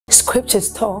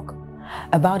Scriptures talk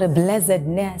about a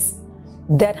blessedness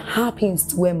that happens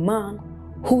to a man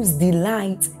whose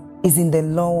delight is in the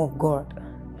law of God.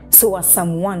 So as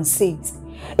Psalm 1 says,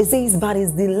 it says, but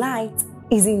his delight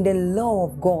is in the law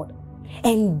of God,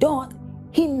 and doth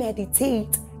he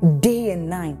meditate day and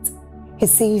night. He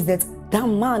says that that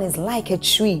man is like a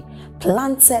tree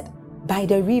planted by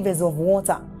the rivers of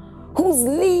water, whose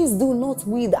leaves do not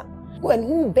wither, and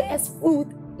who bears fruit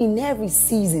in every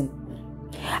season.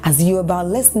 As you're about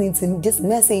listening to this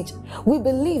message, we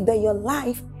believe that your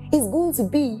life is going to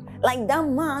be like that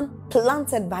man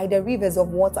planted by the rivers of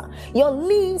water. Your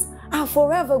leaves are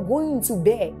forever going to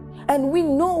bear. And we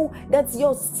know that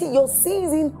your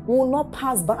season will not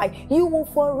pass by. You will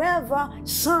forever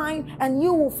shine and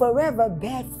you will forever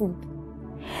bear fruit.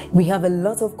 We have a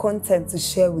lot of content to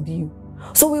share with you.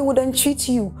 So we would entreat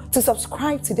you to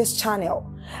subscribe to this channel,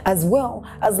 as well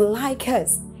as like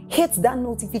us. Hit that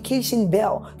notification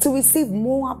bell to receive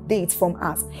more updates from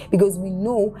us, because we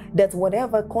know that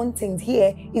whatever content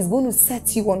here is going to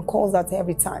set you on course at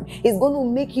every time. It's going to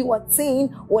make you attain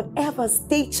whatever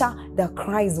stature that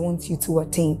Christ wants you to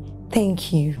attain.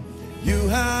 Thank you. You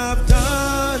have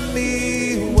done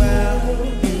me well.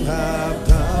 You have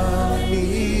done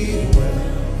me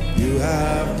well. You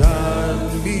have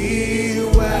done me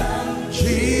well,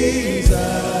 Jesus.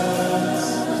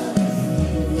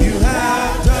 You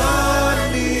have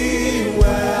done me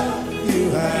well. You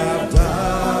have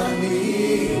done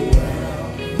me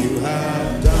well. You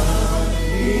have done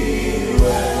me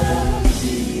well,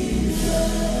 Jesus.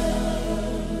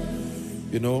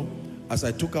 You know, as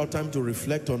I took out time to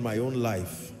reflect on my own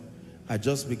life, I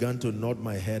just began to nod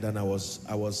my head, and I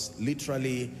was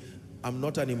literally, I'm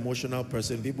not an emotional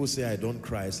person. People say I don't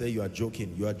cry. I say, you are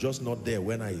joking. You are just not there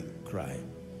when I cry.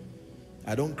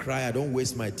 I don't cry. I don't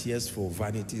waste my tears for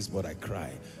vanities, but I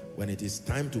cry. When it is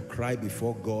time to cry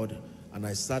before God, and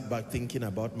I sat back thinking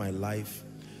about my life,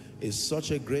 it's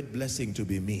such a great blessing to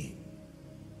be me.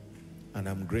 And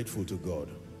I'm grateful to God.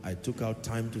 I took out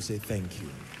time to say thank you.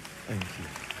 Thank you.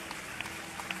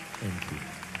 Thank you.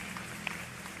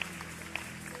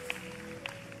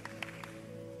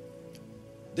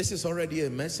 This is already a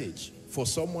message for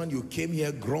someone. You came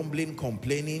here grumbling,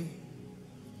 complaining.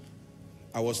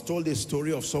 I was told a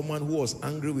story of someone who was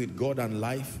angry with God and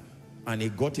life, and he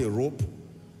got a rope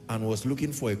and was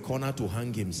looking for a corner to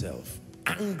hang himself,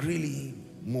 angrily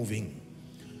moving.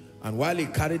 And while he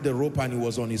carried the rope and he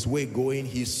was on his way going,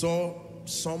 he saw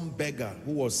some beggar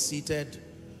who was seated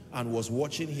and was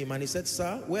watching him, and he said,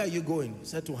 sir, where are you going? He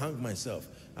said, to hang myself.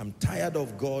 I'm tired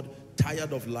of God,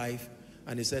 tired of life.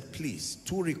 And he said, please,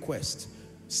 2 requests.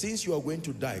 Since you are going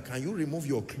to die, can you remove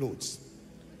your clothes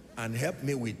and help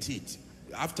me with it?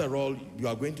 After all, you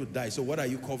are going to die, so what are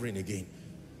you covering again?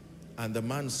 And the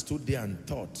man stood there and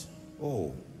thought,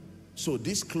 oh, so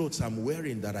these clothes I'm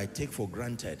wearing that I take for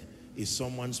granted is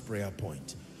someone's prayer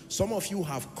point. Some of you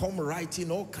have come writing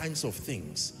all kinds of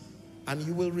things, and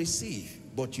you will receive.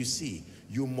 But you see,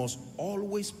 you must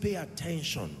always pay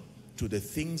attention to the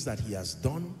things that he has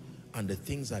done and the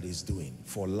things that he's doing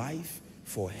for life,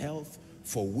 for health,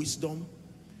 for wisdom.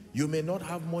 You may not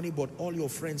have money, but all your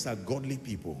friends are godly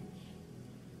people.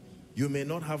 You may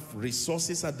not have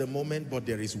resources at the moment, but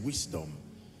there is wisdom.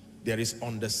 There is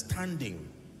understanding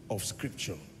of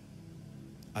Scripture.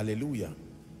 Hallelujah.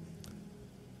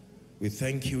 We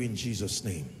thank you in Jesus'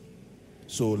 name.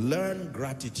 So learn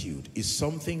gratitude is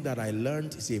something that I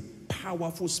learned is a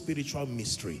powerful spiritual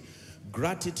mystery.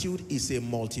 Gratitude is a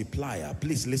multiplier.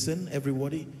 Please listen,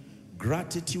 everybody.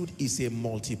 Gratitude is a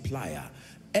multiplier.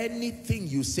 Anything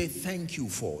you say thank you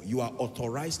for, you are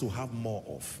authorized to have more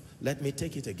of. Let me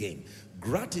take it again.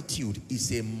 Gratitude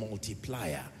is a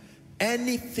multiplier.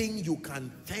 Anything you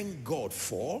can thank God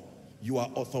for, you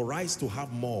are authorized to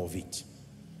have more of it.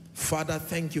 Father,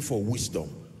 thank you for wisdom.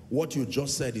 What you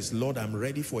just said is, Lord, I'm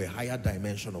ready for a higher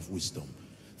dimension of wisdom.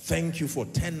 Thank you for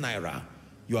 10 naira.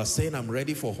 You are saying, I'm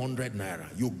ready for 100 naira.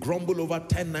 You grumble over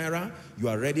 10 naira, you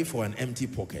are ready for an empty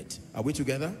pocket. Are we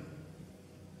together?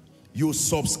 You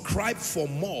subscribe for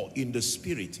more in the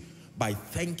spirit by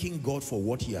thanking God for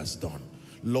what he has done.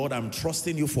 Lord, I'm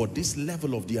trusting you for this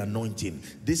level of the anointing,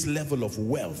 this level of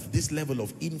wealth, this level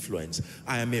of influence.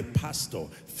 I am a pastor.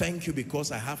 Thank you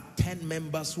because I have 10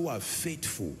 members who are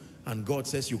faithful. And God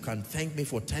says, you can thank me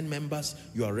for 10 members,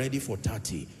 you are ready for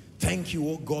 30. Thank you,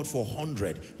 oh God, for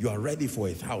 100, you are ready for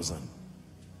 1,000.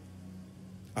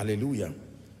 Hallelujah.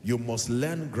 You must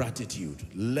learn gratitude.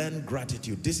 Learn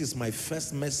gratitude. This is my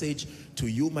first message to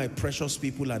you, my precious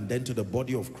people, and then to the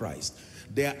body of Christ.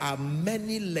 There are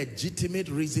many legitimate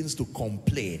reasons to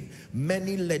complain,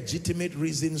 many legitimate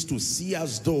reasons to see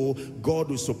as though God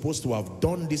was supposed to have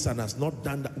done this and has not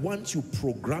done that. Once you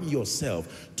program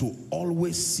yourself to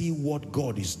always see what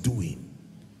God is doing,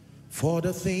 for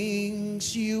the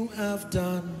things you have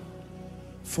done,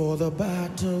 for the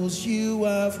battles you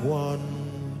have won,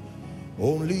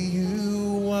 only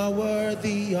you are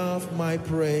worthy of my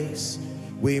praise.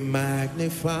 We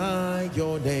magnify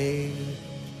your name.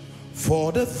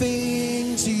 For the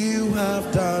things you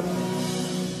have done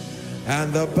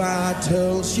and the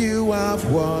battles you have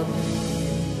won,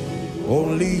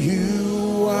 only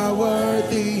you are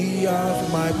worthy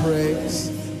of my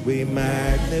praise. We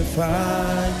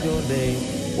magnify your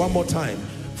name. One more time.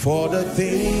 For the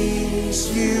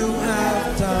things you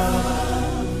have done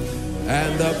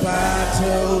and the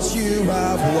battles you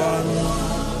have won,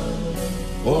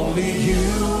 only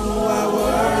you are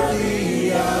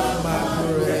worthy of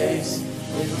my praise.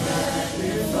 We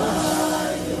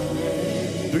magnify your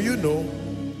name. Do you know,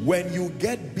 when you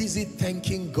get busy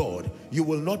thanking God, you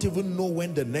will not even know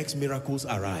when the next miracles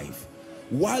arrive.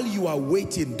 While you are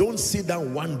waiting, don't sit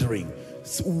down wondering.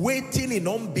 Waiting in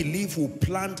unbelief will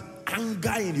plant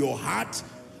anger in your heart.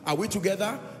 Are we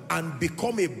together? And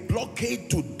become a blockade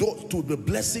to the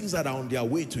blessings that are on their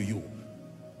way to you.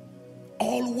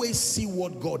 Always see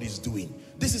what God is doing.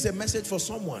 This is a message for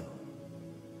someone.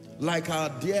 Like our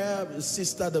dear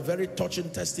sister, the very touching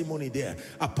testimony there.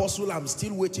 Apostle, I'm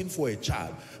still waiting for a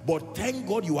child. But thank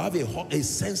God you have a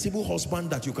sensible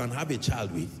husband that you can have a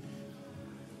child with.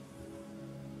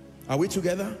 Are we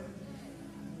together?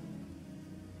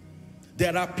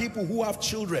 There are people who have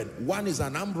children. One is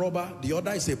an armed robber, the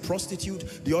other is a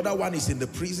prostitute, the other one is in the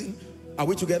prison. Are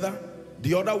we together?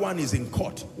 The other one is in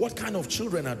court. What kind of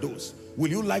children are those? Will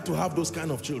you like to have those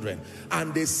kind of children?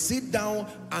 And they sit down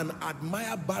and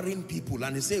admire barren people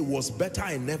and they say, it was better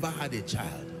I never had a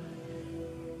child.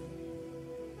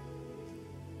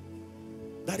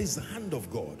 That is the hand of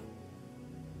God.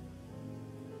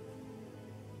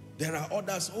 There are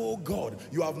others, oh God,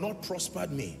 you have not prospered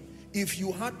me. If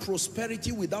you had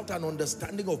prosperity without an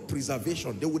understanding of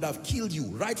preservation, they would have killed you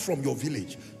right from your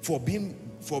village for being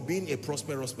a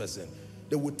prosperous person.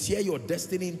 They would tear your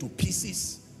destiny into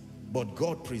pieces, but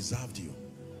God preserved you.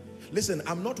 Listen,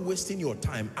 I'm not wasting your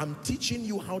time. I'm teaching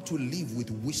you how to live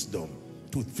with wisdom,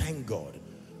 to thank God.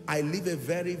 I live a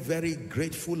very, very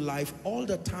grateful life all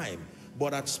the time.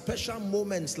 But at special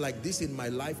moments like this in my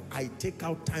life, I take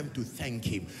out time to thank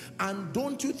him. And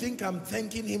don't you think I'm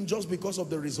thanking him just because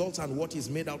of the results and what he's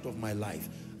made out of my life.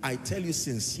 I tell you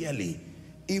sincerely,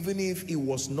 even if it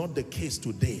was not the case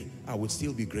today, I would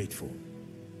still be grateful.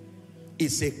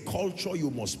 It's a culture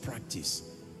you must practice.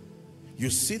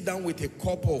 You sit down with a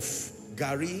cup of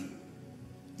gari,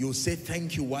 you say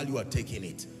thank you while you are taking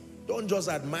it. Don't just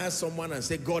admire someone and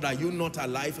say, God, are you not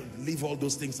alive? Leave all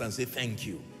those things and say thank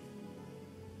you.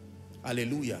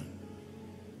 Hallelujah.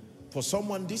 For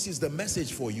someone, this is the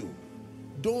message for you.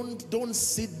 Don't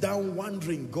sit down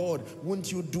wondering, God,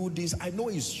 won't you do this? I know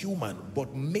it's human,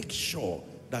 but make sure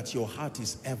that your heart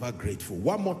is ever grateful.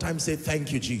 One more time, say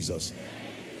thank you, Jesus.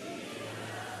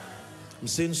 I'm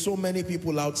seeing so many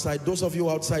people outside. Those of you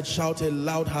outside, shout a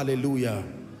loud hallelujah.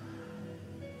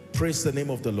 Praise the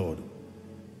name of the Lord.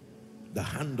 The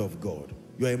hand of God.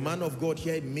 You're a man of God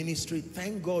here in ministry.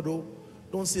 Thank God. Oh,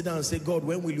 don't sit down and say, God,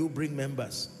 when will you bring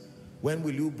members? When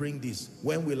will you bring this?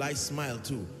 When will I smile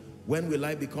too? When will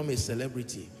I become a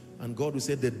celebrity? And God will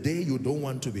say, the day you don't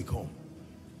want to become,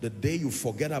 the day you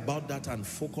forget about that and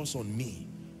focus on me,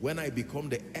 when I become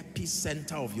the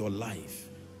epicenter of your life,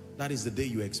 that is the day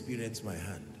you experience my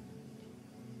hand.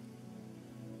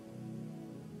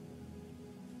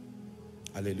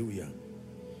 Hallelujah.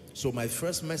 So my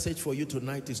first message for you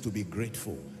tonight is to be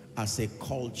grateful as a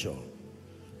culture.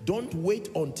 Don't wait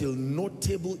until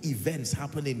notable events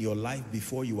happen in your life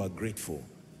before you are grateful.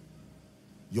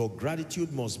 Your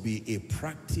gratitude must be a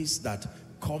practice that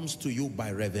comes to you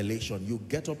by revelation. You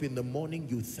get up in the morning,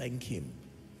 you thank him.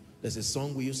 There's a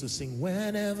song we used to sing,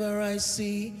 whenever I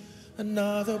see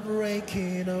another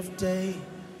breaking of day,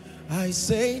 I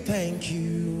say thank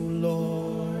you,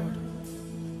 Lord.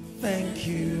 Thank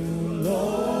you,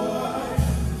 Lord.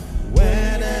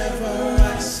 Whenever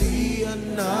I see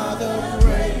another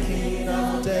breaking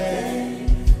of day,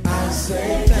 I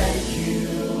say thank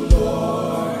you,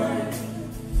 Lord.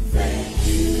 Thank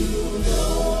you,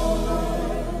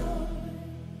 Lord.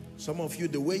 Some of you,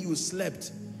 the way you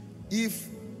slept, if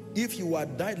you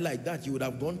had died like that, you would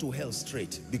have gone to hell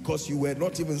straight because you were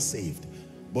not even saved.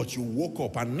 But you woke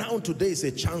up, and now today is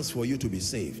a chance for you to be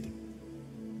saved.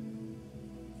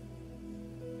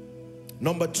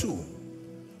 Number two,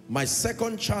 My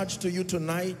second charge to you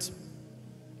tonight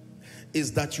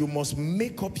is that you must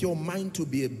make up your mind to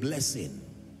be a blessing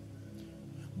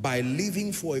by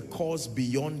living for a cause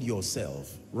beyond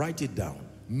yourself. Write it down.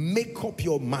 Make up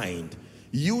your mind.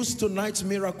 Use tonight's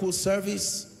miracle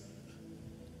service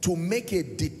to make a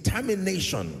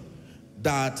determination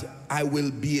that I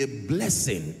will be a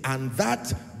blessing, and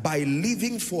that by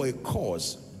living for a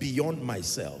cause beyond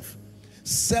myself.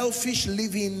 Selfish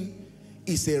living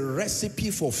is a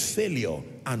recipe for failure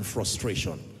and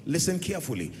frustration. Listen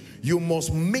carefully. You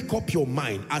must make up your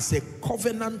mind as a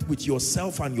covenant with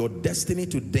yourself and your destiny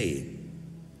today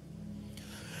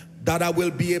that I will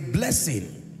be a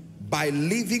blessing by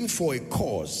living for a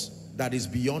cause that is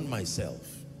beyond myself.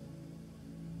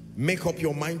 Make up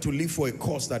your mind to live for a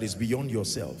cause that is beyond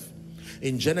yourself.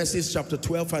 In Genesis chapter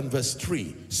 12 and verse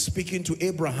 3, speaking to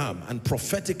Abraham and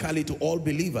prophetically to all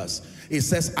believers, it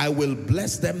says, I will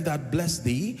bless them that bless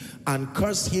thee, and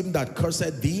curse him that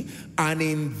curseth thee, and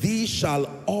in thee shall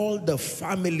all the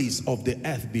families of the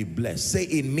earth be blessed. Say,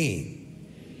 in me.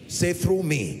 Say, through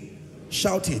me.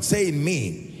 Shout it. Say, in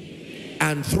me.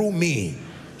 And through me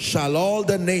shall all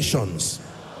the nations,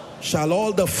 shall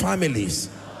all the families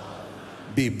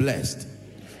be blessed.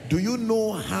 Do you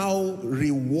know how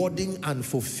rewarding and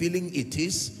fulfilling it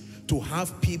is to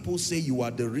have people say, you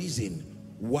are the reason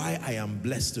why I am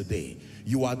blessed today.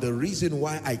 You are the reason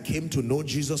why I came to know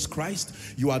Jesus Christ.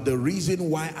 You are the reason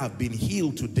why I've been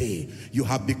healed today. You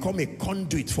have become a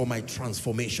conduit for my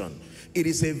transformation. It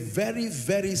is a very,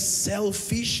 very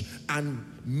selfish and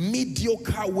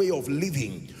mediocre way of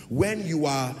living when you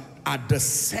are at the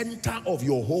center of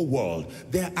your whole world.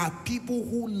 There are people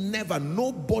who never,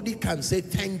 nobody can say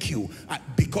thank you.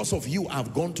 Because of you,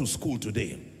 I've gone to school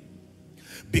today.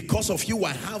 Because of you,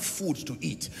 I have food to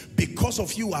eat. Because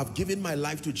of you, I've given my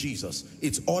life to Jesus.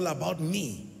 It's all about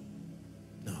me.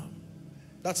 No,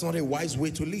 that's not a wise way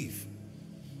to live.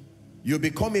 You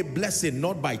become a blessing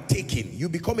not by taking. You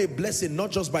become a blessing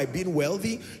not just by being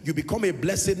wealthy. You become a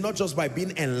blessing not just by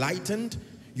being enlightened.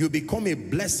 You become a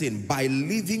blessing by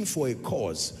living for a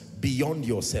cause beyond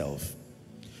yourself.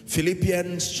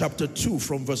 Philippians chapter 2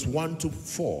 from verse 1 to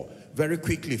 4. Very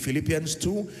quickly, Philippians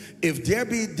 2. If there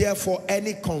be therefore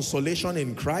any consolation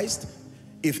in Christ,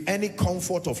 if any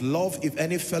comfort of love, if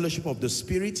any fellowship of the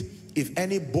Spirit, if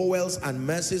any bowels and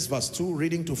mercies, verse 2,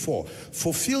 reading to 4.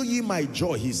 Fulfill ye my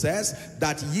joy, he says,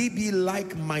 that ye be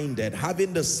like-minded,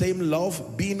 having the same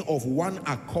love, being of one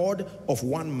accord, of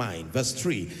one mind. Verse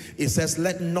 3, it says,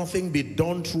 let nothing be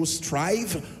done through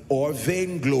strife or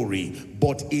vainglory,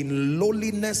 but in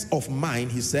lowliness of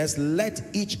mind, he says, let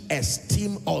each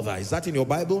esteem other, is that in your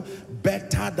Bible,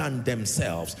 better than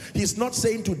themselves. He's not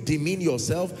saying to demean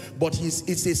yourself, but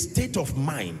it's a state of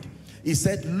mind. He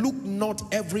said, look not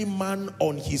every man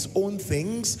on his own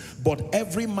things, but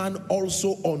every man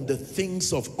also on the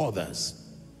things of others.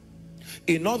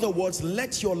 In other words,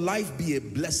 let your life be a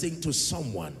blessing to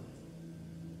someone.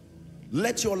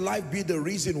 Let your life be the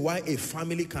reason why a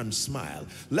family can smile.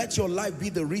 Let your life be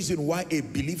the reason why a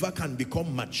believer can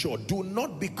become mature. Do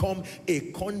not become a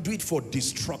conduit for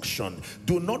destruction.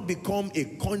 Do not become a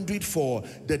conduit for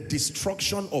the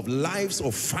destruction of lives,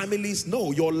 of families.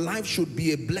 No, your life should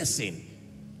be a blessing.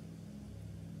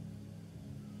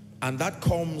 And that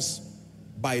comes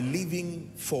by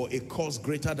living for a cause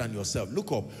greater than yourself.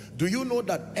 Look up. Do you know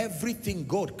that everything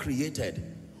God created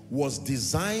was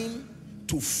designed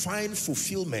to find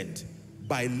fulfillment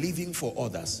by living for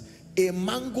others? A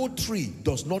mango tree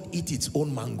does not eat its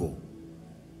own mango.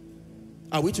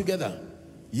 Are we together?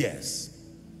 Yes.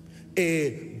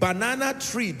 A banana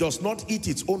tree does not eat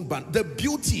its own banana. The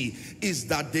beauty is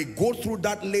that they go through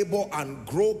that labor and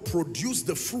grow, produce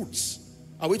the fruits.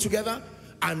 Are we together?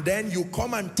 And then you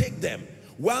come and take them.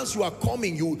 Whilst you are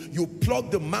coming, you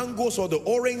pluck the mangoes or the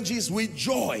oranges with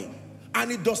joy. And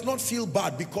it does not feel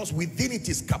bad because within it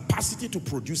is capacity to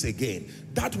produce again.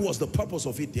 That was the purpose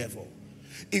of it, therefore.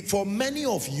 For many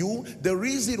of you, the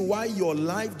reason why your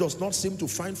life does not seem to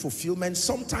find fulfillment,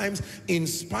 sometimes in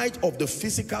spite of the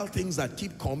physical things that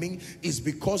keep coming, is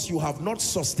because you have not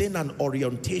sustained an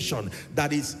orientation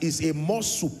that is a more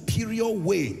superior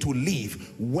way to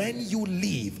live when you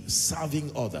live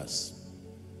serving others.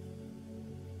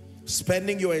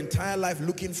 Spending your entire life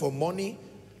looking for money,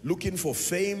 looking for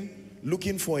fame,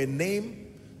 looking for a name,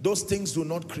 those things do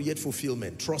not create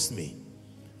fulfillment. Trust me.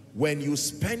 When you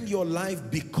spend your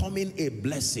life becoming a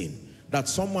blessing, that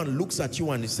someone looks at you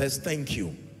and says, thank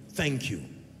you, thank you,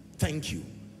 thank you.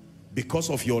 Because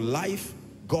of your life,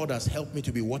 God has helped me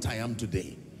to be what I am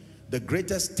today. The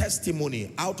greatest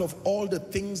testimony out of all the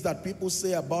things that people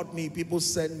say about me, people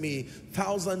send me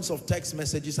thousands of text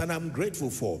messages, and I'm grateful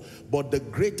for. But the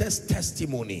greatest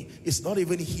testimony is not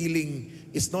even healing,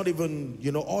 it's not even,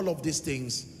 you know, all of these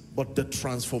things, but the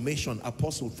transformation.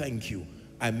 Apostle, thank you.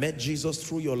 I met Jesus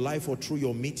through your life or through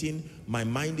your meeting. My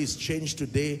mind is changed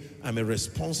today. I'm a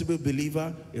responsible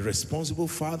believer, a responsible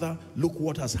father. Look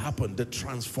what has happened, the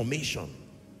transformation.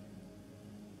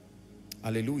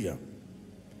 Hallelujah.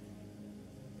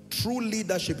 True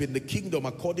leadership in the kingdom,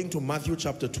 according to Matthew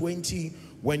chapter 20,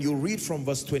 when you read from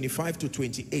verse 25 to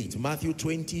 28, Matthew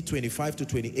 20, 25 to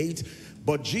 28,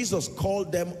 but Jesus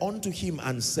called them unto him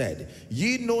and said,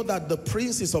 ye know that the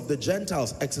princes of the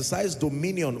Gentiles exercise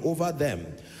dominion over them,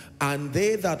 and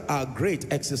they that are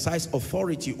great exercise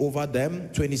authority over them.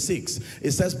 26,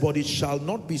 it says, but it shall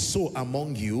not be so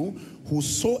among you.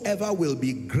 Whosoever will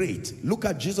be great, look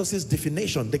at Jesus's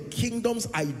definition, the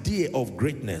kingdom's idea of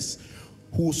greatness.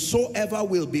 Whosoever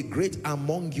will be great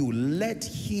among you, let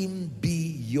him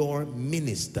be your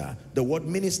minister. The word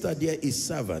minister there is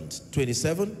servant.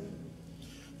 27.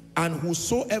 And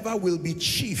whosoever will be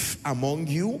chief among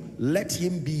you, let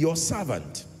him be your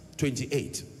servant.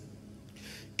 28.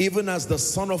 Even as the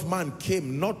Son of Man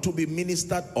came not to be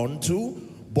ministered unto,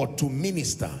 but to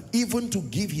minister, even to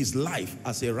give his life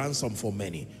as a ransom for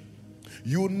many.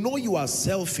 You know you are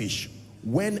selfish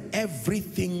when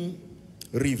everything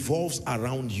revolves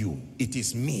around you. It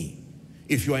is me.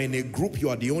 If you are in a group, you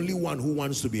are the only one who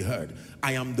wants to be heard.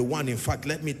 I am the one. In fact,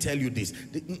 let me tell you this.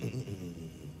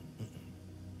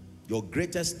 Your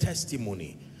greatest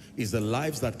testimony is the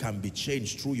lives that can be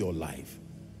changed through your life.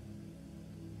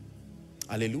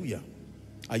 Hallelujah.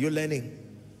 Are you learning?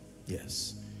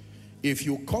 Yes. If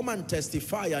you come and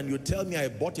testify and you tell me I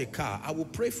bought a car, I will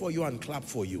pray for you and clap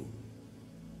for you.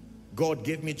 God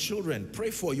gave me children,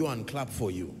 pray for you and clap for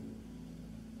you.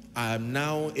 I am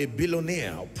now a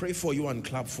billionaire, I'll pray for you and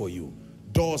clap for you.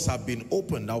 Doors have been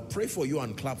opened, I'll pray for you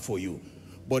and clap for you.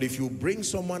 But if you bring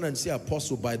someone and say,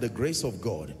 Apostle, by the grace of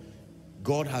God,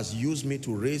 God has used me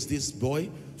to raise this boy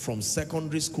from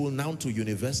secondary school now to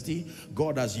university.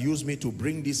 God has used me to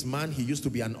bring this man. He used to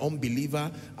be an unbeliever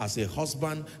as a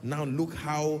husband. Now look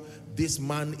how this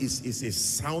man is a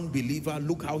sound believer.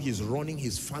 Look how he's running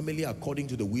his family according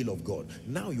to the will of God.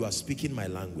 Now you are speaking my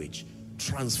language.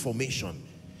 Transformation.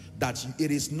 That it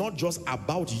is not just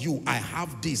about you. I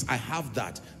have this, I have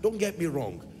that. Don't get me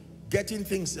wrong. Getting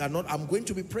things are not, I'm going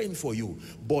to be praying for you.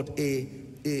 But a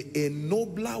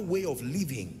nobler way of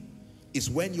living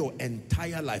is when your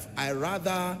entire life, I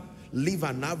rather live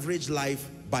an average life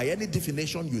by any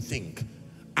definition you think,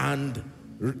 and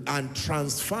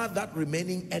transfer that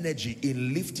remaining energy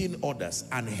in lifting others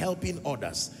and helping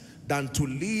others, than to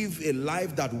live a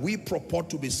life that we purport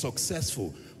to be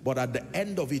successful, but at the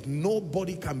end of it,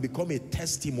 nobody can become a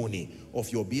testimony of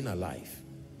your being alive.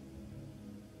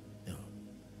 No.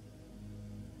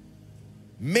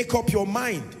 Make up your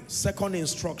mind, second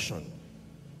instruction,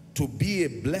 to be a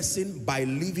blessing by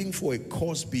living for a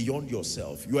cause beyond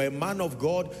yourself. You are a man of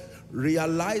God.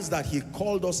 Realize that he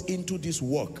called us into this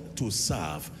work to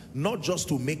serve, not just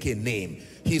to make a name.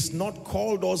 He's not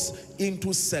called us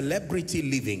into celebrity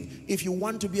living. If you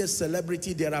want to be a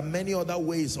celebrity, there are many other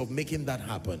ways of making that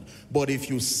happen. But if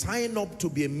you sign up to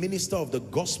be a minister of the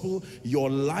gospel, your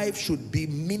life should be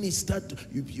ministered,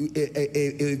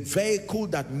 a vehicle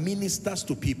that ministers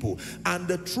to people. And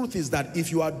the truth is that if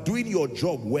you are doing your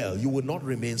job well, you will not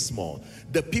remain small.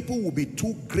 The people will be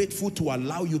too grateful to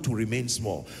allow you to remain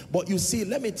small. But you see,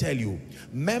 let me tell you,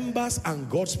 members and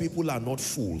God's people are not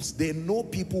fools. They know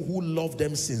people who love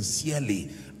them sincerely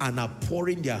and are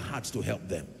pouring their hearts to help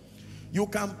them. You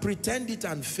can pretend it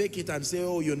and fake it and say,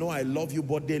 oh, you know, I love you,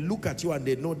 but they look at you and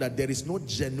they know that there is no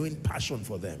genuine passion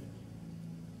for them.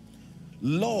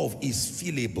 Love is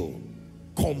feelable.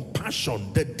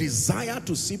 Compassion, the desire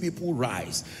to see people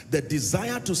rise, the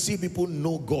desire to see people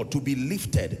know God, to be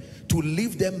lifted, to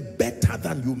leave them better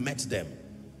than you met them.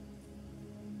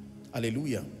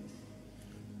 Hallelujah.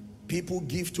 People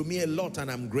give to me a lot and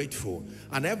I'm grateful.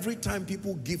 And every time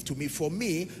people give to me, for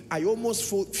me, I almost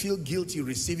feel guilty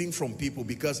receiving from people,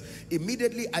 because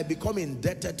immediately I become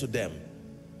indebted to them.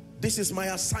 This is my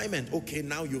assignment. Okay,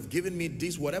 now you've given me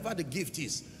this, whatever the gift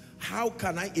is. How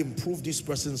can I improve this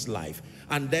person's life?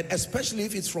 And then, especially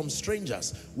if it's from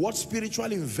strangers, what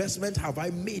spiritual investment have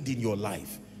I made in your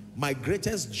life? My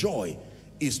greatest joy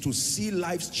is to see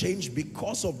lives change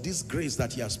because of this grace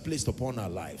that he has placed upon our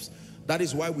lives. That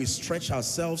is why we stretch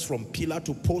ourselves from pillar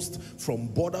to post, from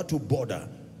border to border,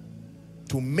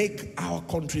 to make our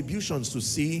contributions to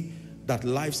see that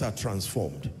lives are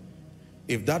transformed.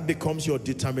 If that becomes your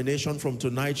determination from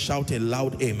tonight, shout a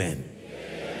loud amen.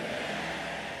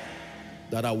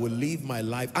 That I will live my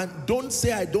life. And don't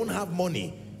say I don't have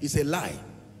money. It's a lie.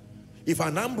 If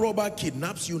an armed robber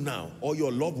kidnaps you now, or your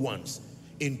loved ones,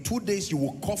 in 2 days you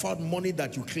will cough out money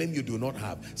that you claim you do not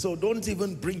have. So don't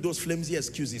even bring those flimsy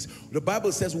excuses. The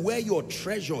Bible says where your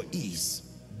treasure is,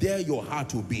 there your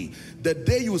heart will be. The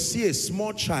day you see a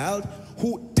small child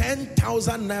who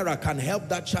 10,000 naira can help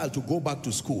that child to go back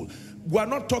to school. We are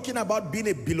not talking about being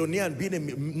a billionaire and being a...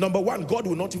 Number one, God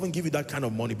will not even give you that kind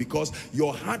of money because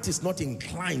your heart is not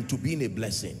inclined to being a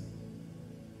blessing.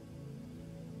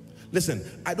 Listen,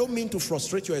 I don't mean to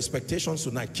frustrate your expectations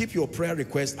tonight. Keep your prayer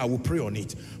request. I will pray on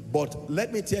it. But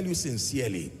let me tell you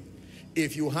sincerely,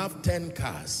 if you have 10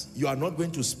 cars, you are not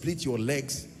going to split your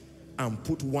legs and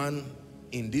put one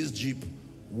in this Jeep,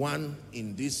 one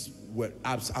in this,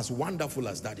 as wonderful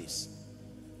as that is.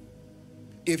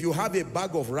 If you have a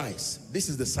bag of rice, this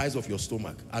is the size of your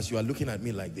stomach as you are looking at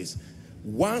me like this.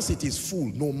 Once it is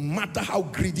full, no matter how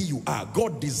greedy you are,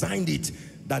 God designed it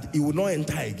that it will not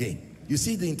enter again. You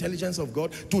see the intelligence of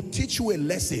God? To teach you a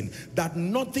lesson that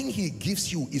nothing he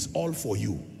gives you is all for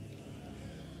you.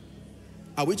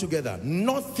 Are we together?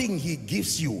 Nothing he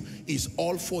gives you is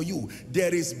all for you.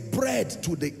 There is bread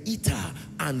to the eater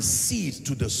and seed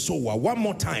to the sower. One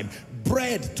more time.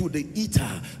 Bread to the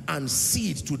eater and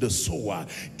seed to the sower.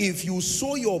 If you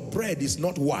sow your bread, is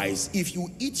not wise. If you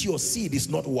eat your seed, is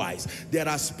not wise. There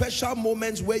are special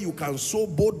moments where you can sow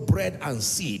both bread and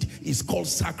seed. It's called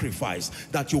sacrifice.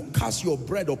 That you cast your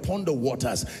bread upon the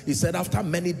waters. He said after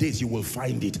many days you will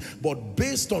find it. But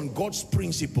based on God's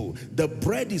principle, the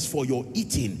bread is for your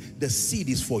eating, the seed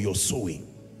is for your sowing.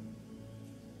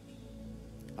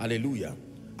 Hallelujah.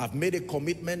 I've made a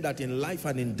commitment that in life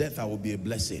and in death I will be a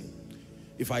blessing.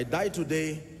 If I die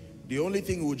today, the only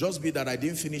thing will just be that I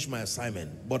didn't finish my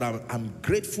assignment. But I'm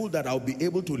grateful that I'll be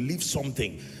able to leave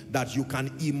something that you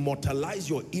can immortalize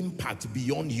your impact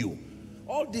beyond you.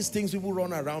 All these things people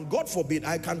run around, God forbid,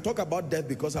 I can talk about death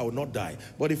because I will not die.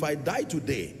 But if I die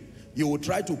today, you will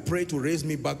try to pray to raise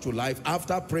me back to life.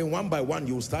 After praying one by one,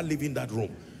 you will start leaving that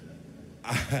room.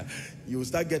 You will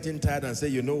start getting tired and say,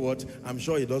 you know what, I'm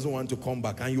sure he doesn't want to come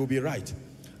back. And you'll be right.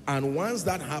 And once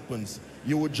that happens,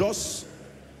 you will just...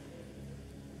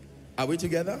 Are we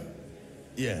together?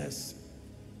 Yes.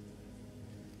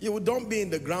 You don't be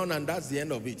in the ground and that's the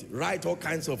end of it. Write all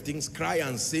kinds of things, cry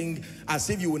and sing as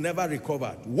if you will never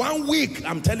recover. 1 week,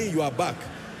 I'm telling you, you are back.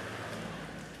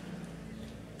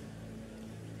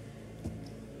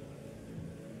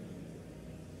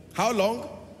 How long?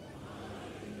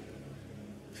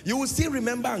 You will still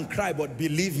remember and cry, but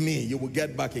believe me, you will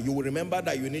get back. You will remember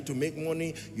that you need to make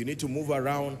money, you need to move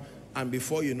around, and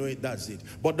before you know it, that's it.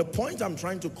 But the point I'm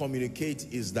trying to communicate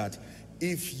is that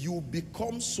if you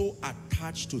become so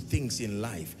attached to things in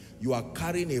life, you are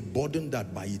carrying a burden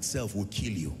that by itself will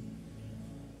kill you.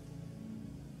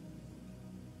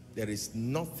 There is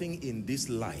nothing in this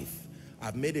life.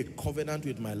 I've made a covenant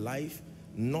with my life.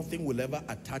 Nothing will ever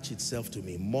attach itself to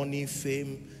me. Money,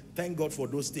 fame, thank God for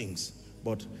those things.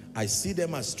 But I see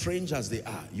them as strange as they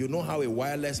are. You know how a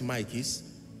wireless mic is?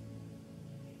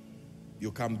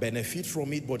 You can benefit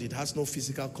from it, but it has no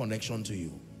physical connection to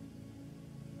you.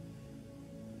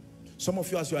 Some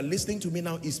of you, as you are listening to me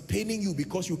now, is paining you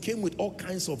because you came with all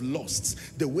kinds of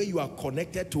lusts. The way you are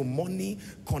connected to money,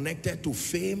 connected to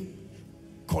fame,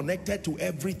 connected to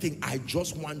everything. I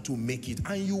just want to make it,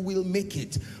 and you will make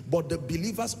it. But the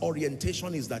believer's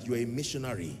orientation is that you are a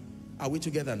missionary. Are we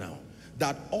together now?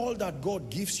 That all that God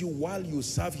gives you while you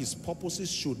serve his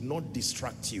purposes should not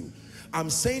distract you. I'm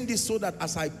saying this so that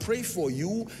as I pray for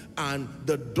you and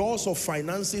the doors of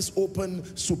finances open,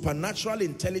 supernatural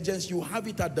intelligence, you have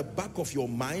it at the back of your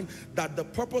mind that the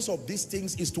purpose of these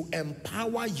things is to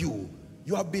empower you.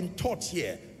 You have been taught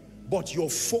here, but your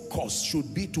focus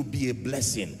should be to be a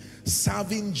blessing.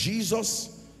 Serving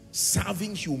Jesus,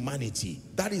 serving humanity.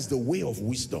 That is the way of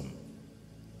wisdom.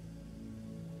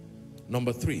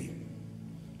 Number 3,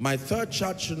 my third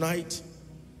charge tonight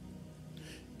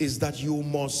is that you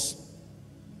must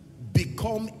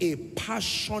become a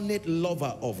passionate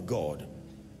lover of God.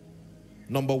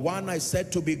 Number 1, I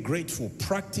said to be grateful.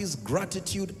 Practice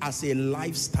gratitude as a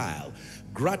lifestyle.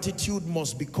 Gratitude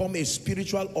must become a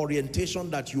spiritual orientation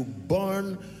that you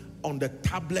burn on the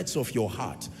tablets of your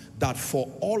heart, that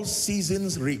for all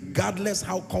seasons, regardless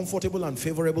how comfortable and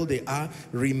favorable they are,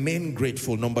 remain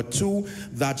grateful. Number two,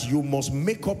 that you must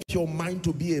make up your mind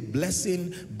to be a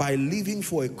blessing by living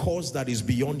for a cause that is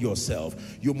beyond yourself.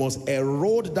 You must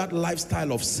erode that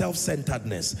lifestyle of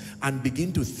self-centeredness and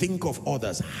begin to think of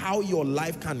others, how your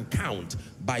life can count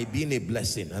by being a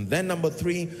blessing. And then number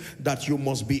three, that you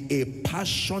must be a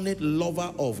passionate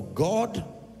lover of God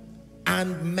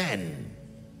and men.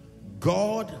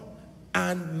 God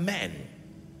and men.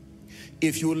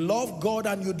 If you love God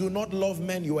and you do not love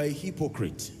men, you are a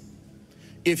hypocrite.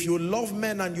 If you love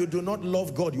men and you do not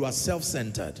love God, you are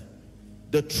self-centered.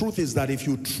 The truth is that if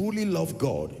you truly love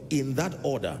God in that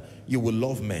order, you will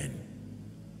love men.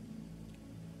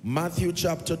 Matthew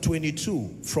chapter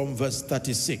 22 from verse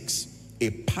 36. A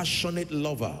passionate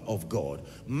lover of God.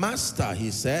 Master,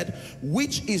 he said,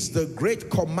 which is the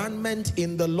great commandment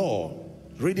in the law?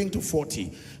 Reading to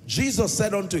 40. Jesus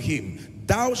said unto him,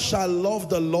 thou shalt love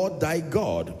the Lord thy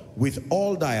God with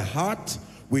all thy heart,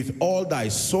 with all thy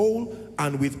soul,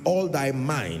 and with all thy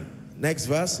mind. Next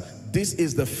verse. This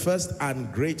is the first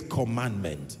and great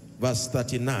commandment. Verse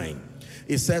 39.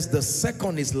 It says, the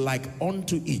second is like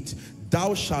unto it.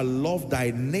 Thou shalt love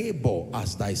thy neighbor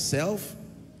as thyself.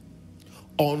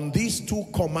 On these two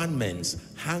commandments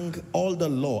hang all the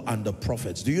law and the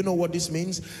prophets. Do you know what this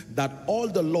means? That all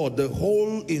the law, the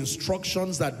whole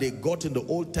instructions that they got in the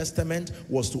Old Testament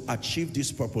was to achieve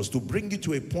this purpose, to bring you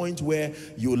to a point where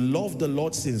you love the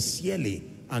Lord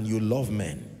sincerely and you love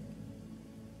men.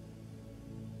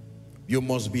 You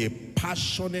must be a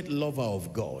passionate lover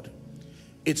of God.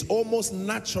 It's almost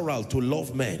natural to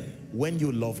love men when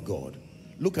you love God.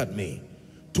 Look at me.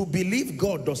 To believe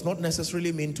God does not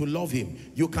necessarily mean to love him.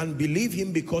 You can believe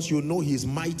him because you know he's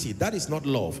mighty. That is not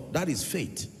love. That is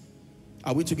faith.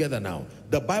 Are we together now?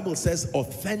 The Bible says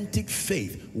authentic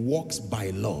faith walks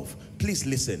by love. Please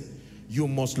listen. You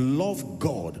must love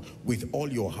God with all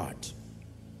your heart.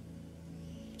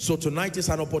 So tonight is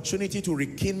an opportunity to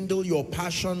rekindle your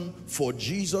passion for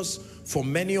Jesus. For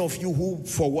many of you who,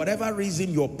 for whatever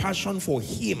reason, your passion for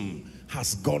him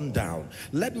has gone down.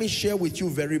 Let me share with you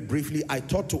very briefly. I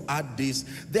thought to add this.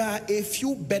 There are a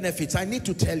few benefits. I need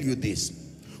to tell you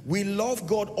this. We love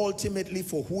God ultimately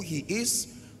for who he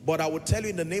is, but I will tell you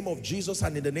in the name of Jesus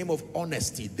and in the name of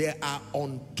honesty, there are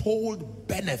untold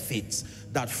benefits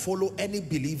that follow any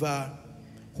believer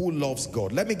who loves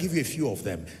God. Let me give you a few of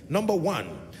them. Number one,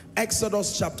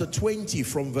 Exodus chapter 20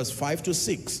 from verse 5 to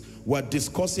 6. We're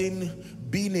discussing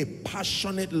being a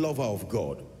passionate lover of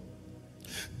God.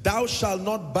 Thou shalt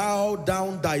not bow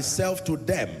down thyself to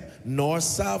them, nor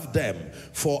serve them.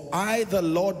 For I, the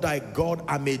Lord thy God,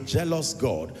 am a jealous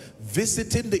God,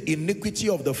 visiting the iniquity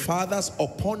of the fathers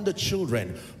upon the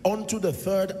children, unto the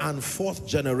third and fourth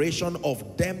generation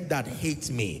of them that hate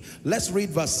me. Let's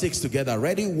read verse 6 together.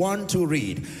 Ready? 1, 2,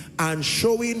 read. And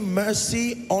showing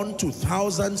mercy unto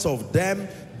thousands of them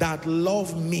that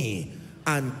love me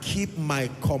and keep my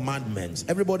commandments.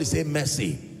 Everybody say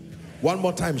mercy. One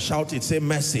more time, shout it, say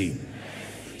mercy.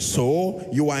 So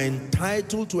you are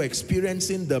entitled to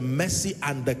experiencing the mercy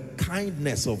and the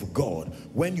kindness of God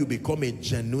when you become a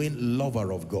genuine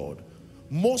lover of God.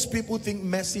 Most people think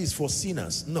mercy is for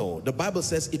sinners. No, the Bible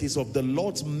says it is of the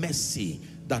Lord's mercy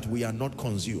that we are not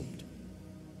consumed.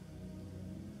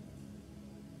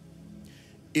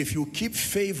 If you keep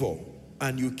favor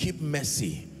and you keep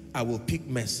mercy, I will pick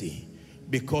mercy,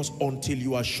 because until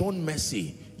you are shown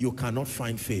mercy, you cannot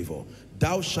find favor.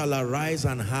 Thou shalt arise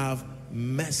and have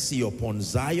mercy upon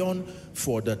Zion,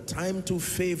 for the time to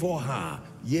favor her,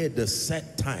 yea, the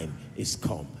set time is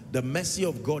come. The mercy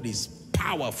of God is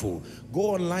powerful. Go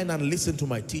online and listen to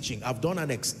my teaching. I've done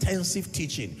an extensive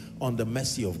teaching on the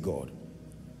mercy of God.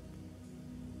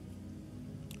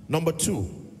 Number two,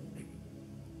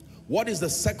 what is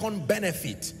the second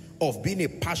benefit of being a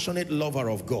passionate lover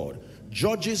of God?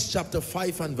 Judges chapter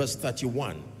 5 and verse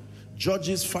 31.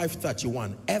 Judges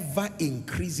 5:31, ever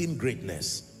increasing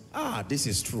greatness. This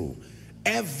is true.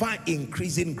 Ever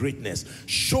increasing greatness.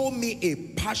 Show me a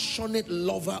passionate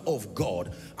lover of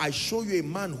God. I show you a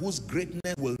man whose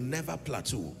greatness will never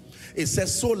plateau. It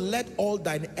says, so let all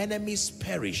thine enemies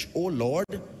perish, O Lord,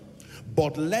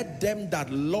 but let them that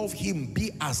love him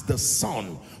be as the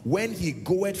sun when he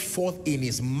goeth forth in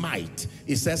his might.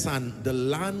 It says, and the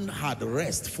land had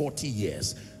rest 40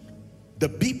 years. The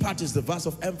B part is the verse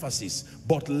of emphasis.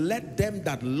 But let them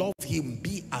that love him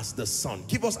be as the sun.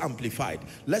 Give us Amplified.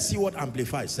 Let's see what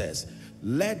Amplified says.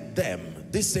 Let them,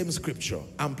 this same scripture,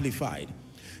 Amplified.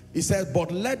 It says,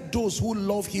 but let those who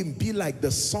love him be like the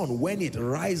sun when it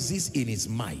rises in its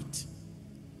might.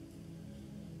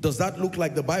 Does that look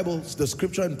like the Bible, the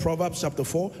scripture in Proverbs chapter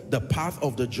 4, the path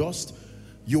of the just?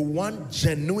 You want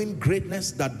genuine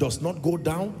greatness that does not go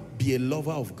down? Be a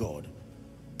lover of God.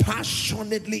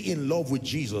 Passionately in love with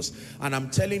Jesus. And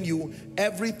I'm telling you,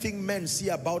 everything men see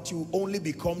about you only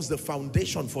becomes the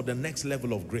foundation for the next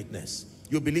level of greatness.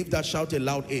 You believe that? Shout a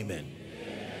loud amen.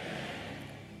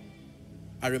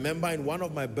 I remember in one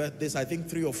of my birthdays, I think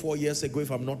 3 or 4 years ago, if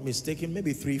I'm not mistaken,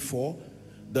 maybe 3, 4,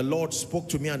 the Lord spoke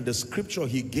to me, and the scripture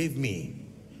he gave me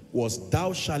was,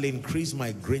 thou shalt increase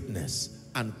my greatness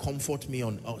and comfort me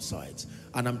on all sides.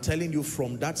 And I'm telling you,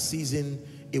 from that season,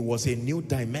 it was a new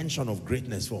dimension of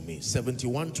greatness for me.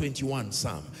 71:21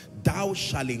 Psalm. Thou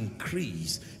shalt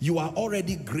increase. You are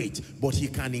already great, but he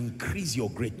can increase your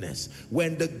greatness.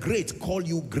 When the great call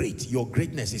you great, your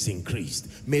greatness is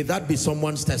increased. May that be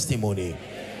someone's testimony.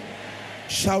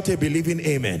 Shout a believing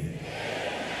amen.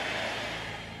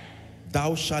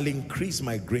 Thou shalt increase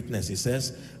my greatness, he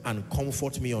says, and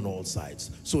comfort me on all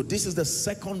sides. So this is the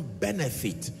second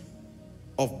benefit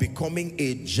of becoming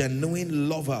a genuine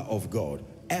lover of God.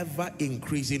 Ever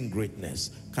increasing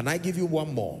greatness. Can I give you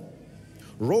one more?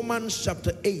 Romans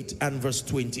chapter 8 and verse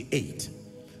 28.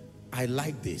 I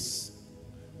like this.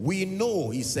 We know,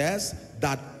 he says,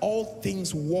 that all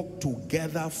things work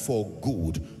together for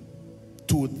good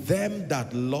to them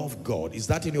that love God. Is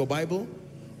that in your Bible?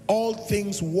 All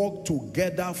things work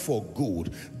together for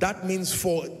good. That means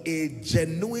for a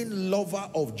genuine lover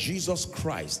of Jesus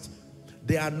Christ,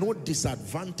 there are no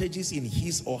disadvantages in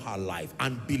his or her life.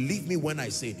 And believe me when I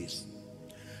say this,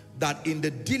 that in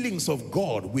the dealings of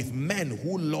God with men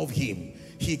who love him,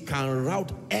 he can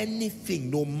route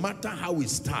anything. No matter how it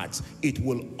starts, it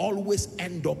will always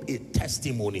end up a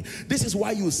testimony. This is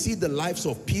why you see the lives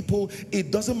of people.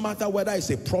 It doesn't matter whether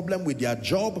it's a problem with their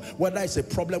job, whether it's a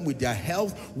problem with their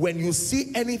health. When you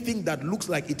see anything that looks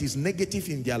like it is negative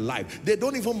in their life, they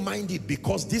don't even mind it,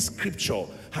 because this scripture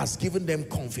has given them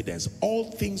confidence. All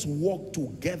things work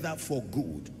together for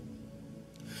good.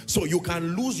 So you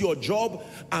can lose your job,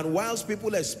 and whilst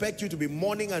people expect you to be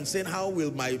mourning and saying, how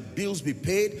will my bills be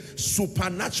paid?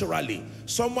 Supernaturally,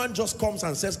 someone just comes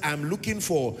and says, I'm looking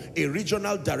for a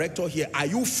regional director here. Are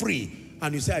you free?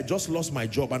 And you say, I just lost my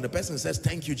job. And the person says,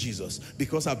 thank you, Jesus,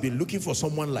 because I've been looking for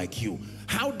someone like you.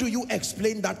 How do you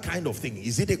explain that kind of thing?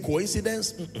 Is it a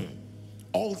coincidence?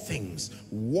 All things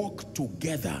work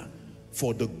together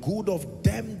for the good of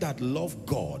them that love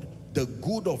God. The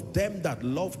good of them that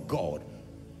love God.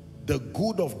 The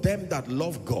good of them that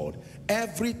love God.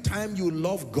 Every time you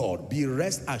love God, be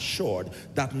rest assured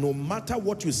that no matter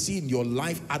what you see in your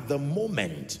life at the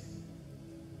moment,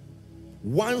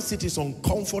 once it is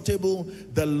uncomfortable,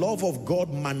 the love of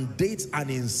God mandates and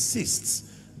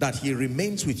insists that he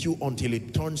remains with you until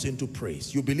it turns into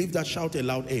praise. You believe that? Shout a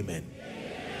loud amen.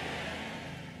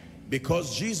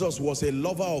 Because Jesus was a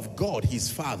lover of God, his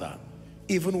Father.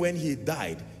 Even when he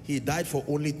died for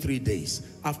only 3 days.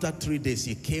 After 3 days,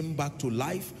 he came back to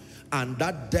life, and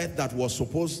that death that was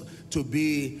supposed to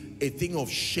be a thing of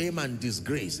shame and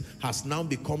disgrace has now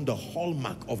become the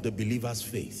hallmark of the believer's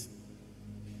faith.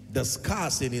 The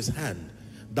scars in his hand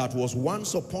that was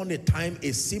once upon a time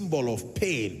a symbol of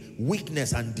pain,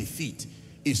 weakness, and defeat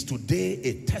is today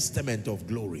a testament of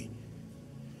glory.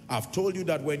 I've told you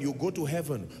that when you go to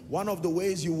heaven, one of the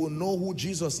ways you will know who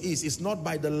Jesus is not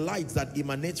by the light that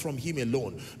emanates from him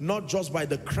alone, not just by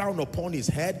the crown upon his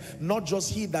head, not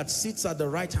just he that sits at the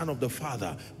right hand of the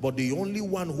Father, but the only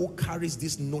one who carries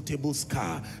this notable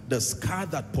scar, the scar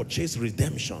that purchased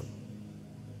redemption.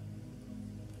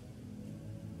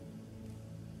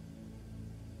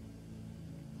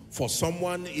 For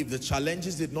someone, if the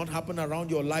challenges did not happen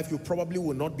around your life, you probably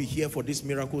will not be here for this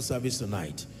miracle service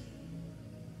tonight.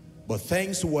 But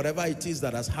thanks to whatever it is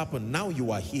that has happened, now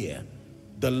you are here.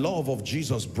 The love of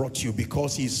Jesus brought you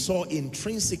because he saw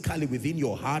intrinsically within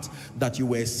your heart that you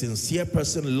were a sincere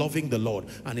person loving the Lord.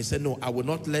 And he said, no, I will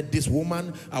not let this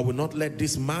woman, I will not let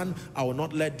this man, I will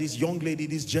not let this young lady,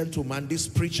 this gentleman, this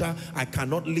preacher, I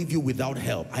cannot leave you without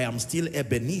help. I am still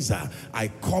Ebenezer. I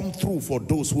come through for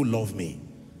those who love me.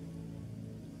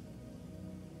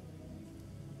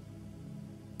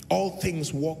 All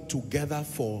things work together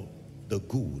for the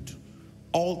good.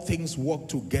 All things work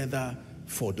together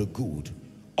for the good.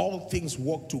 All things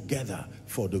work together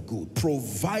for the good,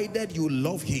 provided you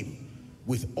love him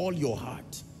with all your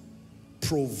heart.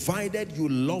 Provided you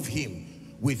love him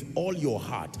with all your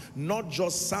heart, not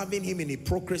just serving him in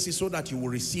hypocrisy so that you will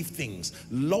receive things,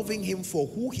 loving him for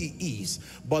who he is,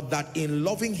 but that in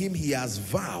loving him he has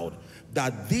vowed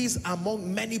that these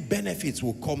among many benefits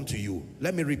will come to you.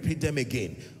 Let me repeat them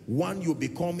again. One, you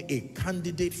become a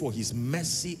candidate for his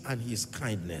mercy and his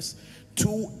kindness.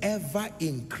 to ever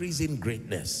increasing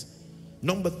greatness.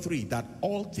 Number 3, that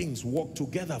all things work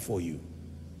together for you.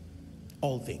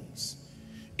 All things.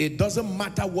 It doesn't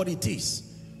matter what it is.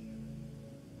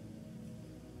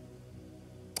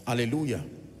 Hallelujah.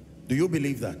 Do you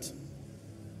believe that?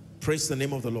 Praise the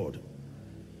name of the Lord.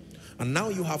 And now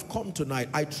you have come tonight.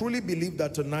 I truly believe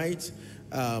that tonight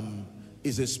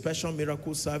is a special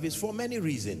miracle service for many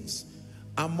reasons.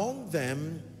 Among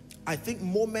them, I think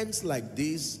moments like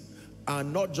this are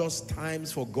not just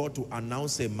times for God to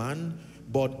announce a man,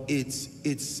 but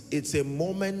it's a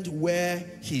moment where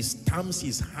he stamps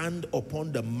his hand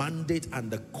upon the mandate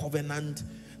and the covenant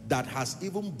that has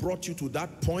even brought you to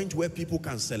that point where people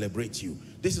can celebrate you.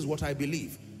 This is what I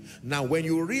believe. Now, when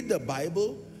you read the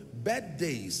Bible,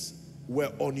 birthdays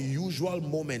were unusual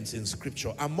moments in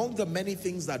scripture. Among the many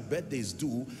things that birthdays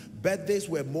do, birthdays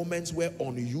were moments where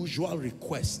unusual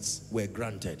requests were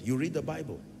granted. You read the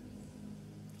Bible.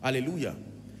 Hallelujah.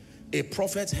 A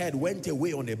prophet's head went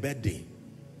away on a birthday,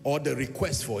 or the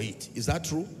request for it. Is that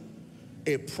true?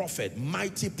 A prophet,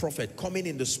 mighty prophet, coming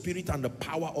in the spirit and the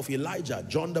power of Elijah,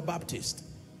 John the Baptist.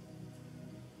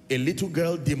 A little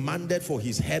girl demanded for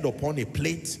his head upon a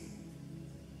plate,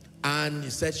 and he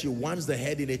said she wants the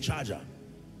head in a charger.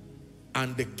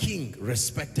 And the king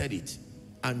respected it,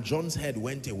 and John's head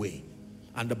went away.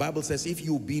 And the Bible says, if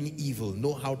you being evil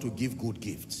know how to give good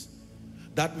gifts.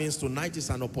 That means tonight is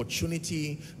an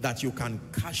opportunity that you can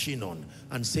cash in on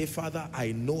and say, Father,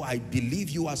 I know I believe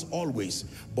you as always,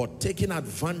 but taking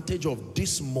advantage of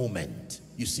this moment.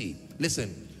 You see,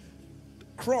 listen,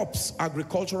 crops,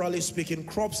 agriculturally speaking,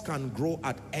 crops can grow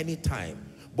at any time.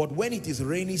 But when it is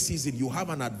rainy season, you have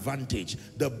an advantage.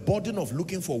 The burden of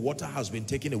looking for water has been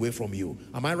taken away from you.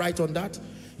 Am I right on that?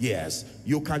 Yes.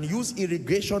 You can use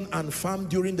irrigation and farm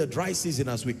during the dry season,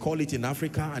 as we call it in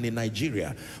Africa and in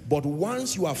Nigeria. But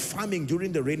once you are farming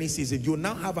during the rainy season, you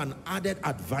now have an added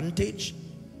advantage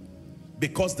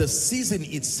because the season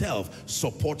itself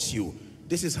supports you.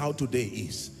 This is how today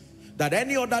is. That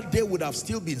any other day would have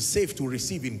still been safe to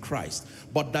receive in Christ,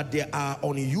 but that there are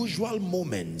unusual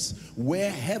moments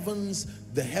where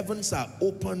the heavens are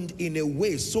opened in a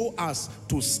way so as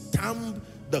to stamp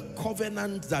the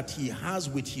covenant that he has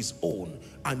with his own,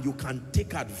 and you can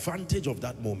take advantage of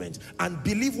that moment. And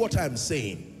believe what I'm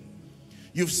saying.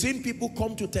 You've seen people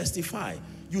come to testify.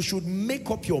 You should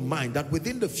make up your mind that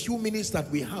within the few minutes that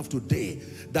we have today,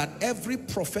 that every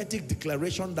prophetic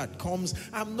declaration that comes,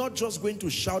 I'm not just going to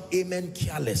shout amen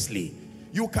carelessly.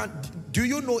 You can, do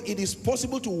you know it is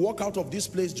possible to walk out of this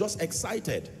place just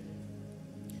excited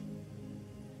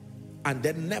and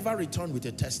then never return with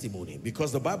a testimony?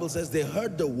 Because the Bible says they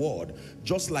heard the word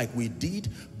just like we did,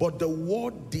 but the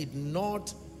word did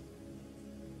not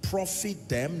profit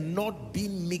them, not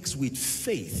being mixed with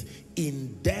faith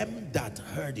in them that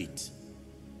heard it.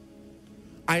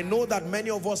 I know that many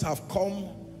of us have come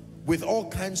with all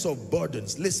kinds of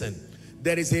burdens. Listen,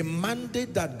 there is a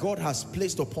mandate that God has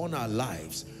placed upon our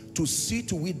lives to see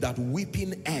to it that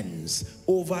weeping ends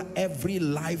over every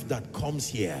life that comes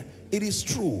here. It is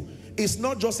true. It's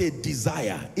not just a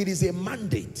desire, it is a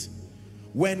mandate.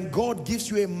 When God gives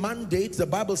you a mandate, the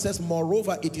Bible says,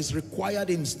 moreover, it is required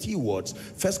in stewards,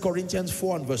 1 Corinthians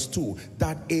 4 and verse 2,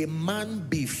 that a man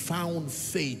be found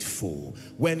faithful.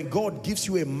 When God gives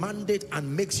you a mandate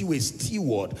and makes you a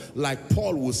steward, like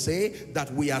Paul will say, that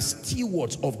we are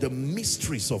stewards of the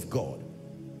mysteries of God.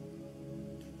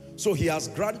 So he has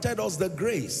granted us the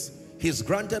grace. He's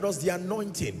granted us the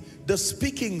anointing. The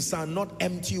speakings are not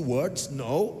empty words,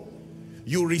 no.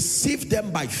 You receive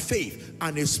them by faith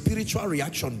and a spiritual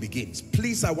reaction begins.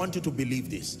 Please, I want you to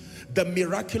believe this. The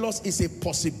miraculous is a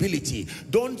possibility.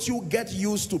 Don't you get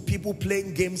used to people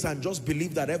playing games and just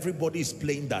believe that everybody is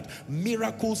playing that.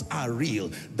 Miracles are real.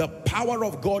 The power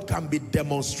of God can be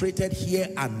demonstrated here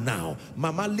and now.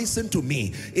 Mama, listen to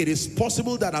me. It is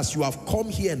possible that as you have come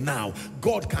here now,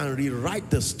 God can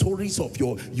rewrite the stories of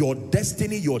your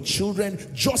destiny, your children,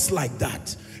 just like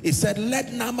that. He said,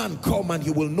 let Naaman come and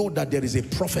you will know that there is a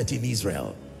prophet in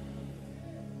Israel.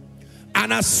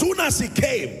 And as soon as he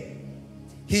came,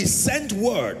 he sent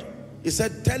word. He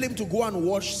said, tell him to go and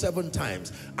wash 7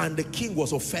 times. And the king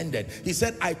was offended. He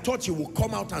said, I thought you would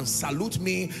come out and salute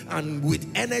me and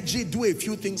with energy do a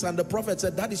few things. And the prophet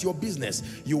said, that is your business.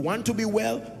 You want to be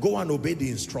well? Go and obey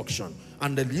the instruction.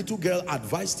 And the little girl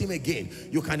advised him again.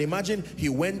 You can imagine he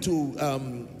went to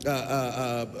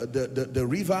the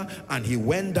river and he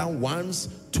went down once,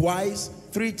 twice,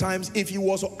 3 times. If he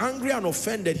was angry and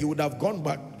offended, he would have gone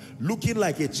back looking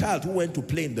like a child who went to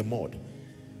play in the mud.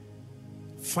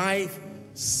 5,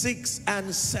 6,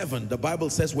 and 7, the Bible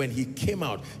says when he came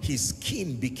out, his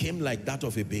skin became like that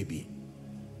of a baby.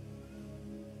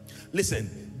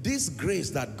 Listen, this grace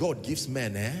that God gives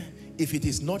men, if it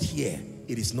is not here,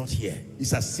 it is not here.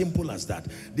 It's as simple as that.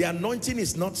 The anointing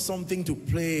is not something to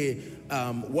play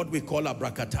what we call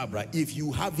abracadabra. If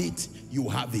you have it, you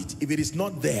have it. If it is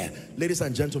not there, ladies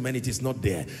and gentlemen, it is not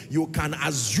there. You can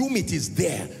assume it is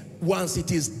there. Once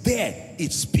it is there,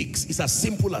 it speaks. It's as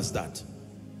simple as that.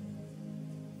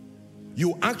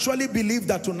 You actually believe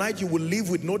that tonight you will live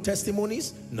with no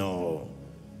testimonies? No.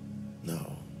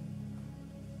 No.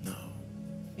 No.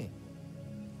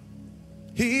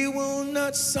 He will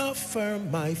not suffer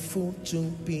my foot to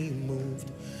be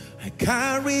moved. I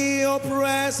carry your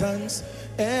presence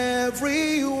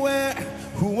everywhere.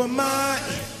 Who am I?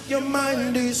 Your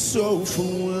mind is so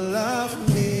full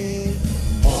of me.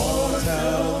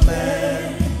 Mortal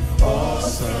man,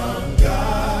 awesome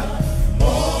God.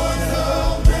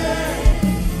 Mortal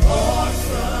man,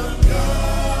 awesome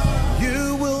God.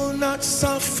 You will not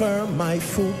suffer my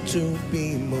foot to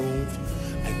be moved.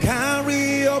 I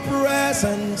carry your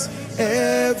presence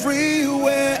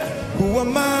everywhere. Who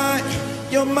am I?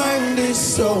 Your mind is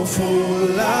so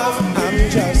full of, I'm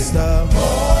just a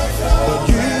mortal, but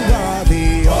you are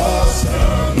the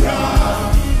awesome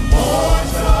God.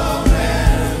 Mortal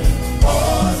man,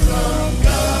 awesome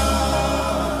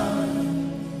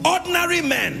God. Ordinary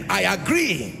men, I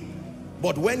agree,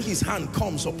 but when his hand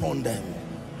comes upon them,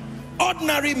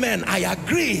 ordinary men, I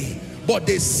agree, but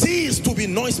they cease to be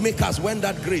noisemakers when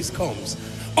that grace comes.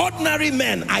 Ordinary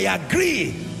men, I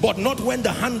agree, but not when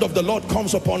the hand of the Lord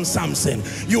comes upon Samson.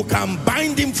 You can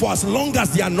bind him for as long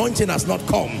as the anointing has not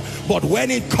come, but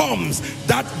when it comes,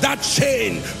 that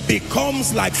chain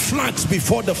becomes like flax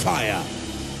before the fire.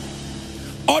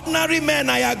 Ordinary men,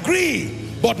 I agree,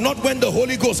 but not when the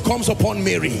Holy Ghost comes upon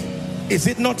Mary. Is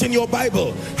it not in your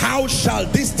Bible? How shall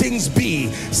these things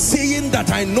be, seeing that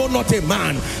I know not a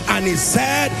man? And he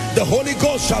said, the Holy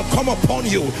Ghost shall come upon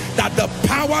you, that the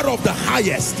power of the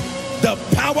highest, the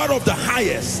power of the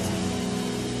highest.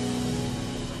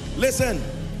 Listen,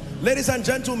 ladies and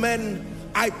gentlemen,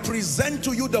 I present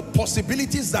to you the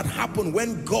possibilities that happen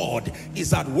when God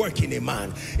is at work in a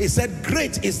man. He said,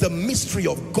 great is the mystery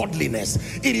of godliness.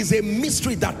 It is a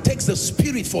mystery that takes the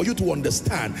spirit for you to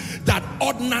understand that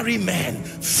ordinary men,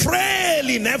 frail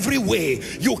in every way,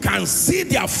 you can see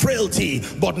their frailty,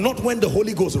 but not when the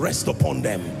Holy Ghost rests upon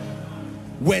them.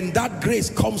 When that grace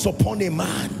comes upon a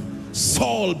man,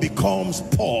 Saul becomes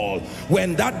Paul.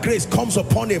 When that grace comes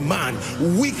upon a man,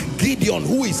 weak Gideon,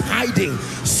 who is hiding,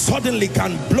 suddenly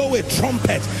can blow a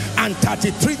trumpet and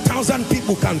 33,000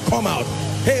 people can come out.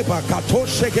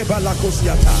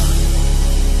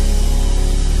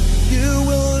 You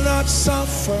will not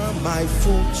suffer my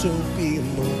foot to be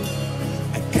moved.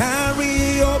 I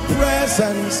carry your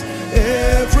presence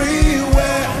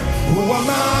everywhere. Who am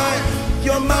I?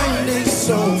 Your mind is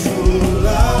so full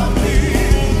of me.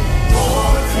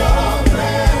 Mortal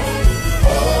man,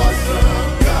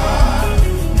 awesome God.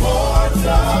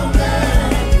 Mortal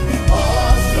man,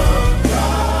 awesome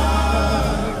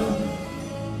God.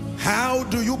 How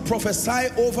do you prophesy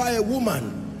over a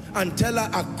woman and tell her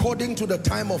according to the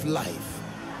time of life?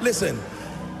 Listen,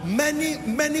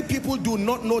 many people do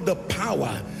not know the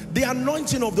power. The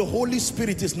anointing of the Holy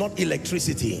Spirit is not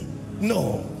electricity.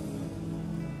 No.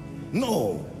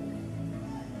 No.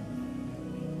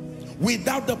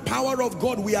 Without the power of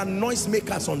God, we are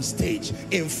noisemakers on stage.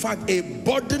 In fact, a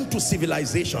burden to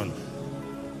civilization.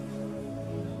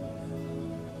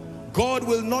 God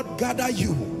will not gather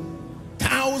you,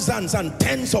 thousands and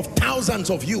tens of thousands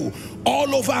of you,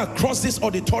 all over across this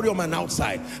auditorium and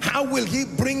outside. How will he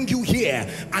bring you here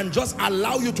and just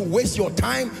allow you to waste your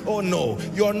time? Oh no,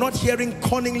 you're not hearing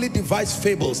cunningly devised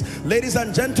fables. Ladies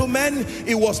and gentlemen,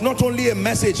 it was not only a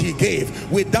message he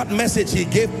gave. With that message he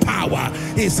gave power.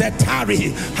 He said,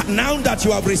 tarry, now that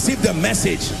you have received the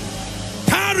message,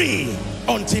 tarry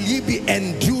until ye be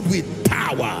endued with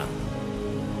power.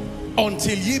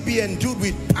 Until ye be endued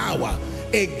with power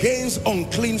against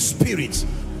unclean spirits,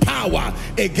 power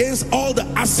against all the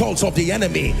assaults of the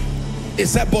enemy. It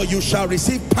said, but you shall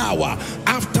receive power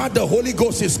after the Holy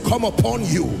Ghost is come upon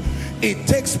you. It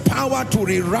takes power to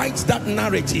rewrite that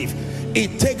narrative.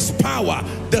 It takes power,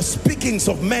 the speakings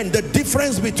of men. The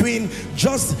difference between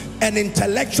just an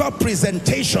intellectual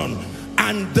presentation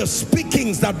and the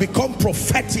speakings that become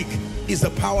prophetic is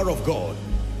the power of God.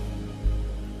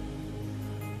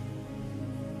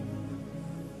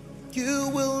 You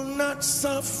will not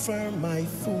suffer my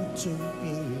foot to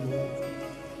be moved.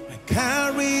 I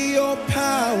carry your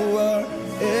power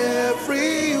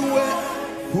everywhere.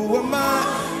 Who am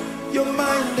I? Your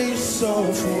mind is so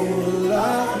full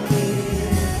of me.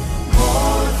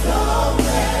 Mortal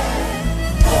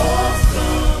man,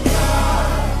 awesome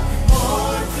God.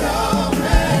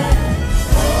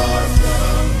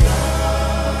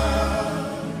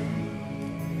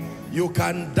 You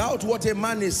can doubt what a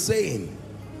man is saying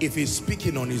if he's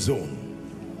speaking on his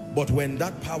own. But when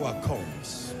that power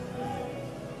comes,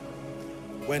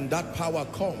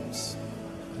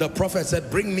 the prophet said,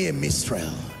 bring me a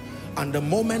minstrel. And the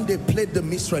moment they played the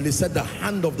minstrel, he said the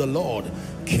hand of the Lord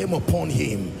came upon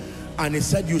him. And he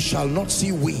said, you shall not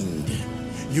see wind,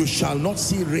 you shall not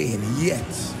see rain, yet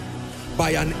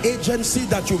by an agency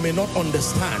that you may not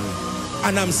understand.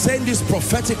 And I'm saying this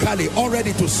prophetically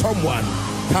already to someone.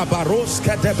 You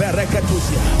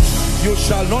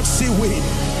shall not see wind,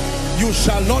 you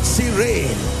shall not see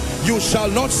rain, you shall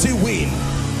not see wind.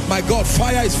 My God,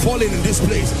 fire is falling in this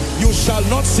place. You shall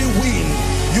not see wind,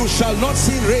 you shall not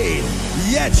see rain,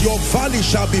 yet your valley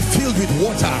shall be filled with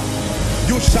water.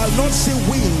 You shall not see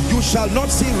wind, you shall not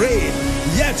see rain,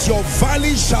 yet your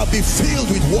valley shall be filled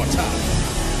with water.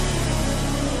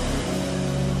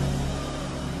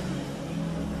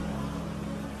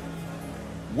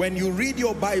 When you read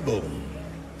your Bible,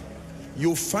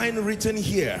 you find written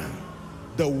here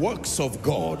the works of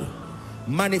God,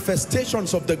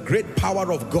 manifestations of the great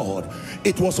power of God.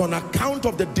 It was on account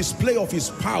of the display of his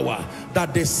power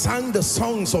that they sang the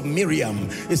songs of Miriam.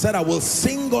 He said, I will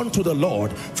sing unto the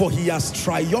Lord, for he has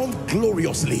triumphed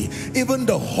gloriously. Even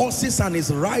the horses and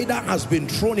his rider has been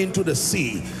thrown into the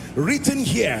sea. Written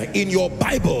here in your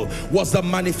Bible was the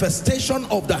manifestation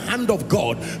of the hand of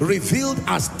God revealed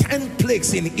as 10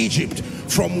 plagues in Egypt,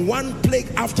 from one plague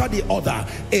after the other,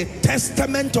 a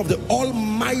testament of the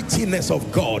almightiness of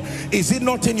God. Is it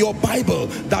not in your Bible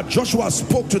that Joshua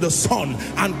spoke to the sun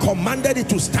and commanded it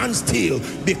to stand still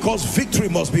because victory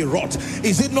must be wrought?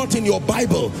 Is it not in your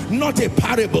Bible, not a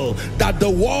parable, that the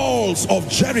walls of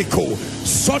Jericho,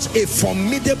 such a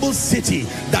formidable city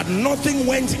that nothing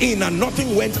went in and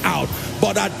nothing went out,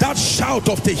 but at that shout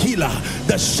of the healer,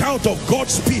 the shout of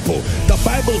God's people, the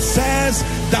Bible says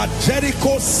that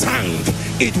Jericho sank,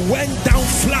 it went down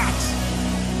flat.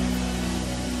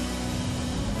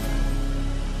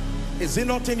 Is it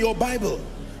not in your Bible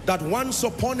that once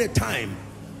upon a time,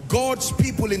 God's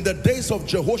people in the days of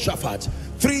Jehoshaphat,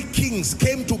 3 kings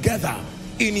came together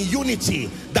in unity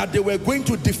that they were going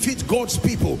to defeat God's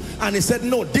people, and he said,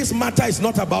 no, this matter is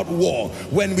not about war.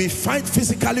 When we fight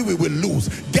physically, we will lose.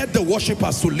 Get the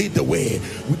worshippers to lead the way.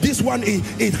 This one,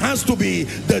 it has to be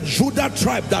the Judah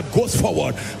tribe that goes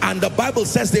forward. And the Bible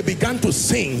says they began to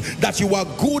sing that you are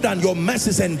good and your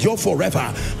mercies endure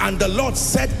forever. And the Lord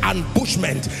set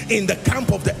ambushment in the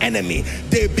camp of the enemy.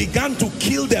 They began to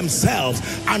kill themselves,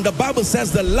 and the Bible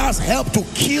says the last helped to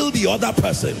kill the other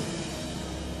person.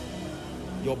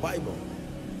 Your Bible,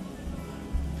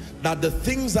 that the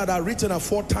things that are written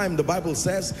aforetime, the Bible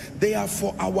says, they are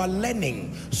for our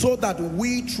learning, so that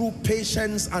we through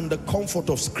patience and the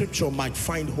comfort of Scripture might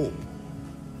find hope.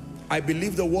 I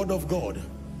believe the word of God.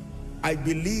 I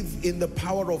believe in the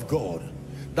power of God,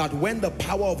 that when the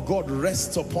power of God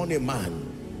rests upon a man,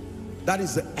 that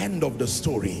is the end of the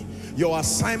story. Your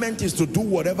assignment is to do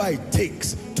whatever it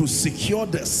takes to secure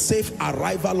the safe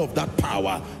arrival of that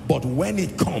power. But when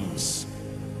it comes,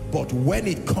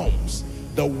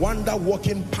 the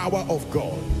wonder-working power of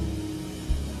God.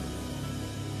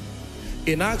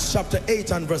 In Acts chapter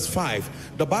 8 and verse 5,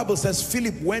 the Bible says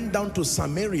Philip went down to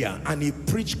Samaria and he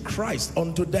preached Christ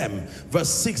unto them. Verse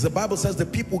 6, the Bible says the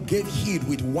people gave heed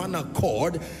with one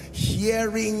accord,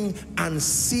 hearing and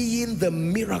seeing the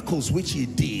miracles which he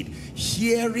did.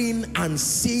 Hearing and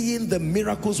seeing the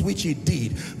miracles which he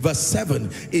did. Verse 7,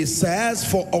 it says,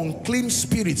 for unclean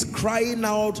spirits crying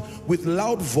out with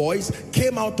loud voice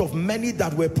came out of many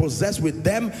that were possessed with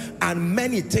them, and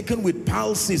many taken with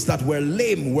palsies that were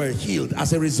lame were healed.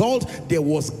 As a result, there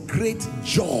was great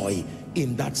joy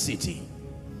in that city.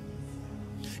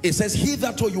 It says,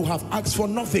 hitherto you have asked for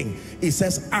nothing. It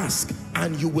says, ask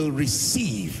and you will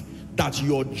receive, that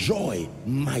your joy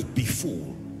might be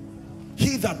full.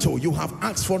 Hitherto you have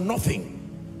asked for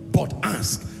nothing, but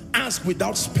ask. Ask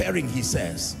without sparing, he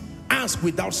says. Ask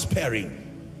without sparing.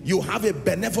 You have a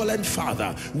benevolent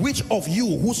father. Which of you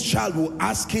whose child will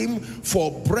ask him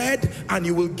for bread and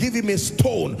you will give him a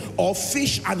stone, or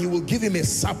fish and you will give him a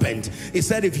serpent? He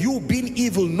said, if you being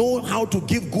evil know how to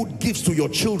give good gifts to your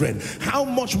children, how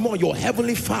much more your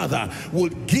heavenly Father will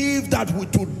give that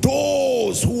to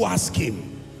those who ask him.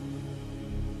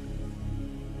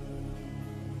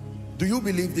 Do you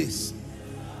believe this?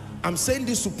 I'm saying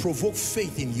this to provoke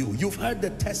faith in you. You've heard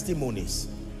the testimonies.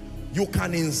 You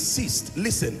can insist.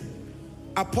 Listen,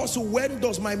 Apostle, when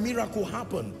does my miracle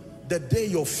happen? The day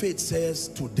your faith says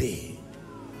today.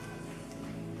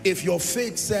 If your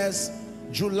faith says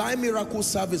July miracle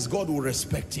service, God will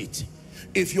respect it.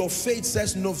 If your faith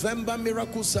says November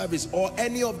miracle service or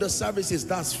any of the services,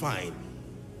 that's fine.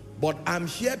 But I'm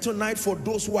here tonight for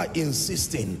those who are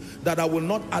insisting that I will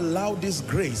not allow this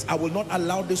grace, I will not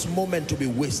allow this moment to be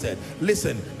wasted.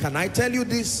 Listen, can I tell you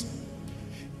this?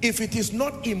 If it is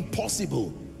not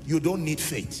impossible, you don't need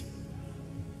faith.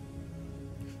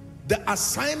 The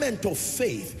assignment of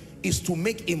faith is to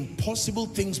make impossible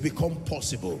things become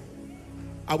possible.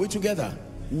 Are we together?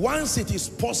 Once it is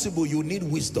possible, you need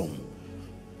wisdom.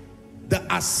 The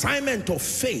assignment of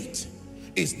faith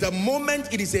is the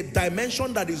moment it is a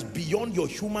dimension that is beyond your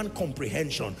human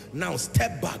comprehension. Now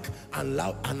step back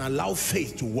and allow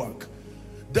faith to work.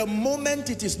 The moment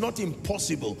it is not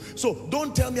impossible. So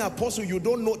don't tell me, Apostle, you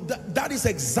don't know. That is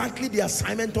exactly the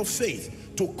assignment of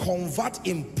faith, to convert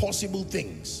impossible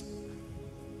things.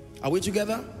 Are we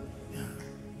together? Yeah.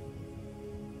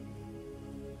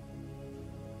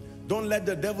 Don't let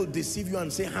the devil deceive you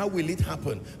and say, how will it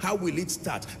happen? How will it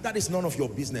start? That is none of your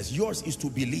business. Yours is to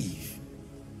believe.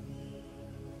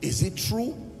 Is it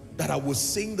true that I will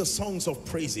sing the songs of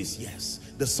praises? Yes.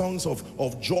 The songs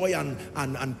of joy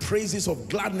and praises, of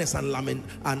gladness and lament,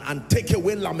 and take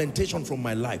away lamentation from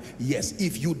my life. Yes,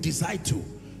 if you decide to.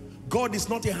 God is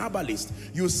not a herbalist.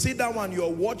 You sit down and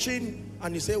you're watching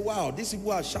and you say, wow, these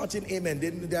people are shouting amen.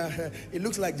 It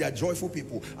looks like they're joyful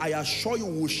people. I assure you,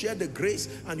 we'll share the grace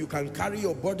and you can carry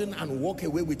your burden and walk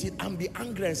away with it and be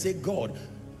angry and say, God,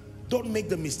 don't make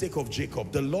the mistake of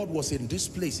Jacob. The Lord was in this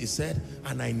place, he said,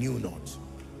 and I knew not.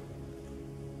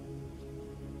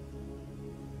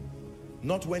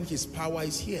 Not when his power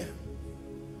is here.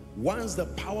 Once the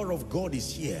power of God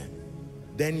is here,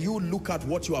 then you look at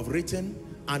what you have written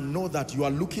and know that you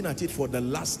are looking at it for the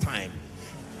last time.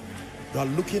 You are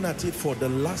looking at it for the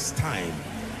last time.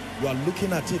 You are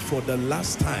looking at it for the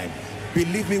last time.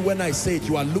 Believe me when I say it,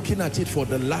 you are looking at it for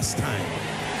the last time.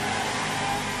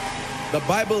 The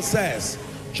Bible says,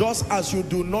 just as you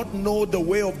do not know the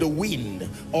way of the wind,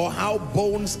 or how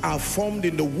bones are formed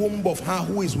in the womb of her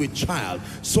who is with child,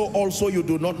 so also you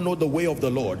do not know the way of the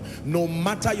Lord. No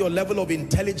matter your level of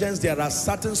intelligence, there are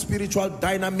certain spiritual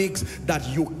dynamics that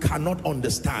you cannot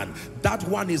understand. That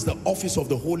one is the office of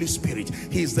the Holy Spirit.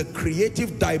 He is the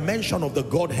creative dimension of the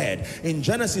Godhead. In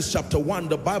Genesis chapter 1,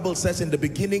 the Bible says, in the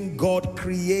beginning God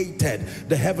created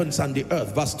the heavens and the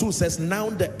earth. Verse 2 says, now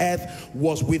the earth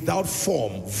was without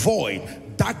form, void.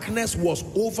 Darkness was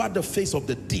over the face of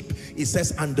the deep. It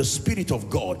says, and the Spirit of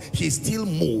God, he still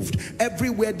moved.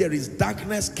 Everywhere there is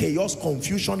darkness, chaos,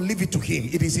 confusion, leave it to him.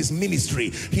 It is his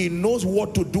ministry. He knows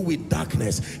what to do with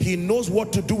darkness. He knows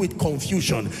what to do with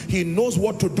confusion. He knows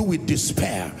what to do with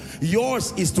despair.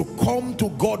 Yours is to come to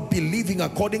God believing,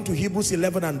 according to Hebrews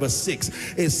 11 and verse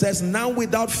 6. It says, now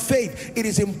without faith it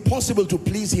is impossible to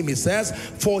please him. It says,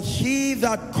 for he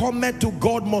that cometh to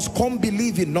God must come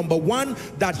believing, number one,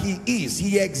 that he is,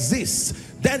 he exists.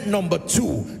 Then number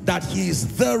two, that he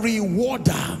is the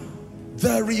rewarder.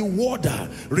 The rewarder,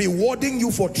 rewarding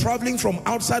you for traveling from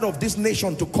outside of this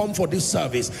nation to come for this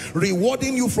service,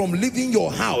 rewarding you from leaving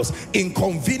your house,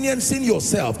 inconveniencing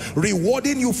yourself,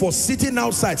 rewarding you for sitting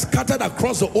outside scattered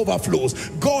across the overflows.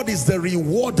 God is the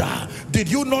rewarder.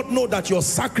 Did you not know that your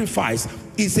sacrifice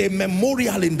is a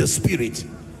memorial in the spirit?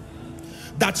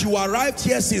 That you arrived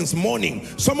here since morning.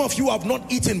 Some of you have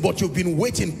not eaten, but you've been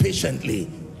waiting patiently.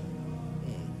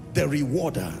 The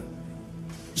rewarder.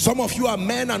 Some of you are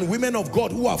men and women of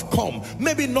God who have come,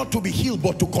 maybe not to be healed,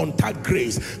 but to contact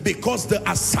grace, because the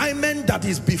assignment that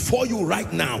is before you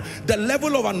right now, the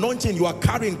level of anointing you are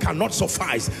carrying cannot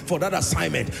suffice for that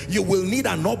assignment. You will need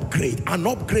an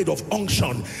upgrade of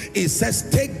unction. It says,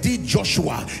 take thee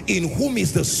Joshua, in whom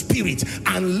is the Spirit,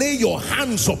 and lay your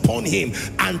hands upon him,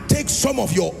 and take some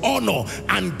of your honor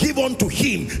and give unto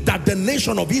him, that the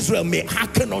nation of Israel may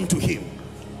hearken unto him.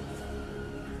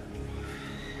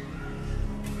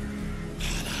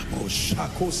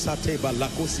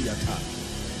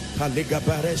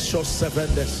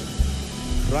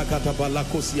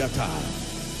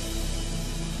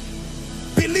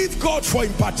 Believe God for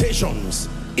impartations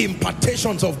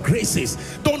of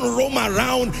graces. Don't roam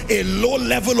around a low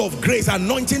level of grace,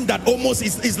 anointing that almost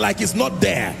is like it's not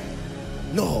there.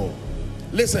 No.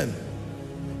 Listen,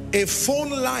 a phone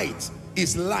light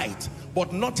is light,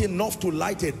 but not enough to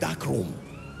light a dark room.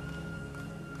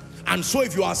 And so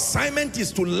if your assignment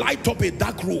is to light up a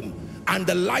dark room, and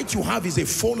the light you have is a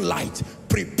phone light,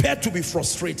 prepare to be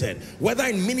frustrated, whether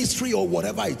in ministry or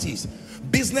whatever it is.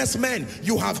 Businessmen,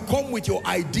 you have come with your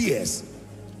ideas.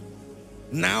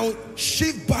 Now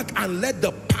shift back and let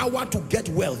the power to get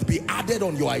wealth be added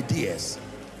on your ideas.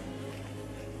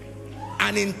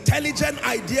 An intelligent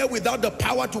idea without the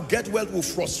power to get wealth will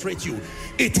frustrate you.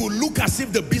 It will look as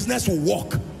if the business will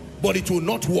work, but it will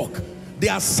not work. The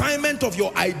assignment of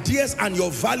your ideas and your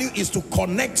value is to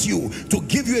connect you, to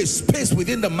give you a space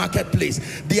within the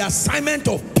marketplace. The assignment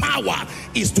of power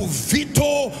is to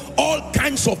veto all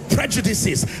kinds of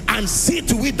prejudices and see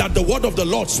to it that the word of the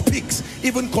Lord speaks,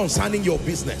 even concerning your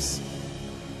business.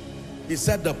 He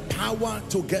said the power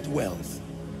to get wealth.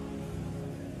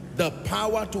 The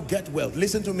power to get wealth.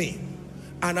 Listen to me.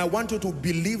 And I want you to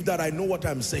believe that I know what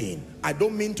I'm saying. I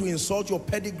don't mean to insult your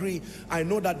pedigree. I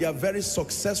know that there are very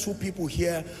successful people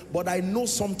here, but I know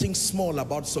something small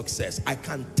about success. I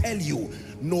can tell you,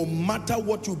 no matter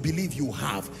what you believe you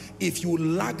have, if you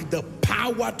lack the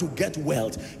power to get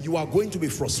wealth, you are going to be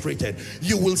frustrated.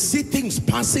 You will see things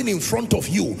passing in front of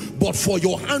you, but for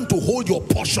your hand to hold your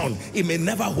portion, it may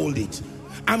never hold it.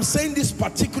 I'm saying this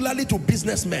particularly to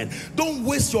businessmen. Don't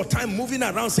waste your time moving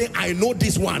around saying, I know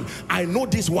this one, I know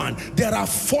this one. There are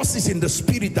forces in the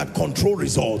spirit that control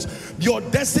results. Your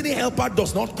destiny helper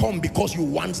does not come because you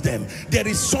want them. There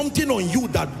is something on you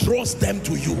that draws them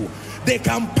to you. They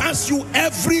can pass you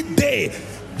every day.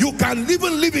 You can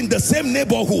even live in the same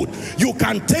neighborhood. You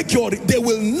can take they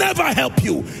will never help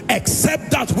you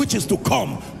except that which is to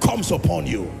come comes upon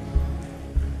you.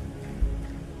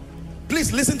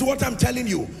 Please listen to what I'm telling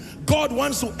you. God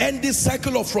wants to end this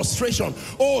cycle of frustration.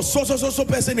 Oh, so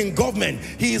person in government,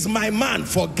 he is my man.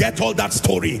 Forget all that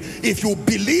story. If you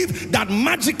believe that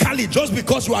magically, just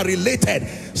because you are related,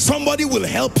 somebody will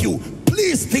help you,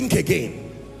 please think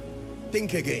again.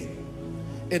 Think again.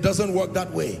 It doesn't work that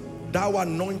way. Thou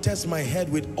anointest my head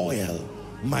with oil,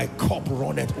 my cup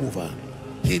runneth over.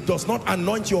 He does not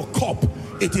anoint your cup,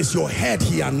 it is your head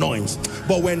he anoints.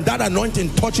 But when that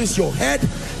anointing touches your head,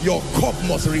 your cup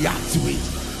must react to it.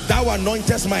 Thou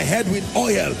anointest my head with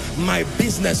oil, my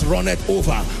business runneth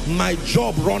over, my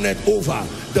job runneth over,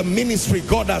 the ministry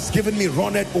God has given me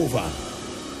runneth over.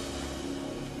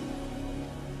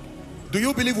 Do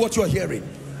you believe what you are hearing?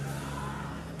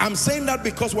 I'm saying that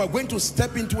because we're going to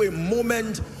step into a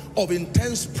moment of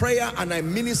intense prayer, and I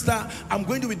minister. I'm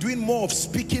going to be doing more of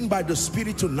speaking by the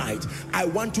Spirit tonight. I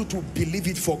want you to believe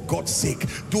it for God's sake.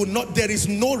 There is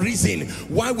no reason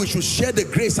why we should share the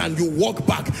grace and you walk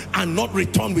back and not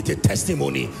return with a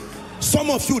testimony. Some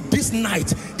of you this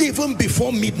night, even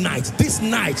before midnight, this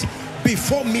night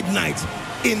before midnight,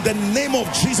 in the name of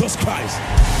Jesus Christ,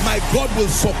 my God will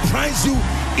surprise you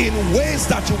in ways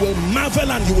that you will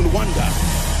marvel and you will wonder.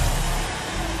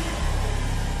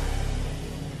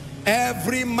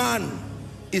 Every man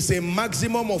is a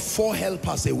maximum of 4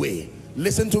 helpers away.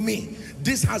 Listen to me.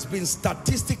 This has been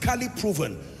statistically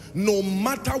proven. No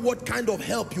matter what kind of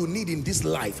help you need in this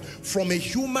life, from a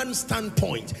human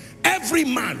standpoint, every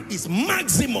man is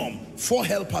maximum 4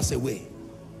 helpers away.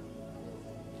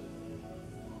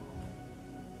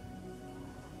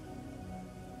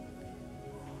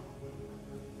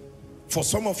 For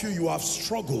some of you, you have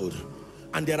struggled,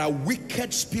 and there are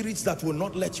wicked spirits that will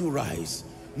not let you rise.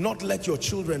 Not let your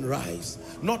children rise,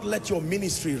 not let your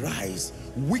ministry rise.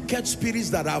 Wicked spirits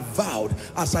that are vowed,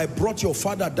 as I brought your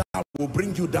father down, I will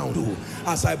bring you down too.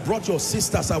 As I brought your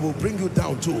sisters, I will bring you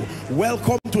down too.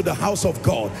 Welcome to the house of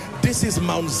God. This is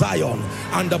Mount Zion,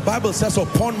 and the Bible says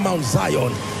upon Mount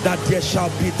Zion that there shall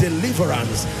be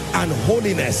deliverance and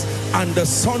holiness, and the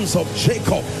sons of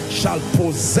Jacob shall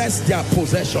possess their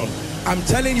possession. I'm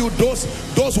telling you, those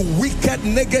wicked,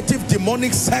 negative,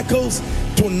 demonic circles,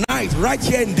 tonight, right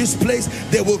here in this place,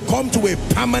 they will come to a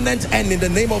permanent end in the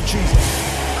name of Jesus.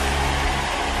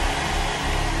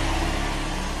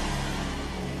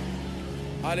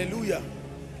 Hallelujah.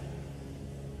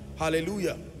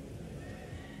 Hallelujah.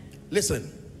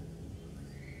 Listen,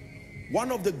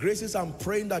 one of the graces I'm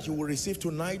praying that you will receive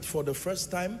tonight for the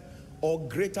first time, or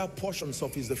greater portions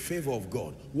of, is the favor of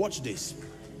God. Watch this.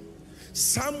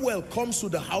 Samuel comes to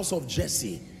the house of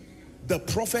Jesse. The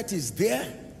prophet is there,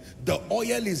 the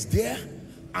oil is there,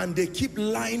 and they keep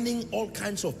lining all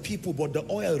kinds of people, but the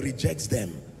oil rejects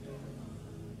them.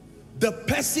 The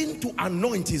person to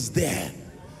anoint is there,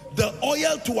 the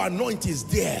oil to anoint is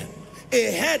there,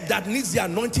 a head that needs the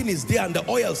anointing is there, and the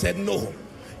oil said no.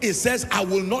 It says, I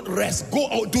will not rest. Go.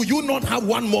 Oh, do you not have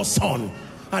one more son?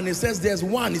 And it says there's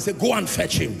one. He said, go and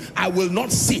fetch him. I will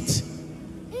not sit.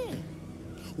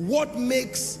 What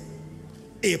makes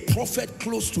a prophet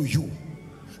close to you,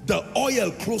 the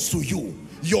oil close to you,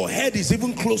 your head is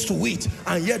even close to it,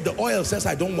 and yet the oil says,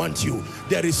 I don't want you.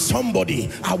 There is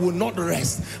somebody, I will not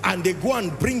rest. And they go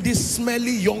and bring this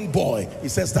smelly young boy. He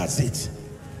says, that's it.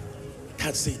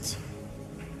 That's it.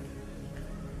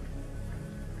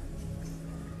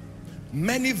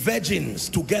 Many virgins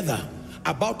together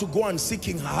about to go and seek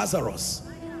King Ahasuerus.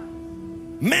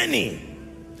 Many.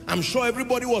 I'm sure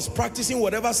everybody was practicing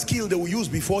whatever skill they would use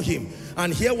before him.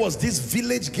 And here was this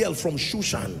village girl from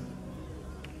Shushan.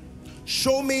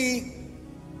 Show me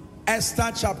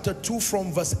Esther chapter 2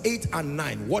 from verse 8 and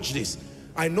 9. Watch this.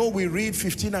 I know we read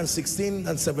 15 and 16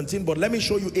 and 17, but let me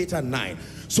show you 8 and 9.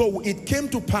 So it came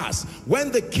to pass,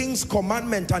 when the king's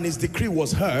commandment and his decree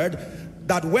was heard,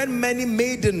 that when many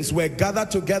maidens were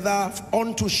gathered together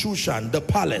unto Shushan, the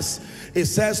palace, it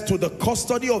says, to the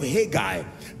custody of Haggai,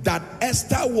 that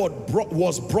Esther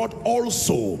was brought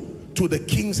also to the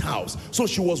king's house. So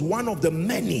she was one of the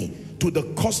many to the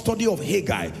custody of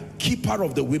Haggai, keeper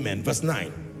of the women. Verse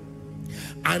 9.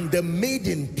 And the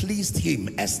maiden pleased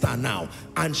him, Esther now,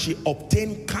 and she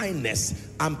obtained kindness.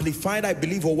 Amplified, I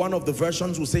believe, or one of the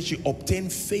versions will say she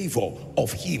obtained favor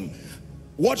of him.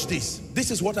 Watch this. This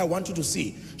is what I want you to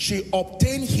see. She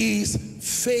obtained his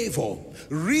favor.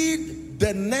 Read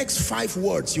the next 5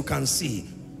 words you can see.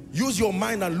 Use your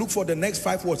mind and look for the next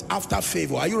 5 words after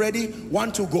favor. Are you ready?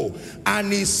 1, 2, go.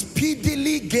 And he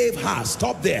speedily gave her.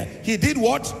 Stop there. He did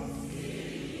what?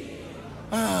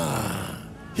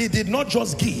 He did not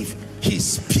just give. He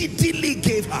speedily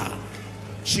gave her.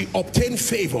 She obtained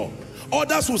favor.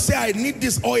 Others will say, I need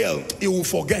this oil. He will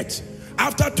forget.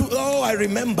 After 2, oh, I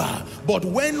remember. But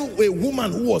when a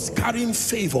woman who was carrying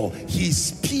favor, he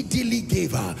speedily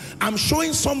gave her. I'm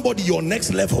showing somebody your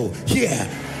next level here,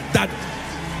 that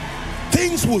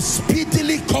things will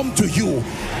speedily come to you,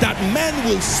 that men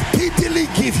will speedily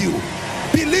give you.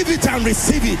 Believe it and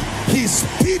receive it. He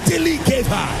speedily gave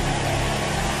her.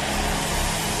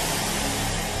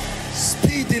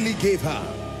 Speedily gave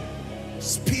her.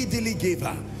 Speedily gave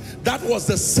her. That was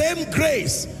the same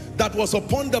grace that was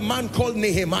upon the man called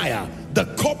Nehemiah, the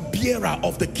cupbearer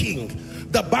of the king.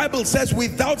 The Bible says,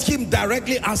 without him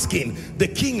directly asking, the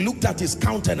king looked at his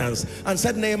countenance and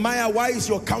said, Nehemiah, why is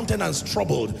your countenance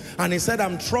troubled? And he said,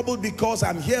 I'm troubled because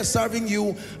I'm here serving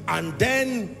you, and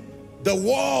then the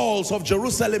walls of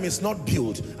Jerusalem is not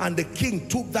built. And the king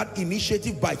took that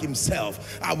initiative by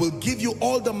himself. I will give you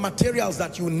all the materials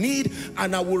that you need,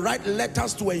 and I will write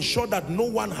letters to ensure that no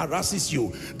one harasses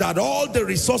you, that all the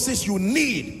resources you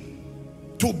need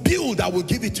to build, I will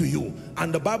give it to you.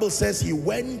 And the Bible says he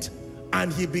went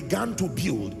and he began to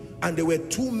build. And there were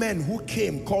 2 men who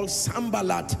came called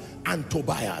Sanballat and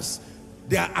Tobias.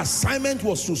 Their assignment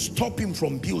was to stop him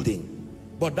from building.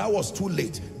 But that was too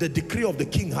late. The decree of the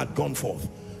king had gone forth.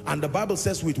 And the Bible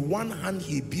says with one hand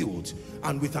he built,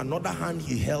 and with another hand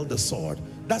he held the sword.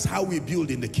 That's how we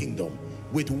build in the kingdom.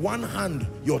 With one hand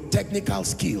your technical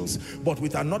skills, but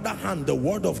with another hand the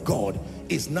word of God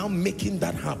is now making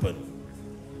that happen.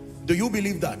 Do you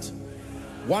believe that?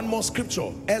 One more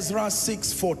scripture, Ezra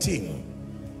 6:14.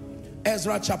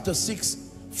 Ezra chapter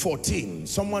 6:14.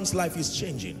 Someone's life is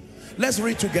changing. Let's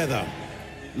read together.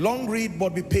 Long read,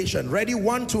 but be patient. Ready?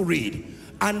 1, 2, read.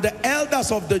 And the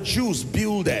elders of the Jews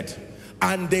builded,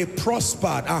 and they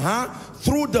prospered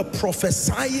through the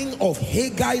prophesying of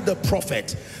Haggai the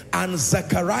prophet and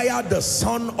Zechariah the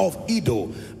son of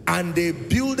Iddo. And they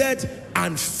builded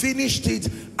and finished it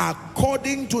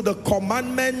according to the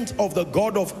commandment of the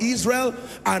God of Israel,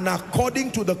 and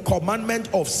according to the commandment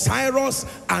of Cyrus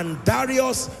and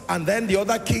Darius, and then the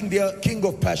other king, the king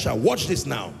of Persia. Watch this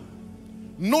now.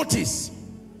 Notice,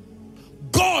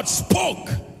 God spoke,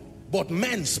 but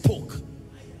men spoke.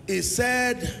 He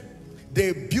said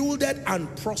they builded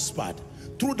and prospered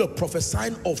through the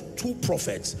prophesying of 2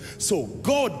 prophets. So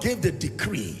God gave the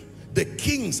decree, the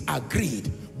kings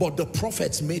agreed, but the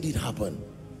prophets made it happen.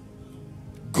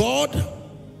 God,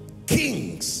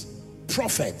 kings,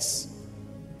 prophets.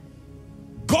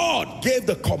 God gave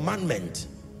the commandment.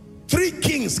 3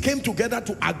 kings came together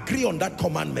to agree on that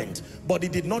commandment, but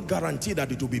it did not guarantee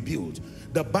that it will be built.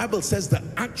 The Bible says the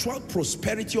actual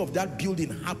prosperity of that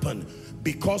building happened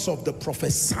because of the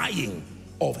prophesying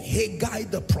of Haggai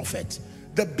the prophet.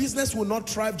 The business will not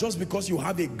thrive just because you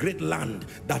have a great land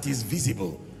that is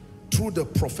visible. Through the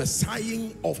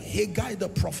prophesying of Haggai the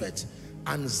prophet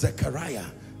and Zechariah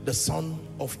the son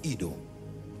of Iddo.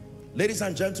 Ladies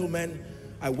and gentlemen,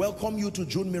 I welcome you to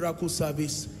June Miracle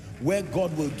Service, where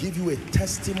God will give you a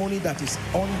testimony that is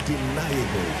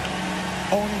undeniable.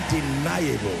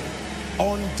 Undeniable.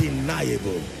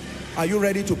 Undeniable. Are you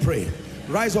ready to pray?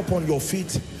 Rise up on your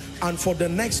feet, and for the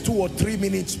next 2 or 3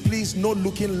 minutes, please, no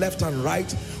looking left and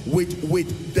right,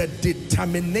 with the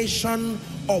determination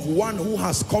of one who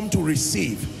has come to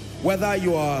receive. Whether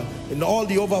you are in all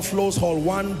the overflows, hall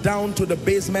 1, down to the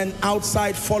basement,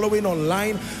 outside, following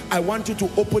online, I want you to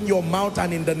open your mouth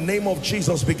and in the name of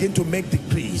Jesus begin to make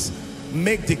decrees.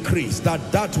 make decrees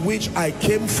that that which I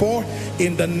came for,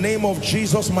 in the name of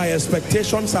Jesus, my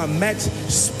expectations are met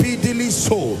speedily,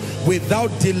 so without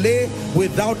delay,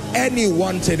 without any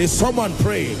wanting. Is someone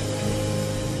praying?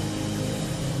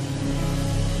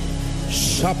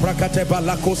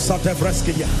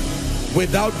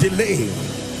 Without delay,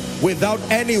 without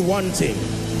any wanting,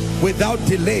 without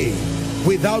delay,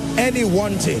 without any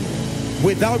wanting,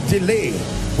 without delay,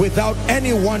 without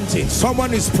any wanting.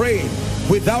 Someone is praying.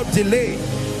 Without delay,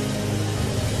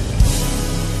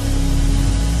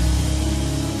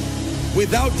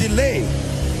 without delay.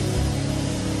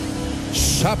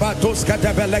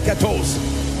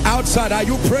 Outside, are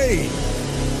you praying?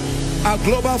 Our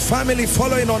global family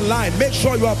following online, make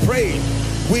sure you are praying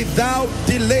without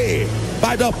delay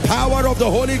by the power of the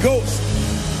Holy Ghost.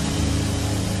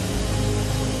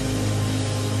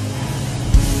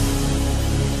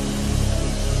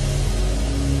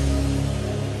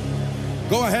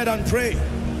 Go ahead and pray.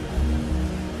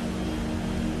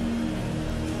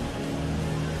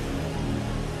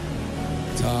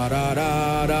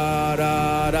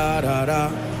 Ta-da-da-da-da-da-da-da.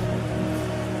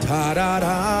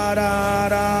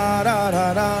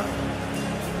 Ta-da-da-da-da-da-da-da.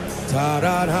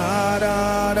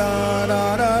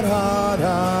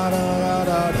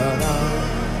 Ta-da-da-da-da-da-da-da-da-da-da.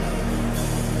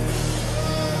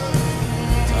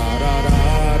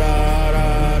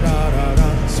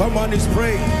 Ta-da-da-da-da-da-da. Someone is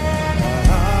praying.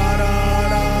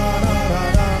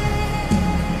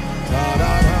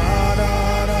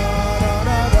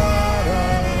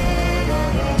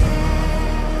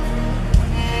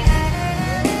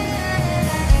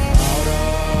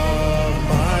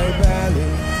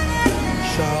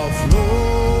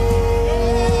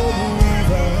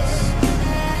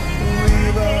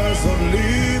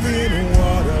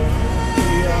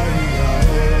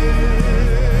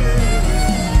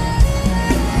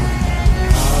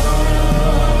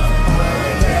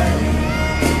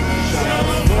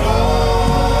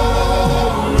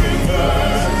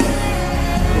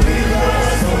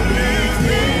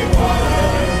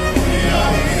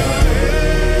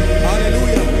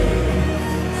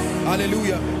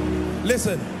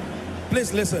 Listen,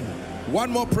 please listen.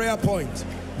 One more prayer point.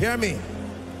 Hear me.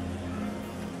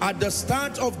 At the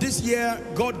start of this year,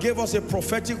 God gave us a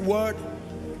prophetic word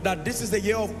that this is the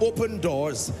year of open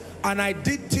doors. And I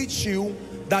did teach you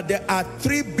that there are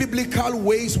 3 biblical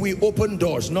ways we open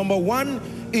doors. Number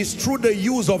 1 is through the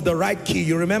use of the right key.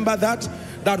 You remember that?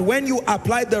 That when you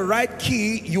apply the right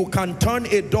key, you can turn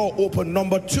a door open.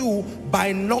 Number 2,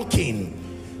 by knocking.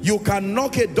 You can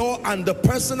knock a door and the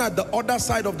person at the other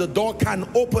side of the door can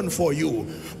open for you.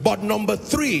 But number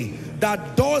 3,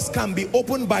 that doors can be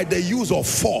opened by the use of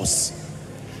force.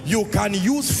 You can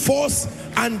use force,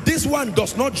 and this one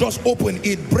does not just open,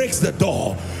 it breaks the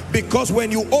door. Because when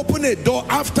you open a door,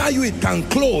 after you it can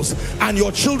close and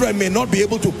your children may not be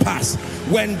able to pass.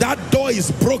 When that door is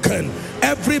broken,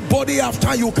 everybody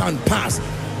after you can pass.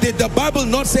 Did the Bible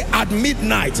not say at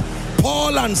midnight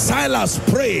Paul and Silas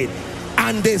prayed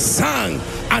and they sang,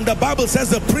 and the Bible says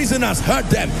the prisoners heard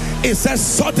them? It says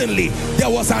suddenly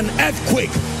there was an earthquake.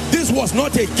 This was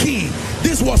not a key,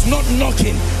 this was not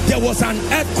knocking, there was an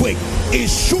earthquake. It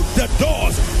shook the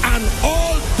doors and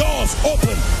all doors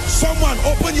open. Someone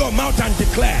open your mouth and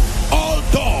declare, all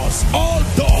doors, all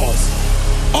doors,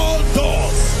 all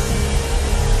doors,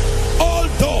 all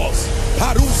doors.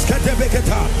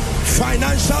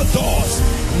 Financial doors,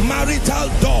 marital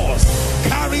doors,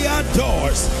 career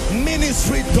doors,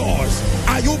 ministry doors.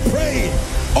 Are you praying?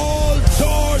 All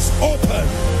doors open.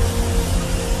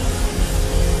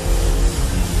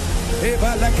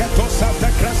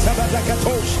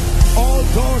 All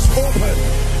doors open.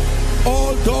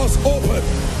 All doors open.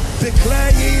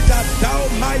 Declare ye that thou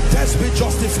mightest be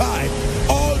justified.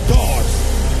 All doors.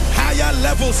 Higher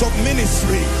levels of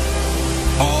ministry.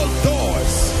 All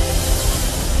doors.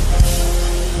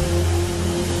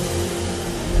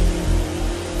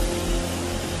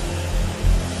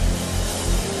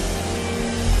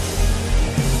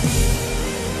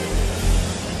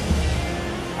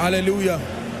 Hallelujah.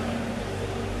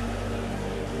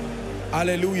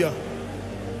 Hallelujah.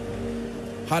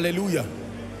 Hallelujah.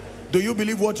 Do you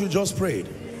believe what you just prayed?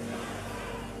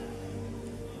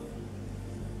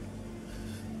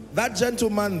 That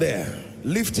gentleman there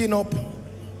lifting up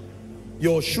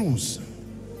your shoes,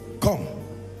 come.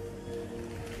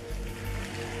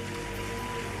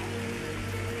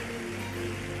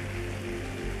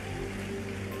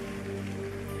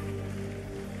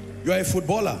 You are a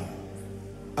footballer.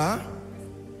 Huh?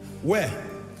 Where?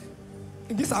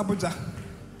 In this Abuja.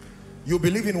 You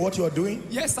believe in what you are doing?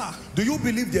 Yes, sir. Do you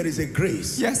believe there is a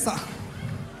grace? Yes, sir.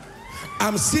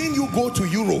 I'm seeing you go to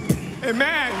Europe.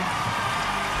 Amen.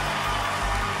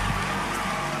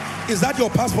 Is that your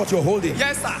passport you're holding?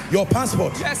 Yes, sir. Your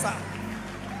passport? Yes, sir.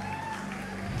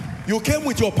 You came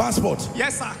with your passport?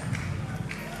 Yes, sir.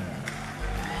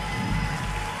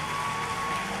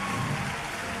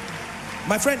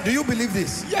 My friend, do you believe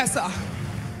this? Yes, sir.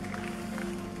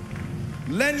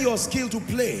 Learn your skill to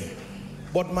play.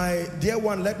 But my dear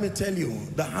one, let me tell you,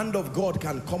 the hand of God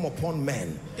can come upon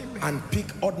men. Amen. And pick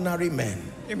ordinary men.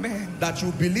 Amen. That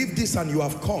you believe this and you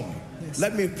have come. Yes.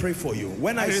 Let me pray for you.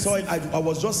 When I saw it, I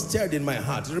was just stirred in my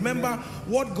heart. Remember, amen,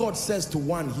 what God says to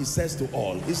one, he says to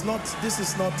all. It's not, this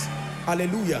is not,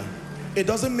 hallelujah. It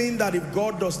doesn't mean that if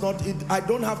God does not, I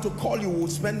don't have to call you, we'll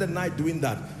spend the night doing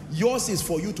that. Yours is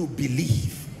for you to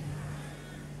believe.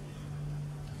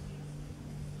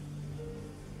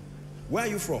 Where are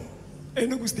you from?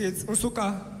 Enugu State,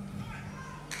 Nsukka.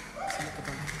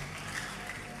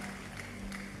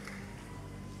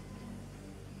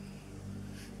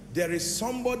 There is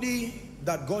somebody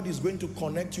that God is going to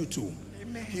connect you to.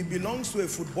 Amen. He belongs to a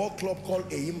football club called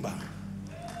Eimba.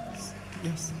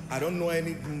 Yes. I don't know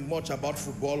much about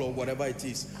football or whatever it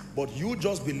is, but you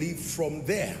just believe from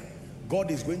there,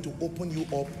 God is going to open you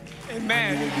up.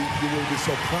 Amen. And you will be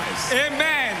surprised.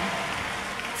 Amen.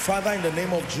 Father, in the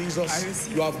name of Jesus,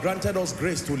 you have granted us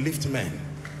grace to lift men.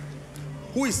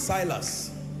 Who is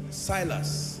Silas?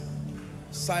 Silas.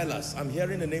 Silas. I'm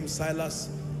hearing the name Silas.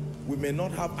 We may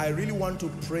not have, I really want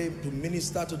to pray to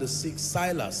minister to the sick.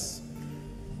 Silas,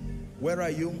 where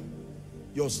are you?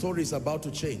 Your story is about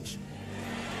to change.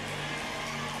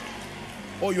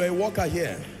 Oh, you're a worker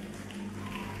here.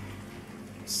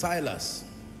 Silas.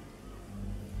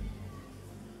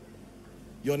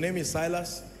 Your name is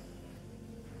Silas?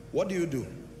 What do you do?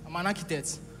 I'm an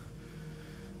architect.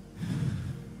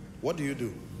 What do you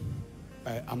do?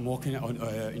 I'm working on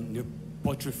in the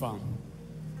poultry farm.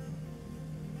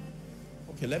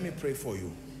 Okay, let me pray for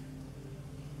you.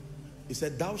 He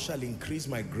said, thou shalt increase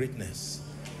my greatness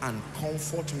and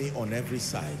comfort me on every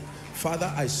side.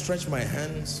 Father, I stretch my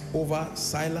hands over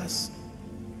Silas.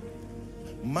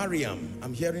 Mariam,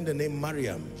 I'm hearing the name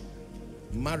Mariam.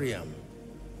 Mariam.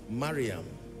 Mariam.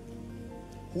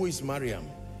 Who is Mariam?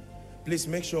 Please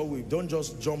make sure we don't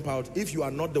just jump out. If you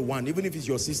are not the one, even if it's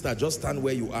your sister, just stand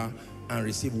where you are and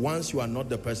receive. Once you are not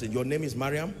the person. Your name is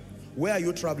Mariam. Where are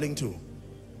you traveling to?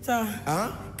 Sir,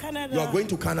 huh? Canada. You are going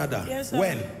to Canada. Yes, sir.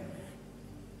 When?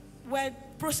 We're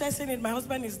processing it. My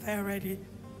husband is there already.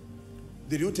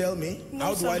 Did you tell me? No,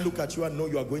 how do sir. I look at you and know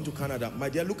you are going to Canada? My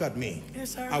dear, look at me.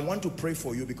 Yes, sir. I want to pray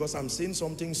for you because I'm seeing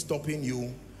something stopping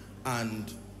you,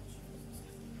 and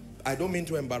I don't mean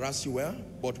to embarrass you,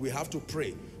 but we have to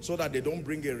pray so that they don't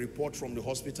bring a report from the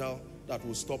hospital that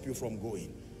will stop you from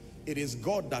going. It is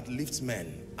God that lifts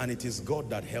men, and it is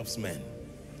God that helps men.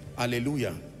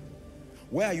 Hallelujah.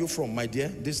 Where are you from, my dear?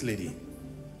 This lady.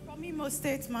 From Imo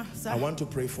State, sir. I want to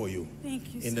pray for you.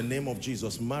 Thank you, in the name of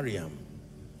Jesus. Mariam.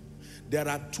 There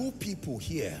are two people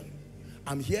here.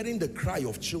 I'm hearing the cry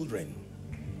of children.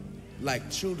 Like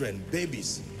children,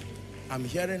 babies.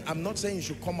 I'm not saying you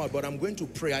should come out, but I'm going to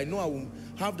pray. I know I will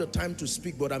have the time to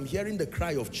speak, but I'm hearing the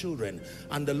cry of children.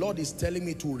 And the Lord is telling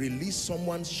me to release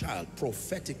someone's child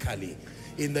prophetically.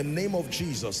 In the name of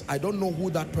Jesus. I don't know who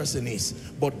that person is,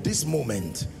 but this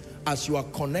moment, as you are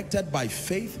connected by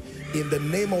faith, in the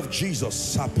name of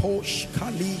Jesus,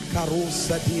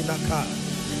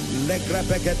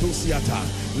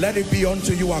 let it be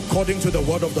unto you according to the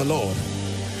word of the Lord.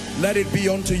 Let it be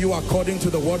unto you according to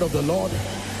the word of the Lord.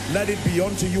 Let it be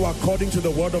unto you according to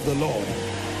the word of the Lord.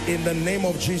 In the name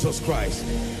of Jesus Christ.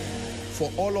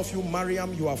 For all of you,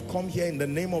 Mariam, you have come here in the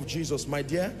name of Jesus. My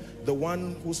dear, the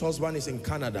one whose husband is in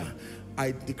Canada,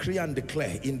 I decree and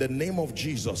declare in the name of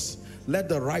Jesus, let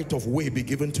the right of way be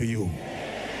given to you.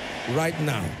 Right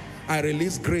now, I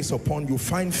release grace upon you.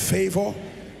 Find favor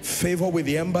with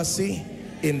the embassy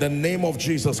in the name of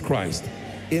Jesus Christ.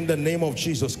 In the name of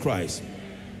Jesus Christ.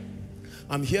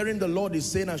 I'm hearing the Lord is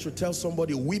saying I should tell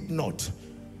somebody, weep not.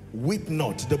 Weep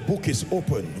not. The book is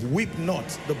open. Weep not.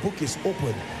 The book is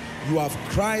open. You have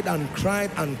cried and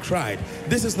cried and cried.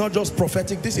 This is not just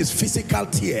prophetic. This is physical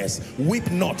tears. Weep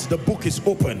not. The book is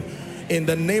open. In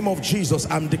the name of Jesus,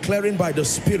 I'm declaring by the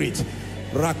Spirit,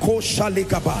 Rako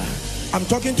Shalikaba. I'm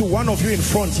talking to one of you in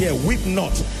front here. Weep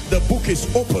not. The book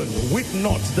is open. Weep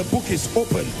not. The book is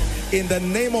open. In the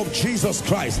name of Jesus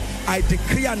Christ, I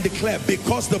decree and declare,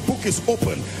 because the book is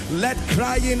open, let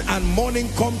crying and mourning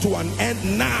come to an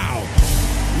end now.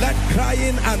 Let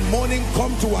crying and mourning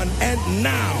come to an end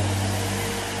now.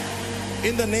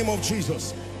 In the name of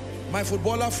Jesus. My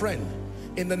footballer friend,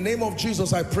 in the name of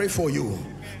Jesus, I pray for you.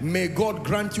 May God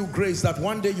grant you grace that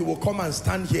one day you will come and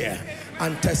stand here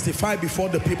and testify before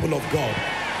the people of God.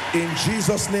 In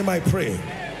Jesus' name I pray.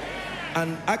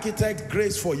 And architect,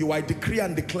 grace for you. I decree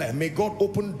and declare, may God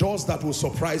open doors that will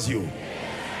surprise you.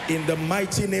 In the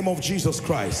mighty name of Jesus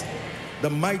Christ. The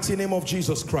mighty name of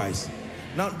Jesus Christ.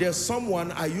 Now, there's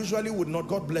someone I usually would not,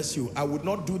 God bless you, I would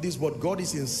not do this, but God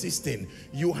is insisting.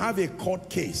 You have a court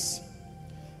case.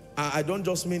 I don't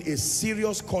just mean a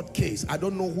serious court case. I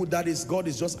don't know who that is. God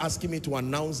is just asking me to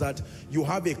announce that you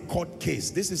have a court case.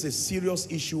 This is a serious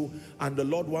issue, and the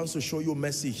Lord wants to show you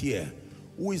mercy here.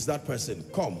 Who is that person?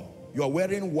 Come. You are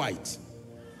wearing white.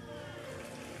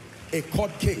 A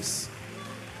court case.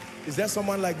 Is there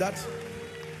someone like that?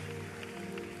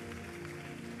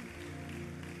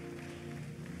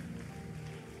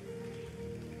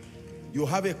 You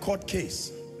have a court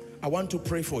case. I want to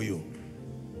pray for you.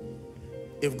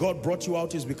 If God brought you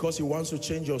out, it's because he wants to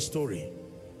change your story.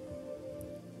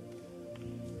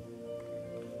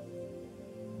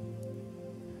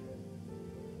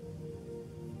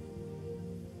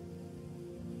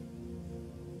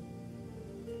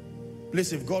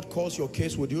 Please, if God calls your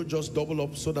case, would you just double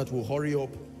up so that we'll hurry up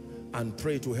and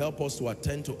pray to help us to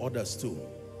attend to others too.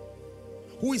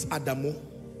 Who is Adamo?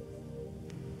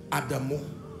 Adamo.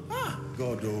 Ah,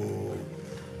 God. Oh.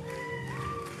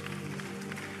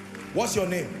 What's your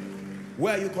name?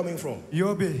 Where are you coming from?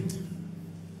 Yobe.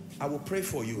 I will pray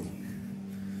for you.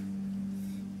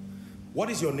 What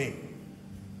is your name?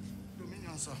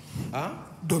 Dominion, sir. Huh?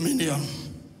 Dominion.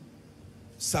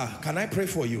 Sir, can I pray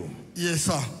for you? Yes,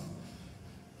 sir.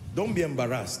 Don't be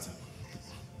embarrassed.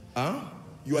 Huh?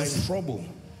 You are in trouble.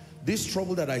 This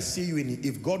trouble that I see you in,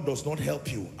 if God does not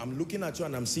help you, I'm looking at you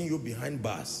and I'm seeing you behind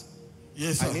bars.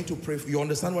 Yes, sir. I need to pray for you. You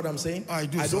understand what I'm saying? I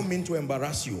do, I sir. don't mean to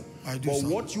embarrass you. I do, but sir.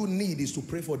 what you need is to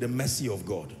pray for the mercy of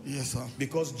God. Yes, sir.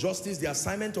 Because justice, the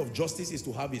assignment of justice is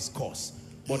to have its cause.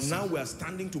 But Yes, now sir. we are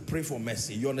standing to pray for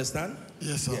mercy. You understand?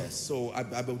 Yes, sir. Yes. So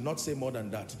I will not say more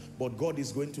than that. But God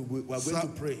is going to, we are going to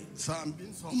pray. Sir, I'm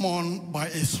being summoned by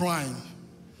a shrine.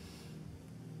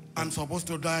 I'm supposed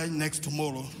to die next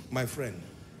tomorrow. My friend,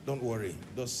 don't worry.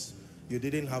 You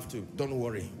didn't have to. Don't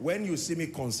worry. When you see me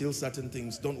conceal certain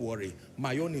things, don't worry.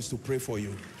 My own is to pray for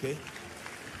you. Okay?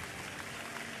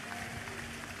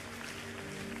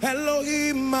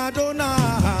 Elohim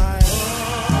Adonai.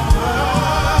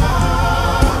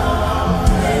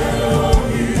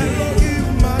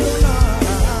 Elohim Adonai.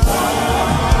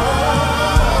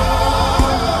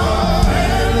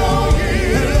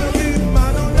 Elohim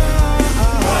Adonai.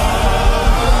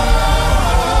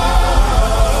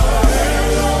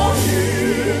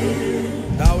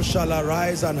 Thou shalt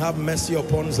arise and have mercy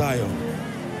upon Zion,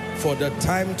 for the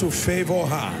time to favor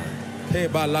her.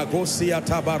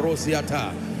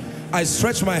 I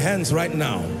stretch my hands right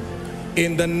now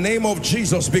in the name of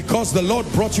Jesus, because the Lord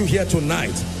brought you here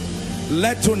tonight.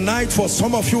 Let tonight for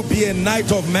some of you be a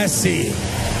night of mercy.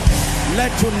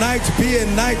 Let tonight be a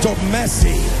night of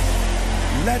mercy.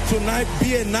 Let tonight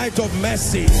be a night of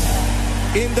mercy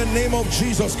in the name of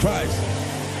Jesus Christ.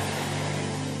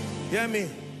 Hear me?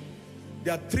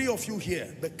 There are 3 of you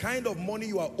here. The kind of money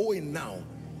you are owing now,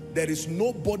 there is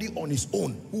nobody on his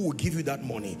own who will give you that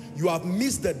money. You have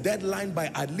missed the deadline by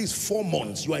at least 4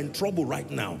 months. You are in trouble right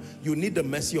now. You need the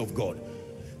mercy of God.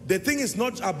 The thing is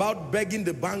not about begging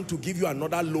the bank to give you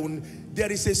another loan.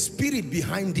 There is a spirit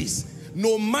behind this.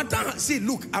 No matter, see,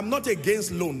 look, I'm not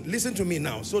against loan. Listen to me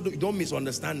now, so don't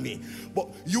misunderstand me. But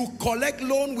you collect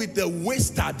loan with the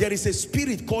waster. There is a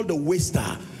spirit called the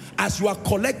waster. As you are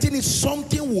collecting it,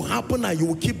 something will happen and you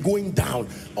will keep going down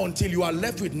until you are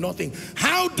left with nothing.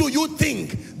 How do you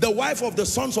think the wife of the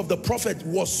sons of the prophet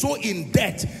was so in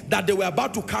debt that they were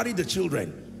about to carry the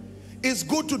children? It's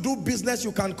good to do business.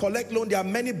 You can collect loan. There are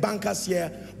many bankers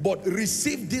here, but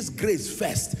receive this grace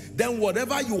first. Then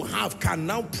whatever you have can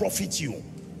now profit you.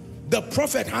 The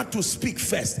prophet had to speak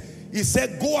first. He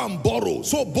said, go and borrow.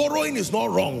 So borrowing is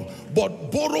not wrong,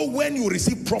 but borrow when you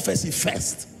receive prophecy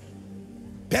first.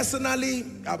 Personally,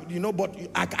 you know, but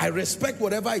I respect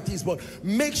whatever it is, but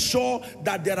make sure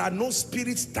that there are no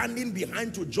spirits standing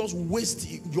behind to just waste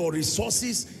your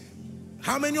resources.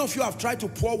 How many of you have tried to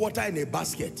pour water in a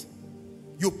basket?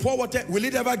 You pour water, will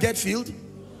it ever get filled?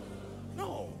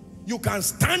 No. You can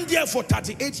stand there for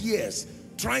 38 years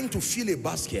trying to fill a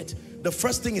basket. The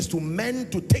first thing is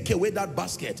to take away that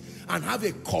basket and have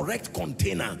a correct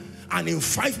container, and in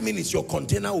 5 minutes your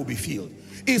container will be filled.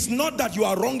 It's not that you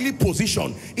are wrongly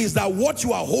positioned, it's that what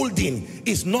you are holding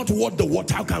is not what the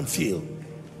water can fill.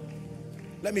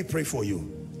 Let me pray for you.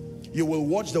 You will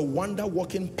watch the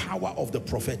wonder-working power of the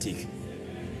prophetic.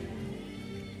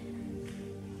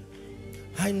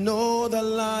 I know the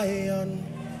lion,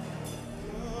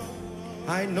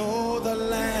 I know the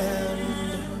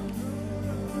lamb,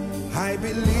 I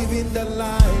believe in the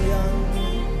lion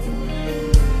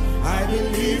I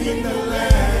believe in the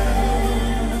Lamb.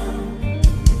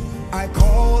 I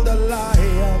call the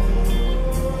Lion.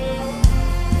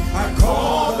 I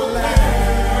call the Lamb.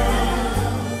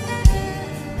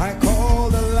 I call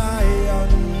the Lion.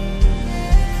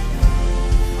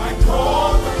 I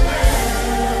call the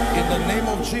Lamb. In the name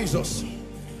of Jesus,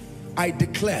 I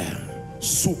declare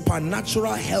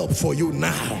supernatural help for you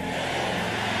now.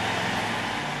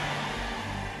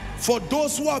 For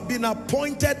those who have been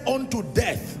appointed unto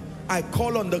death, I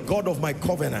call on the God of my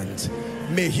covenant.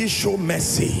 May he show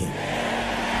mercy.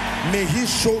 May he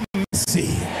show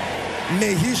mercy.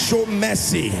 May he show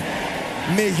mercy.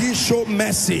 May he show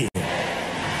mercy.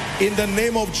 In the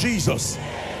name of Jesus,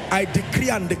 I decree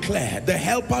and declare the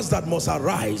helpers that must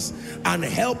arise and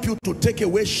help you to take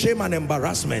away shame and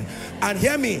embarrassment. And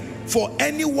hear me, for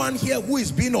anyone here who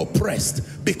is being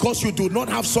oppressed because you do not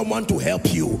have someone to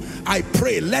help you, I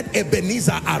pray, let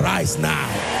Ebenezer arise now.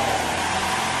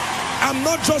 I'm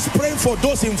not just praying for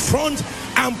those in front,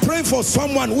 I'm praying for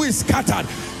someone who is scattered.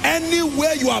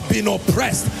 Anywhere you have been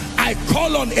oppressed, I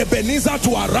call on Ebenezer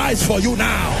to arise for you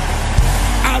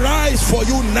now. Arise for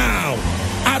you now.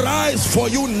 Arise for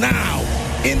you now,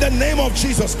 in the name of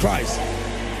Jesus Christ.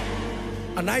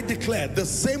 And I declare, the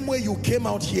same way you came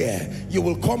out here, you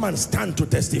will come and stand to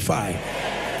testify.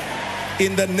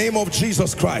 In the name of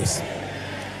Jesus Christ.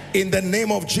 In the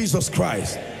name of Jesus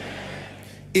Christ.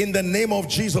 In the name of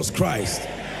Jesus Christ.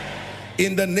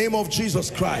 In the name of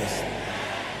Jesus Christ.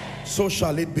 So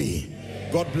shall it be.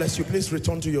 God bless you. Please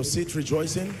return to your seat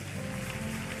rejoicing.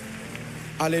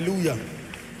 Hallelujah.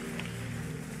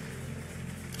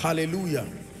 Hallelujah.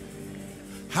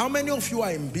 How many of you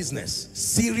are in business,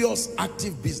 serious,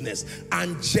 active business,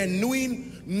 and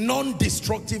genuine,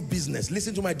 non-destructive business?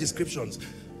 Listen to my descriptions.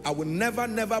 I will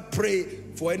never pray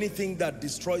for anything that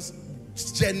destroys.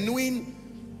 Genuine,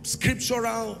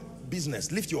 scriptural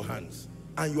business. Lift your hands.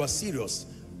 And you are serious.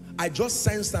 I just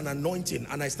sensed an anointing,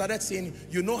 and I started saying,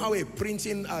 you know how a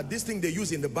printing, this thing they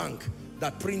use in the bank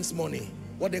that prints money,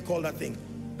 what they call that thing?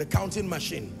 The counting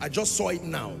machine. I just saw it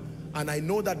now. And I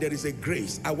know that there is a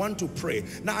grace. I want to pray.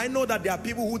 Now I know that there are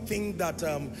people who think that,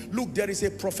 look, there is a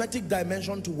prophetic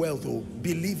dimension to wealth. Oh,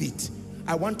 believe it.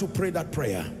 I want to pray that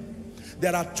prayer.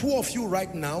 There are two of you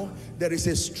right now. There is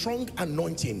a strong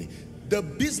anointing. The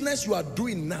business you are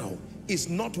doing now is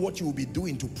not what you will be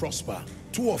doing to prosper.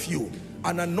 Two of you.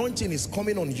 An anointing is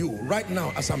coming on you right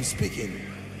now as I'm speaking.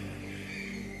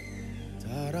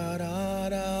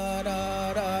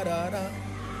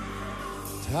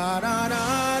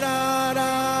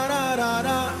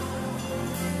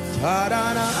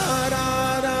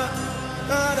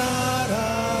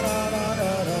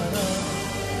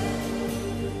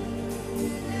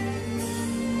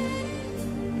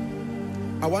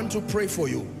 I want to pray for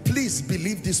you. Please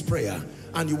believe this prayer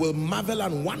and you will marvel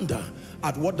and wonder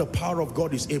at what the power of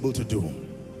God is able to do.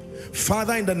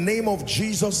 Father, in the name of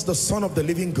Jesus, the Son of the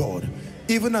living God,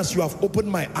 even as you have opened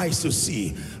my eyes to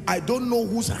see, I don't know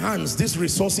whose hands these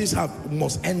resources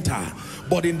must enter,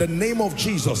 but in the name of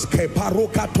Jesus, in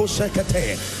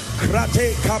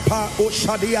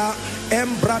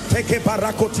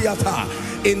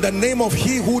the name of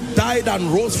he who died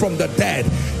and rose from the dead,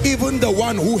 even the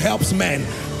one who helps men,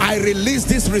 I release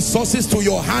these resources to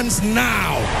your hands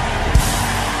now.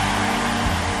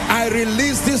 I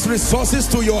release these resources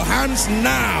to your hands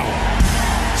now.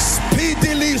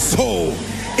 Speedily so.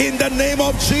 In the name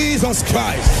of Jesus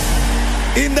Christ.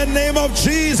 In the name of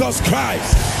Jesus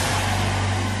Christ.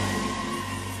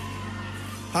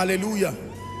 Hallelujah.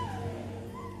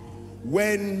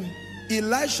 When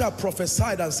Elisha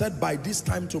prophesied and said, by this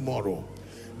time tomorrow,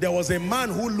 there was a man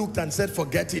who looked and said,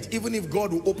 forget it. Even if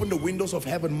God will open the windows of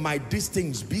heaven, might these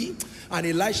things be? And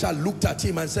Elisha looked at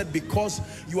him and said, because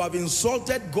you have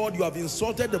insulted God, you have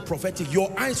insulted the prophetic,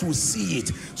 your eyes will see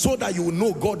it, so that you will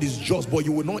know God is just, but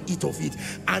you will not eat of it.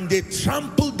 And they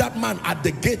trampled that man at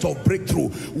the gate of breakthrough.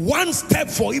 One step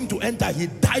for him to enter, he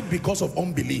died because of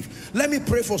unbelief. Let me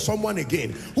pray for someone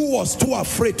again who was too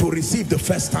afraid to receive the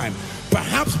first time.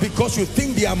 Perhaps because you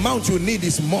think the amount you need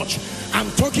is much.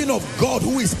 I'm talking of God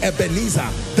who is Ebenezer,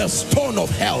 the stone of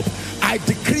help. I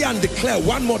decree and declare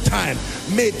one more time,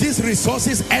 may these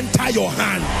resources enter your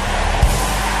hand.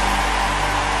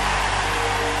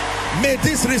 May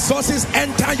these resources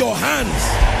enter your hands.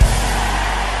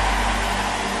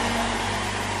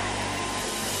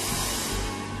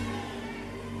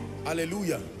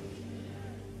 Hallelujah.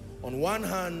 On one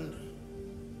hand,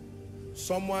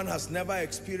 someone has never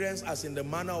experienced as in the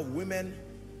manner of women,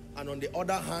 and on the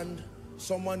other hand,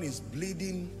 someone is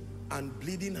bleeding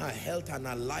her health and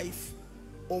her life,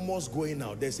 almost going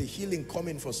out. There's a healing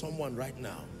coming for someone right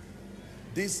now.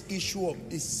 this issue of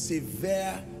is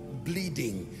severe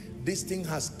bleeding. This thing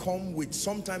has come with,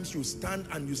 sometimes you stand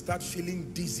and you start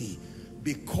feeling dizzy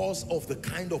because of the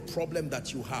kind of problem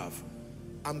that you have.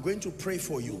 I'm going to pray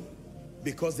for you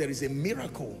because there is a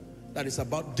miracle that is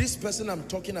about this person I'm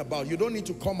talking about. You don't need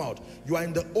to come out. You are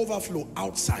in the overflow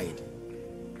outside.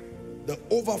 The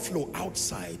overflow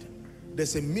outside.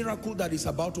 There's a miracle that is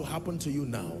about to happen to you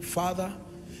now. Father,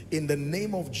 in the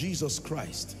name of Jesus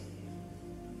Christ,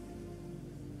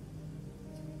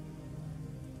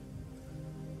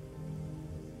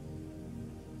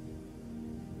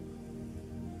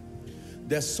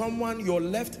 there's someone, your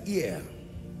left ear,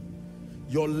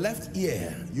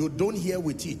 you don't hear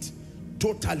with it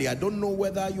totally. I don't know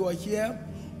whether you are here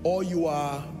or you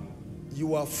are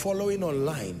following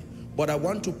online, but I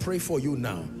want to pray for you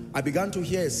now. I began to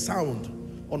hear a sound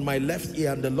on my left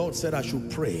ear, and the Lord said I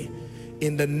should pray.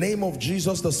 In the name of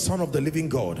Jesus, the Son of the living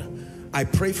God, I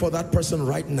pray for that person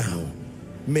right now.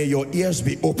 May your ears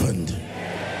be opened.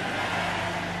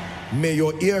 May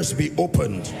your ears be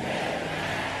opened.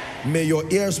 May your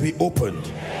ears be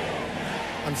opened.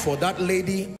 And for that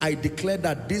lady, I declare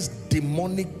that this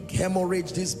demonic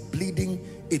hemorrhage, this bleeding,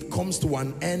 it comes to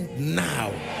an end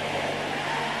now.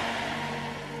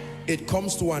 It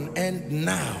comes to an end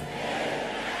now.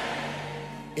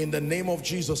 In the name of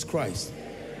Jesus Christ.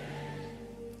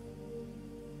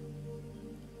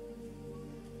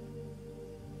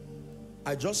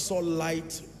 I just saw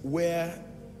light where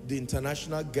the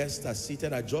international guests are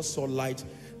seated. I just saw light.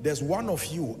 There's one of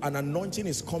you, an anointing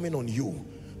is coming on you.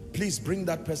 Please bring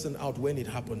that person out when it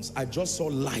happens. I just saw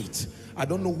light. I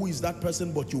don't know who is that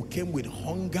person, but you came with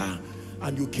hunger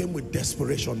and you came with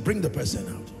desperation. Bring the person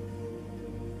out.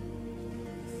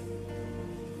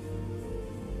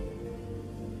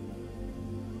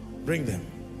 Bring them.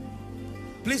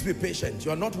 Please be patient.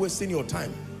 You are not wasting your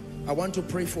time. I want to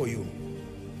pray for you.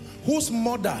 Whose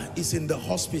mother is in the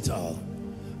hospital?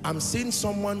 I'm seeing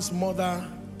someone's mother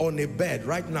on a bed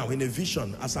right now in a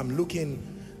vision. As I'm looking,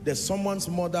 there's someone's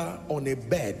mother on a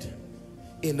bed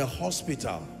in the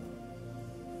hospital.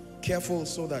 Careful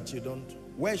so that you don't.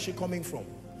 Where is she coming from?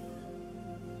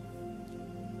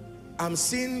 I'm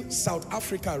seeing South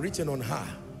Africa written on her.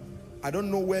 I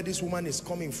don't know where this woman is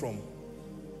coming from.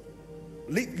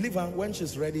 Leave her when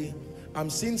she's ready. I'm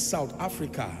seeing South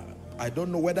Africa. I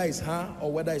don't know whether it's her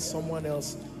or whether it's someone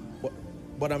else,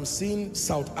 but I'm seeing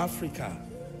South Africa.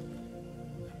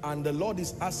 And the Lord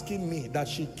is asking me that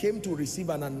she came to receive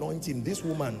an anointing. This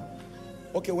woman,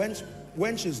 okay,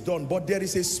 when she's done, but there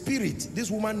is a spirit.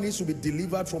 This woman needs to be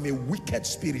delivered from a wicked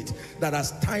spirit that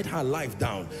has tied her life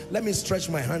down. Let me stretch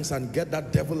my hands and get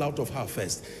that devil out of her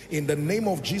first. In the name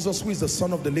of Jesus, who is the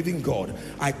Son of the living God,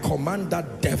 I command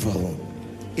that devil,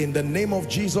 in the name of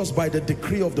Jesus, by the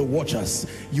decree of the watchers,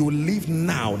 you leave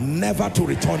now, never to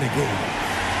return again.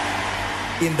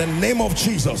 In the name of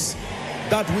Jesus,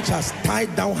 that which has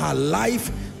tied down her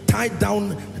life, tied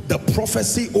down the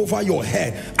prophecy over your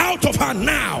head, out of her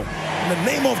now, in the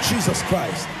name of Jesus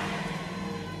Christ.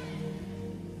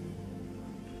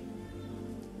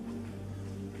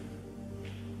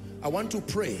 I want to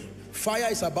pray.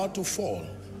 Fire is about to fall.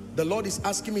 The Lord is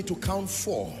asking me to count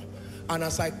 4. And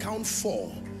as I count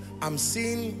 4, I'm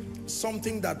seeing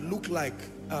something that look like,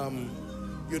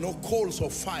 you know, coals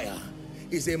of fire.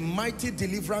 It's a mighty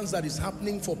deliverance that is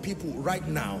happening for people right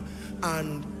now.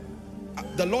 And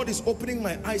the Lord is opening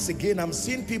my eyes again. I'm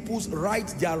seeing people's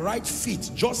their right feet,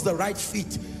 just the right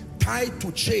feet, tied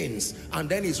to chains, and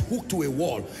then is hooked to a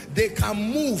wall. They can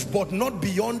move, but not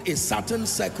beyond a certain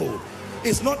circle.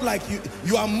 It's not like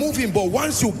you are moving, but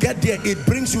once you get there, it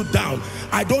brings you down.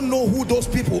 I don't know who those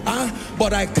people are,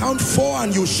 but I count 4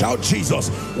 and you shout Jesus.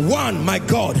 1, my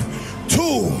God.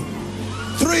 2,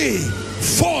 3,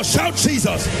 4, shout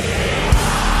Jesus.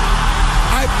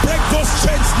 I break those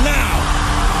chains now.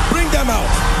 Bring them out.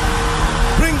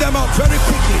 Bring them out very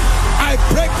quickly. I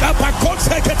break up a court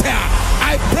secretary.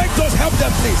 I break those, help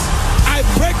them please. I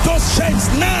break those chains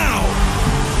now.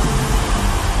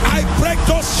 I break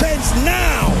those chains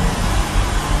now.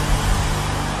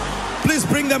 Please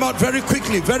bring them out very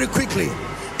quickly, very quickly.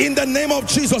 In the name of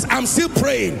Jesus, I'm still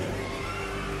praying.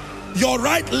 Your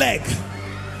right leg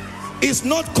is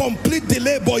not complete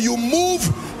delay, but you move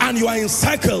and you are in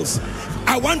circles.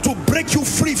 I want to break you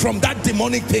free from that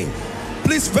demonic thing.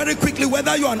 Please, very quickly,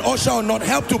 whether you're an usher or not,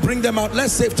 help to bring them out.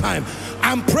 Let's save time.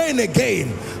 I'm praying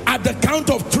again. At the count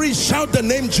of 3, shout the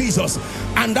name Jesus,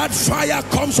 and that fire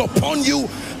comes upon you,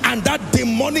 and that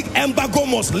demonic embargo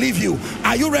must leave you.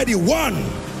 Are you ready? 1,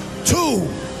 2,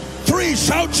 3,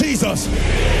 shout Jesus.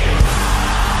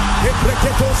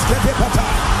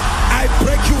 I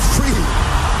break you free.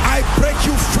 I break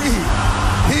you free.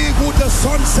 the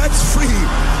Son sets free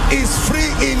is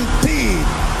free indeed.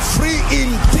 Free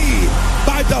indeed.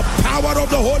 By the power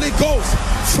of the Holy Ghost.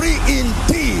 Free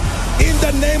indeed. In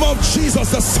the name of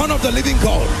Jesus, the Son of the living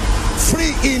God.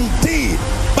 Free indeed.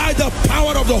 By the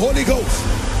power of the Holy Ghost.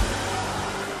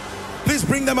 Please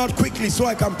bring them out quickly so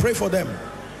I can pray for them.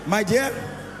 My dear,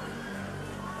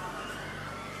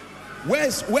 where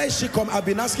is she come? I've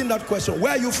been asking that question.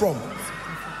 Where are you from?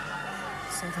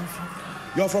 South Africa.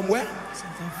 You're from where?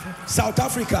 South Africa. South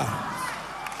Africa.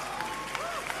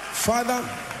 Father,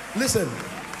 listen,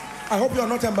 I hope you're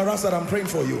not embarrassed that I'm praying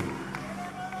for you.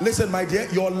 Listen, my dear,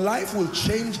 your life will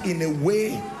change in a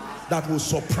way that will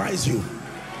surprise you.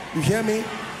 You hear me?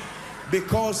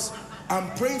 Because I'm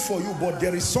praying for you, but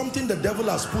there is something the devil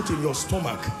has put in your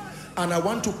stomach, and I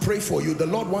want to pray for you. The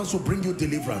Lord wants to bring you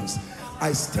deliverance.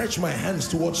 I stretch my hands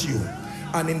towards you,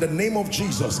 and in the name of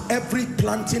Jesus, every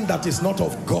planting that is not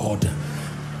of God,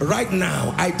 right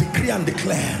now, I decree and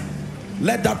declare,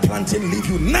 let that planting leave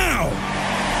you now.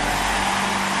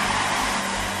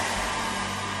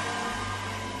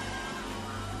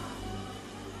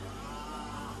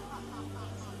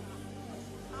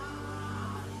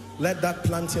 Let that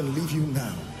planting leave you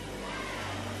now.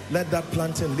 Let that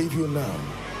planting leave you now.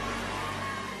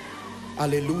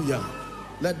 Hallelujah.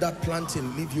 Let that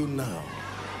planting leave you now.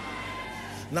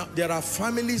 Now, there are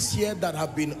families here that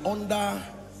have been under,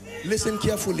 listen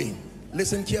carefully,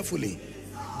 listen carefully.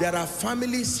 There are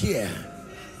families here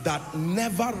that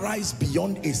never rise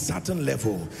beyond a certain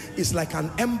level. It's like an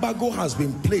embargo has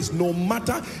been placed. No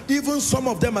matter, even some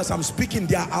of them as I'm speaking,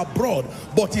 they are abroad,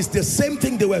 but it's the same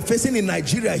thing they were facing in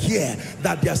Nigeria here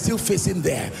that they are still facing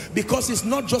there, because it's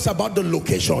not just about the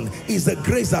location, it's the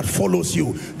grace that follows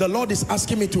you. The Lord is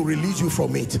asking me to release you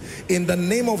from it. In the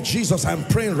name of Jesus, I'm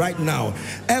praying right now,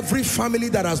 every family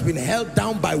that has been held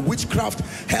down by witchcraft,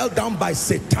 held down by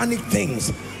satanic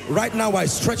things, right now I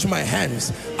stretch my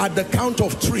hands. At the count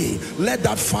of 3, let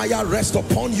that fire rest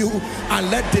upon you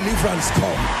and let deliverance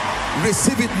come.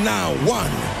 Receive it now. 1,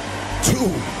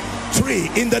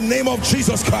 2, 3. In the name of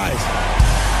Jesus Christ.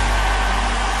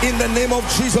 In the name of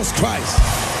Jesus Christ.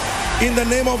 In the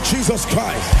name of Jesus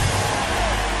Christ.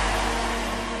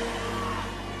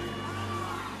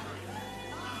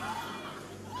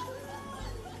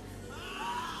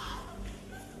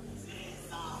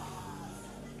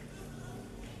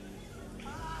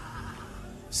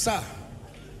 Sir,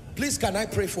 please can I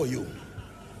pray for you?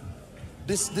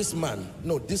 This man,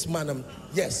 no, this man,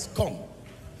 yes, come.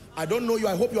 I don't know you.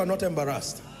 I hope you are not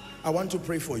embarrassed. I want to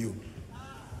pray for you.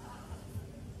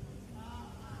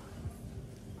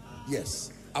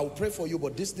 Yes, I will pray for you,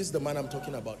 but this is the man I'm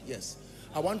talking about. Yes,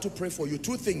 I want to pray for you.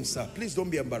 2 things, sir. Please don't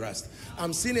be embarrassed.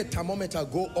 I'm seeing a thermometer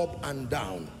go up and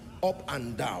down, up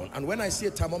and down. And when I see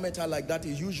a thermometer like that,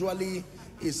 it usually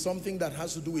is something that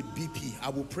has to do with BP. I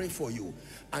will pray for you.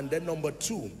 And then number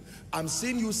 2, I'm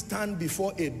seeing you stand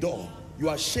before a door. You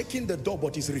are shaking the door,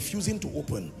 but it's refusing to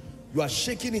open. You are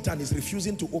shaking it and it's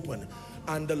refusing to open.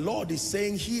 And the Lord is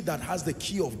saying, he that has the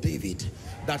key of David,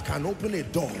 that can open a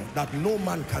door that no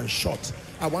man can shut.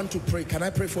 I want to pray. Can I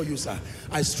pray for you, sir?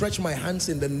 I stretch my hands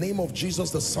in the name of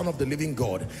Jesus, the Son of the living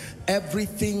God.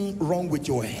 Everything wrong with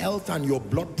your health and your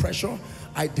blood pressure,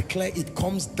 I declare it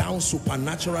comes down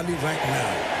supernaturally right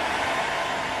now.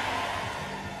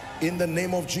 In the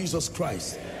name of Jesus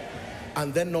Christ.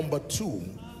 And then number 2,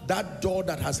 that door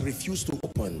that has refused to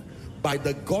open, by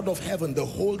the God of heaven, the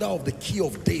holder of the key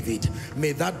of David,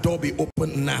 may that door be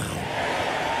opened now.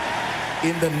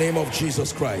 In the name of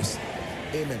Jesus Christ.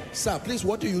 Amen. Sir, please,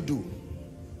 what do you do?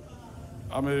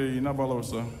 I'm a Nabalo,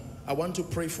 sir. I want to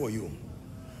pray for you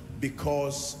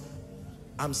because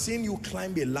I'm seeing you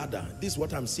climb a ladder. This is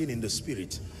what I'm seeing in the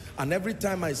spirit. And every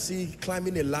time I see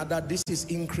climbing a ladder, this is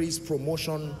increased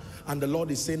promotion, and the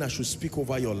Lord is saying I should speak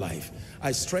over your life.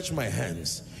 I stretch my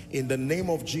hands in the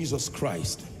name of Jesus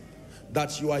Christ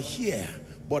that you are here,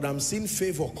 but I'm seeing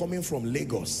favor coming from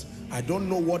Lagos. I don't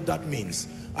know what that means.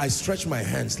 I stretch my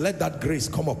hands. Let that grace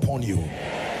come upon you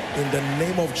in the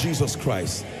name of Jesus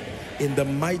Christ. In the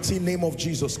mighty name of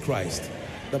Jesus Christ.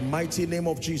 The mighty name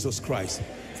of Jesus Christ.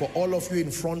 For all of you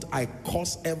in front, I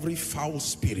curse every foul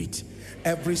spirit,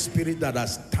 every spirit that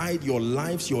has tied your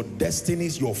lives, your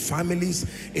destinies, your families.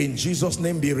 In Jesus'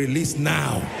 name, be released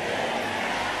now.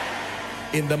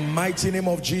 In the mighty name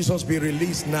of Jesus, be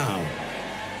released now.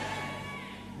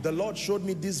 The Lord showed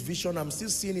me this vision. I'm still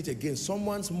seeing it again.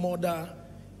 Someone's mother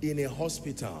in a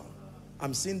hospital.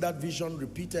 I'm seeing that vision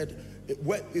repeated.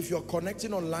 If you're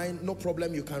connecting online, no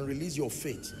problem, you can release your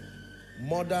faith.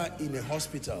 Mother in a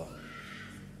hospital.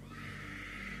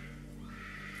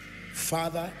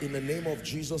 Father, in the name of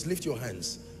Jesus, lift your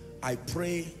hands. I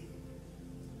pray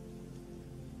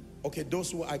Okay,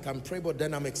 those who I can pray, but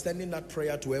then I'm extending that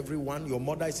prayer to everyone. Your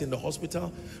mother is in the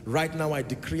hospital. Right now I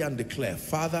decree and declare,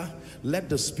 Father, let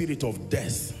the spirit of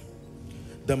death,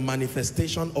 the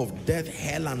manifestation of death,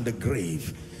 hell, and the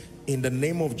grave, in the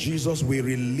name of Jesus, we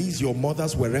release your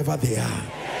mothers wherever they are.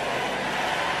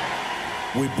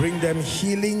 We bring them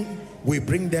healing, we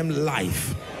bring them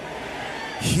life.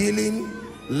 Healing,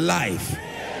 life.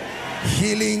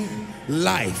 Healing,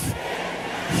 life.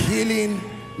 Healing,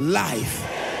 life.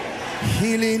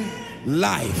 Healing,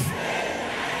 life.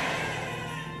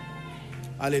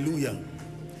 Hallelujah.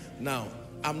 Now,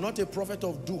 I'm not a prophet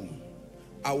of doom.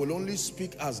 I will only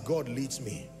speak as God leads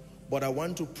me. But I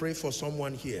want to pray for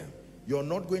someone here. You're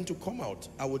not going to come out.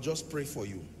 I will just pray for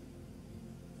you.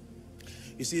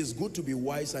 You see, it's good to be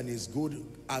wise, and it's good.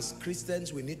 As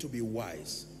Christians, we need to be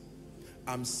wise.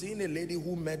 I'm seeing a lady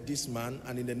who met this man,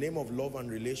 and in the name of love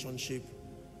and relationship,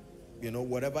 you know,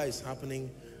 whatever is happening,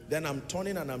 then I'm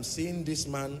turning and I'm seeing this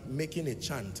man making a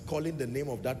chant, calling the name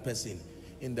of that person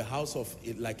in the house of,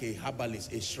 like a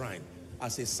herbalist, a shrine,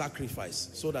 as a sacrifice,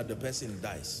 so that the person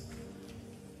dies.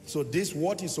 So this,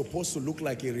 what is supposed to look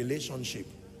like a relationship,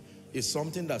 is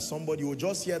something that somebody will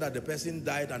just hear that the person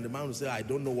died and the man will say, I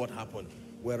don't know what happened.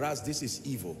 Whereas this is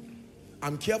evil.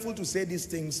 I'm careful to say these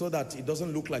things so that it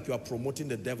doesn't look like you are promoting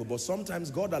the devil, but sometimes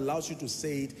God allows you to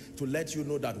say it to let you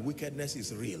know that wickedness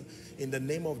is real. In the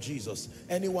name of Jesus,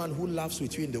 anyone who laughs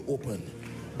with you in the open,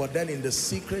 but then in the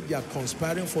secret they are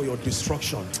conspiring for your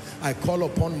destruction, I call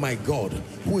upon my God,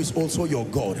 who is also your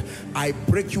God. I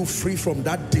break you free from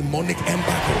that demonic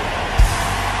embargo.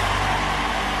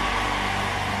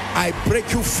 I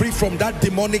break you free from that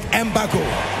demonic embargo.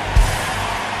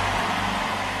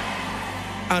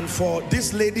 And for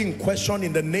this lady in question,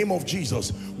 in the name of Jesus,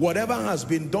 whatever has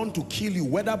been done to kill you,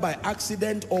 whether by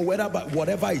accident or whether by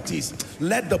whatever it is,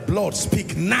 let the blood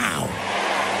speak now.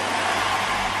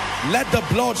 Let the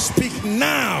blood speak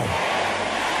now.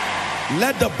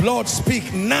 Let the blood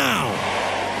speak now.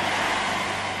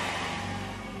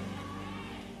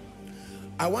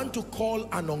 I want to call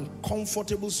an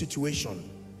uncomfortable situation,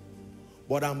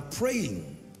 but I'm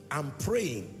praying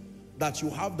that you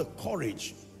have the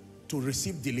courage to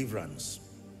receive deliverance.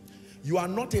 You are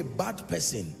not a bad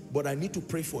person, but I need to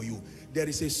pray for you. There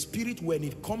is a spirit, when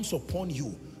it comes upon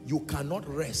you, you cannot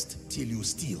rest till you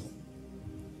steal.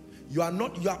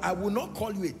 I will not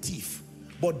call you a thief,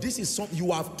 but this is something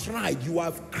you have tried. You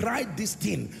have cried this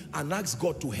thing and asked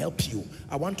God to help you.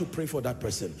 I want to pray for that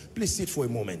person. Please sit for a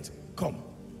moment. Come.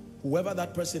 Whoever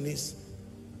that person is,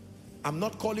 I'm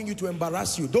not calling you to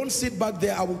embarrass you. Don't sit back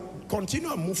there. I will continue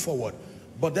and move forward.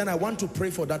 But then I want to pray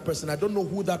for that person. I don't know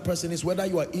who that person is, whether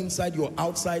you are inside, you're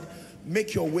outside.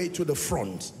 Make your way to the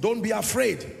front. Don't be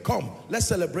afraid. Come, let's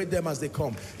celebrate them as they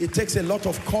come. It takes a lot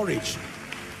of courage.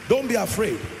 Don't be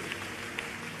afraid.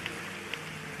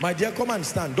 My dear, come and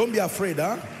stand. Don't be afraid,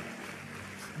 huh?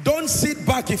 Don't sit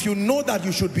back if you know that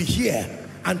you should be here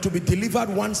and to be delivered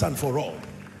once and for all.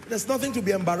 There's nothing to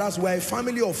be embarrassed. We're a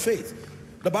family of faith.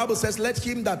 The Bible says, let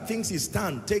him that thinks he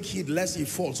stand take heed lest he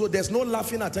fall. So there's no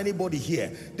laughing at anybody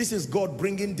here. This is God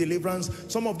bringing deliverance.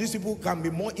 Some of these people can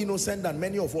be more innocent than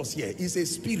many of us here. It's a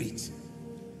spirit.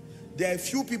 There are a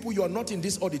few people, you are not in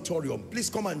this auditorium.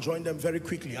 Please come and join them very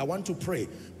quickly. I want to pray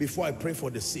before I pray for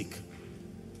the sick.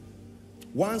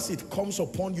 Once it comes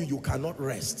upon you, you cannot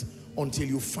rest until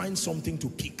you find something to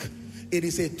pick. It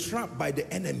is a trap by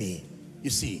the enemy. You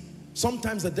see,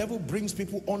 sometimes the devil brings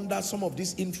people under some of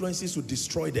these influences to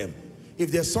destroy them.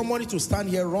 If there's somebody to stand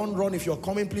here, run. If you're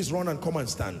coming, please run and come and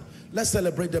stand. Let's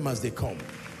celebrate them as they come.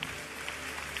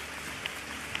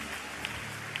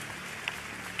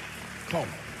 Come.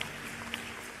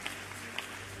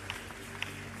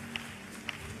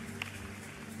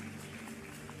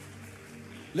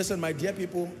 Listen, my dear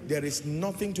people, there is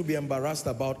nothing to be embarrassed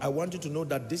about. I want you to know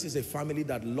that this is a family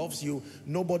that loves you.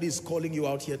 Nobody is calling you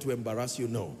out here to embarrass you.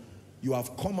 No. You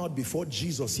have come out before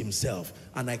Jesus himself,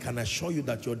 and I can assure you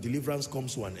that your deliverance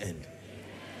comes to an end.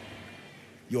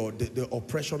 The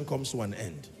oppression comes to an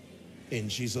end. In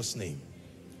Jesus' name.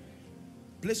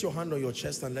 Place your hand on your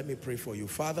chest and let me pray for you.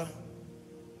 Father,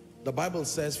 the Bible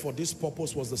says, for this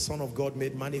purpose was the Son of God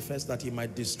made manifest, that he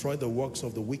might destroy the works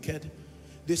of the wicked.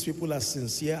 These people are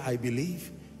sincere, I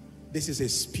believe. This is a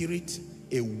spirit,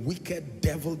 a wicked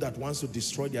devil that wants to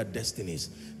destroy their destinies.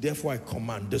 Therefore I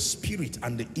command the spirit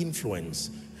and the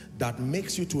influence that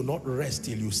makes you to not rest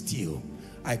till you steal.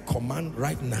 I command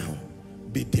right now,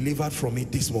 be delivered from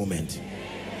it this moment.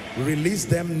 Release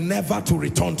them, never to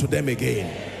return to them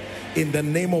again. In the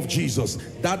name of Jesus.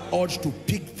 That urge to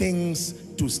pick things,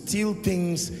 to steal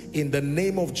things, in the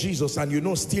name of Jesus. And you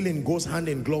know, stealing goes hand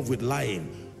in glove with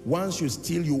lying. Once you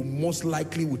steal, you most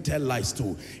likely will tell lies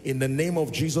too. In the name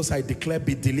of Jesus, I declare,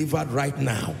 be delivered right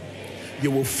now.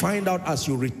 You will find out as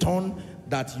you return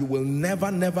that you will never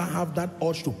have that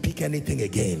urge to pick anything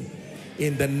again.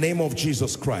 In the name of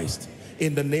Jesus Christ.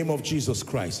 In the name of Jesus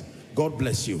Christ. God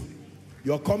bless you.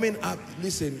 You're coming up.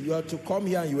 Listen, you are to come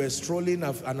here. You are strolling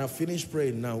and have finished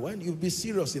praying now. When you be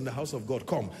serious in the house of God,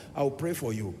 come. I'll pray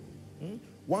for you.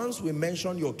 Once we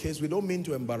mention your case, we don't mean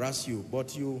to embarrass you,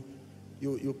 but you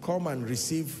come and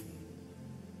receive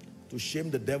to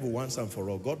shame the devil once and for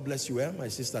all. God bless you, my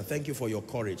sister. Thank you for your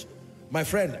courage. My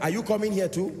friend, are you coming here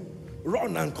too?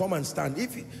 Run and come and stand.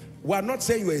 We are not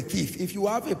saying you're a thief. If you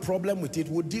have a problem with it,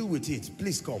 we'll deal with it.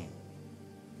 Please come.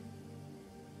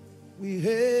 We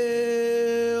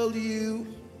hail you.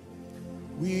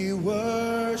 We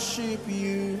worship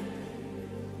you.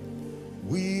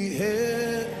 We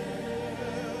hail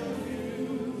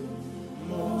you,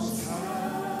 Most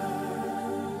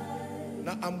High.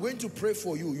 Now I'm going to pray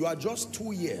for you. You are just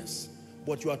 2 years,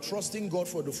 but you are trusting God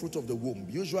for the fruit of the womb.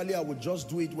 Usually I would just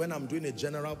do it when I'm doing a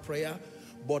general prayer,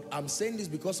 but I'm saying this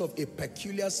because of a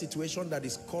peculiar situation that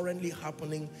is currently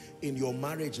happening in your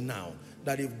marriage now.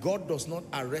 That if God does not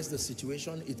arrest the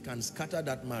situation, it can scatter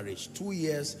that marriage. 2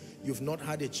 years, you've not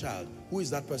had a child. Who is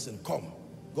that person? Come.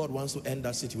 God wants to end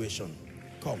that situation.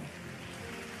 Come.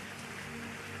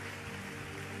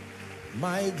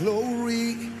 My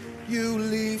glory, you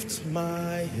lift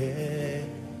my head.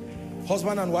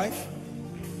 Husband and wife.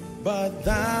 But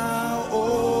thou,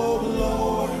 O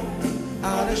Lord,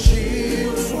 art a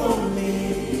shield for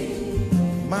me.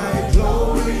 My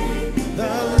glory,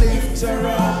 the lifter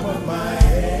up of my head.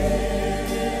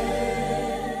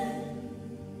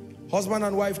 Husband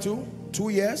and wife too? 2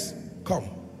 years? Come.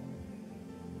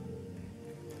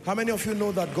 How many of you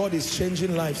know that God is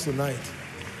changing lives tonight?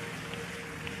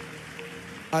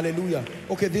 Hallelujah.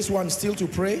 Okay, this one still to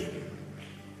pray.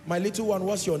 My little one,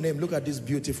 what's your name? Look at this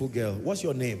beautiful girl. What's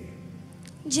your name?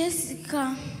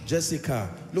 Jessica. Jessica.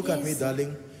 Look at me,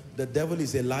 darling. The devil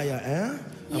is a liar, eh?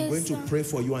 I'm going to pray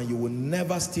for you and you will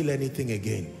never steal anything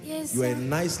again. Yes, you are a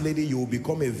nice lady. You will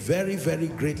become a very, very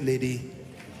great lady.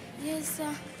 Yes,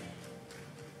 sir.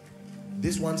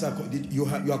 These ones are, you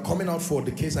are coming out for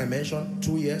the case I mentioned.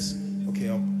 2 years. Okay.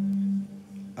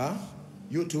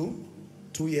 You too?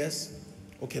 2 years.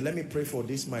 Okay, let me pray for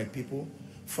this, my people.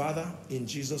 Father, in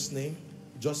Jesus' name,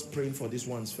 just praying for these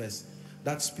ones first.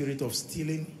 That spirit of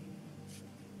stealing,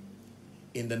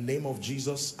 in the name of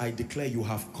Jesus, I declare you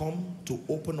have come to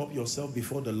open up yourself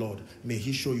before the Lord. May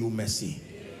he show you mercy.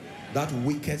 That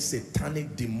wicked,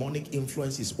 satanic, demonic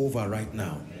influence is over right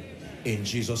now. In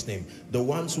Jesus' name. The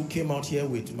ones who came out here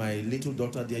with my little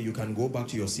daughter there, you can go back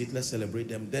to your seat. Let's celebrate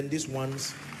them. Then these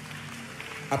ones,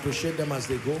 appreciate them as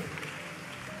they go.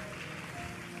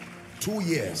 2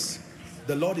 years.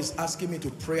 The Lord is asking me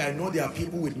to pray. I know there are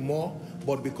people with more,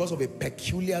 but because of a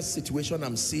peculiar situation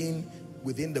I'm seeing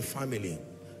within the family,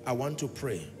 I want to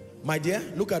pray. My dear,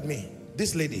 look at me.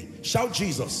 This lady, shout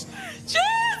Jesus. Jesus!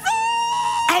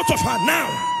 Out of her now,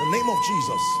 in the name of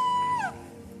Jesus.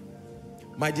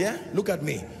 My dear, look at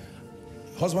me.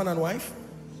 Husband and wife?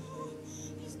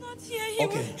 He's not here.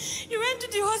 He went to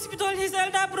the hospital. His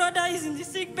elder brother is in the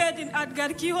sick bed at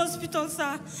Garki Hospital,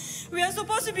 sir. We are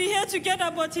supposed to be here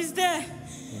together, but he's there.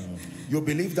 You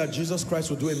believe that Jesus Christ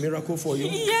will do a miracle for you?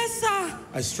 Yes, sir.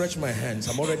 I stretch my hands.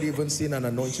 I'm already even seeing an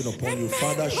anointing upon you.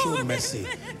 Father, show mercy.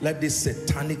 Let this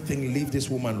satanic thing leave this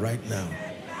woman right now.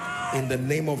 In the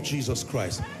name of Jesus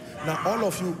Christ. Now, all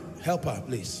of you, help her,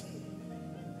 please.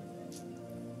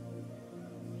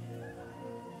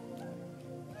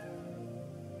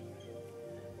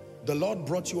 The Lord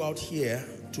brought you out here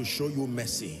to show you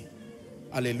mercy.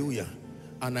 Hallelujah.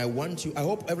 And I want you, I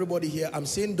hope everybody here, I'm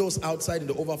seeing those outside in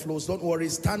the overflows. Don't worry,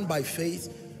 stand by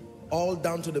faith, all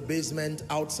down to the basement,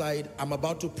 outside. I'm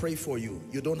about to pray for you.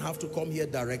 You don't have to come here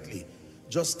directly.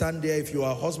 Just stand there. If you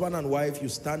are husband and wife, you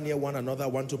stand near one another. I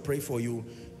want to pray for you.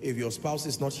 If your spouse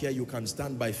is not here, you can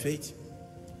stand by faith.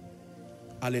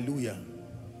 Hallelujah.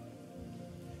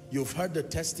 You've heard the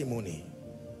testimony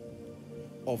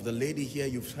of the lady here.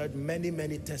 You've heard many,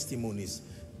 many testimonies.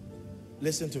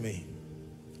 Listen to me.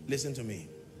 Listen to me.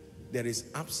 There is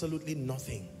absolutely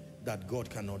nothing that God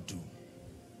cannot do.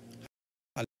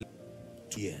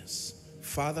 Yes.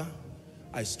 Father,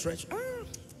 I stretch.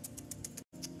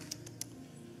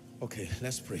 Okay,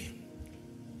 let's pray.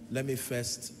 Let me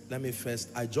first,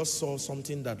 I just saw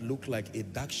something that looked like a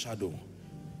dark shadow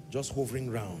just hovering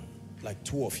around, like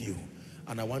two of you.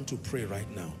 And I want to pray right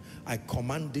now. I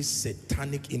command this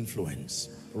satanic influence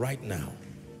right now.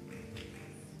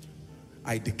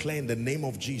 I declare in the name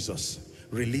of Jesus,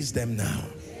 release them now.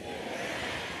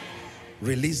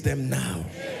 Release them now.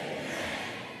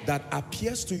 That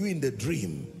appears to you in the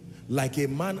dream like a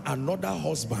man, another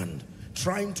husband,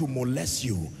 trying to molest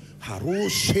you.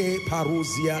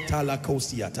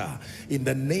 In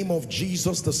the name of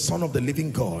Jesus, the Son of the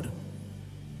living God.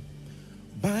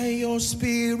 By your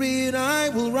Spirit I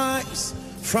will rise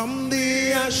from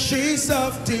the ashes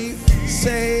of deep.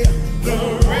 Say,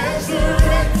 the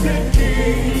resurrected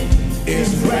King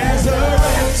is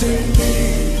resurrecting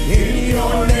me. In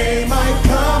your name I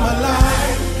come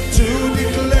alive to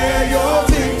declare your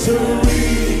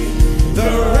victory. The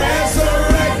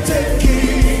resurrected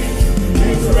King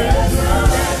is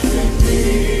resurrecting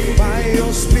me. By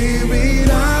your Spirit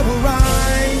I will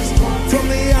rise from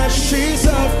the ashes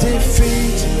of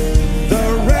defeat. The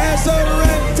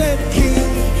resurrected King.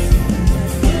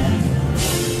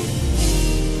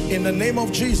 In the name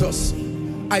of Jesus,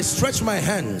 I stretch my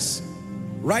hands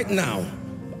right now.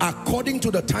 According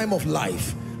to the time of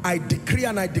life, I decree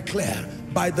and I declare,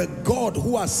 by the God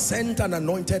who has sent and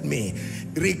anointed me,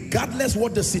 regardless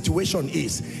what the situation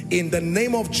is, in the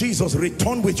name of Jesus,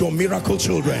 return with your miracle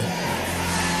children.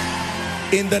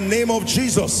 In the name of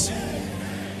Jesus,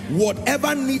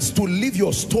 whatever needs to leave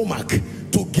your stomach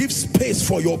to give space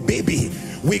for your baby,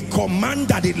 we command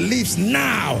that it leaves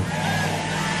now.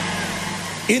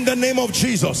 In the name of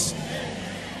Jesus.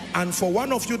 And for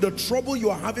one of you, the trouble you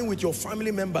are having with your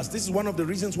family members, this is one of the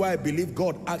reasons why I believe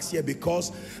God acts here,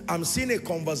 because I'm seeing a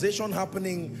conversation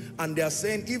happening and they are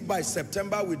saying, if by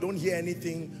September we don't hear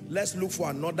anything, let's look for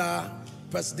another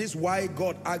person. This is why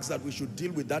God asks that we should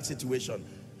deal with that situation,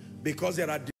 because there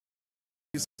are,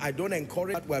 I don't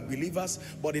encourage that we're believers,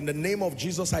 but in the name of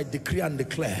Jesus I decree and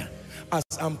declare, as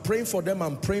I'm praying for them,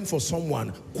 I'm praying for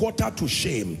someone, quarter to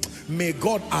shame, may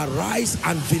God arise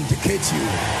and vindicate you.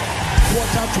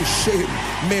 Quarter to shame,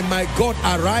 may my God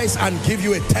arise and give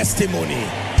you a testimony.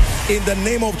 In the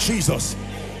name of Jesus,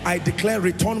 I declare,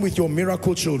 return with your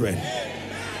miracle children.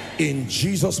 In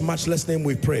Jesus' matchless name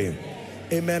we pray.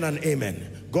 Amen and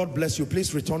amen. God bless you.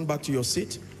 Please return back to your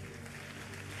seat.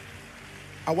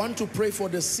 I want to pray for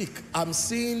the sick. I'm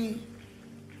seeing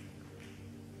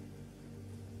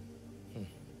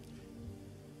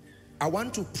I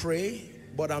want to pray,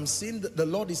 but I'm seeing that the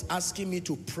Lord is asking me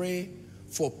to pray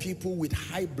for people with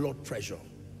high blood pressure.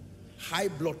 High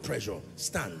blood pressure.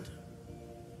 Stand.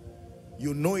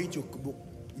 You know it.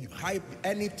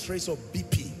 Any trace of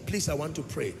BP. Please, I want to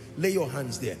pray. Lay your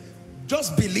hands there.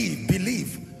 Just believe.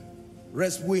 Believe.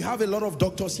 Rest. We have a lot of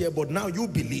doctors here, but now you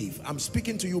believe. I'm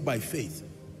speaking to you by faith.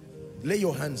 Lay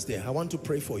your hands there. I want to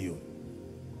pray for you.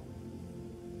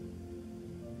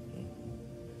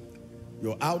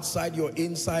 You're outside, you're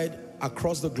inside,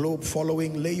 across the globe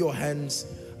following. Lay your hands.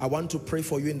 I want to pray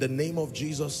for you in the name of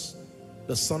Jesus,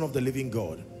 the Son of the living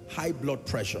God. High blood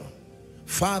pressure.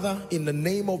 Father, in the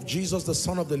name of Jesus, the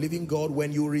Son of the living God,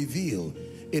 when you reveal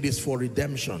it is for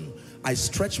redemption, I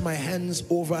stretch my hands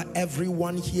over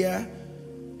everyone here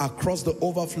across the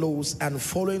overflows and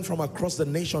following from across the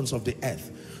nations of the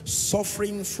earth,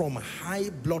 suffering from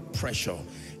high blood pressure.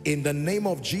 In the name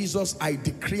of Jesus, I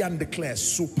decree and declare,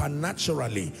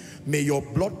 supernaturally, may your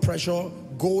blood pressure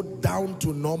go down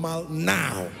to normal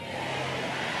now.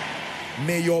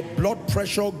 May your blood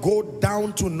pressure go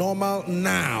down to normal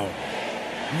now.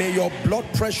 May your blood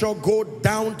pressure go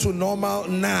down to normal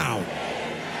now.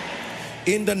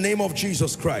 In the name of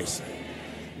Jesus Christ.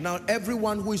 Now,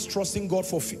 everyone who is trusting God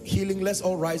for healing, let's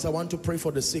all rise. I want to pray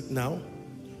for the sick now.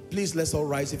 Please, let's all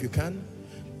rise if you can.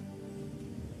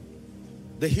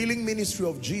 The healing ministry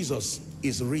of Jesus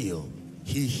is real.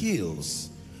 He heals.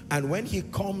 And when he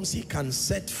comes, he can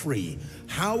set free.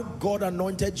 How God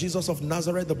anointed Jesus of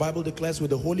Nazareth, the Bible declares,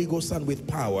 with the Holy Ghost and with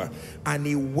power. And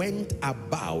he went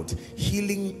about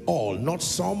healing all, not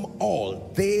some,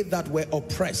 all, they that were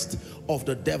oppressed of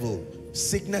the devil.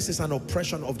 Sickness is an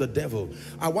oppression of the devil.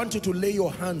 I want you to lay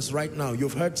your hands right now.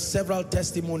 You've heard several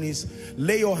testimonies.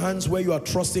 Lay your hands where you are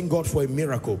trusting God for a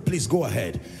miracle. Please go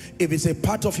ahead. If it's a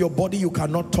part of your body you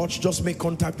cannot touch, just make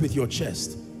contact with your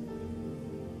chest.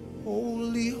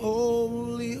 Holy,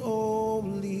 holy,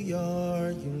 holy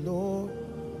are you, Lord.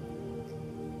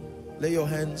 Lay your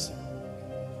hands.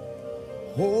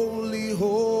 Holy,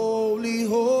 holy,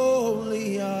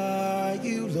 holy are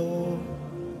you, Lord.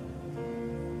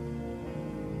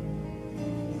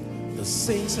 The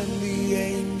saints and the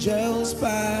angels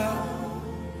bow,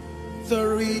 the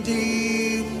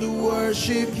redeemed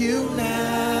worship you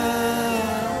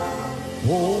now.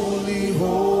 Holy,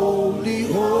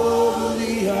 holy,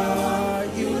 holy are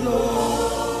you,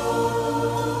 Lord.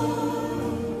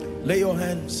 Lay your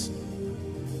hands.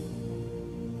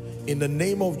 In the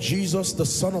name of Jesus, the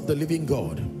Son of the living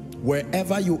God,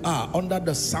 wherever you are, under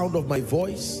the sound of my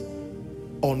voice,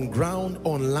 on ground,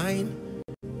 online,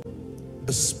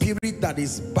 the spirit that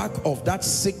is back of that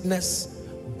sickness,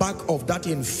 back of that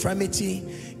infirmity,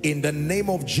 in the name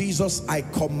of Jesus, I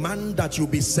command that you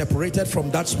be separated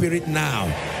from that spirit now.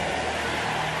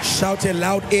 Shout a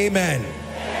loud amen.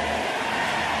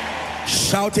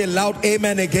 Shout a loud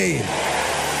amen again.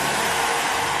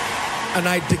 And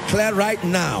I declare right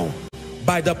now,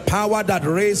 by the power that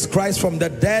raised Christ from the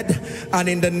dead, and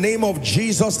in the name of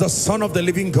Jesus, the Son of the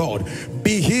living God,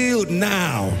 be healed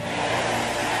now.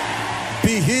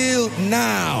 Be healed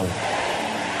now.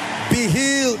 Be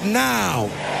healed now.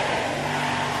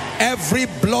 Every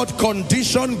blood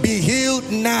condition be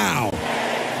healed now.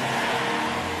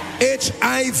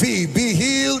 HIV be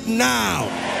healed now.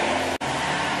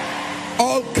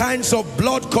 All kinds of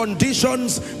blood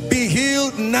conditions be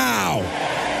healed now.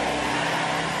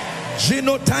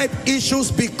 Genotype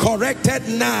issues be corrected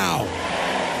now.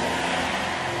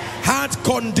 Heart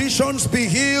conditions be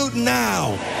healed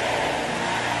now.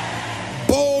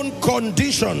 Bone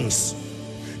conditions,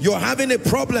 you're having a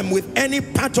problem with any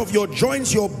part of your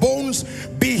joints, your bones,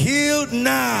 be healed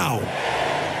now.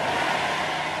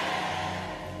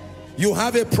 You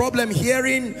have a problem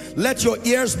hearing, let your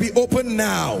ears be open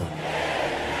now.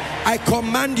 I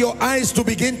command your eyes to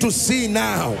begin to see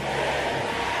now.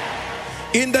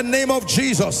 In the name of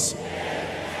Jesus,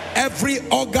 every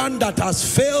organ that has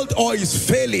failed or is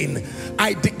failing,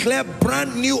 I declare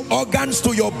brand new organs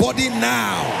to your body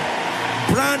now.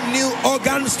 Brand new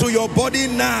organs to your body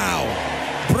now.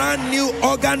 Brand new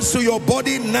organs to your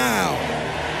body now.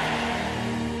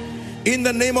 In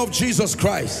the name of Jesus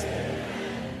Christ.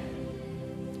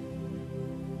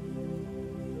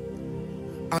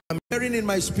 I'm hearing in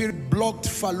my spirit blocked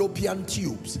fallopian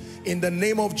tubes. In the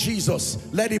name of Jesus,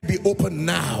 let it be open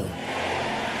now.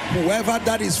 Whoever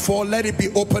that is for, let it be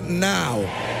open now.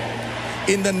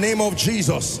 In the name of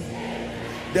Jesus.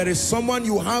 There is someone,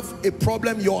 you have a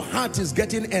problem, your heart is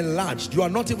getting enlarged. You are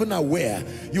not even aware.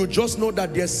 You just know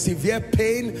that there's severe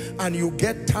pain and you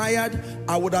get tired.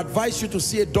 I would advise you to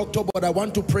see a doctor, but I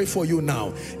want to pray for you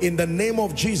now. In the name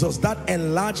of Jesus, that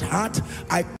enlarged heart,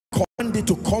 I command it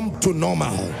to come to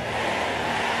normal.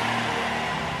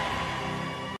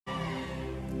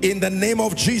 In the name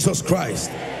of Jesus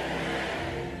Christ.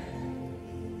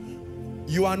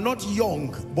 You are not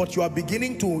young, but you are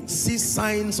beginning to see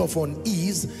signs of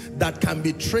unease that can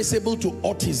be traceable to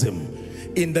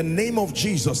autism. In the name of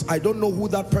Jesus, I don't know who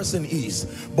that person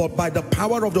is, but by the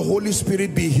power of the Holy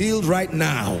Spirit, be healed right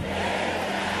now.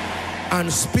 And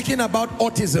speaking about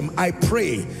autism, I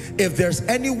pray, if there's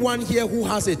anyone here who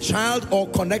has a child or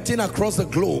connecting across the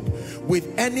globe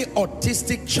with any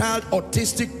autistic child,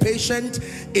 autistic patient,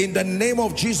 in the name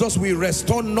of Jesus, we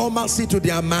restore normalcy to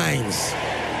their minds.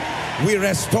 We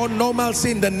restore normalcy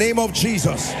in the name of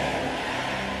Jesus.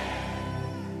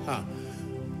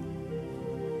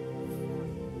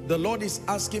 The Lord is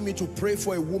asking me to pray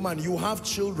for a woman. You have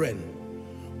children,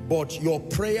 but your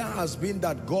prayer has been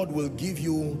that God will give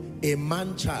you a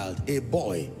man child, a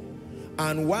boy.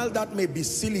 And while that may be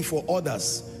silly for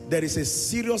others, there is a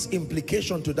serious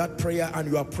implication to that prayer, and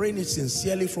you are praying it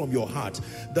sincerely from your heart.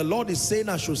 The Lord is saying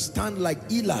I should stand like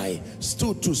Eli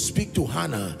stood to speak to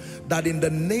Hannah, that in the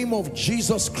name of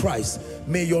Jesus Christ,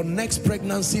 may your next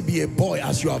pregnancy be a boy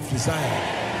as you have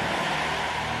desired.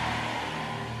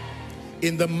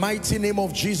 In the mighty name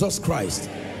of Jesus Christ.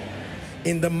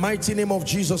 In the mighty name of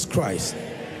Jesus Christ.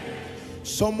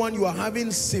 Someone, you are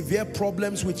having severe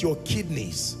problems with your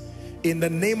kidneys. In the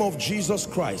name of Jesus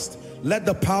Christ, let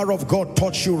the power of God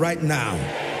touch you right now.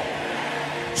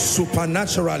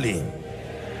 Supernaturally.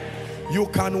 You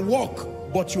can walk,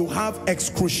 but you have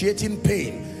excruciating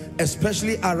pain,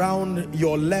 especially around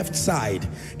your left side.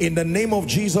 In the name of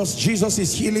Jesus, Jesus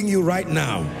is healing you right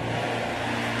now.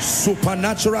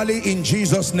 Supernaturally, in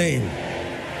Jesus' name.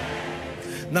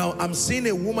 Now, I'm seeing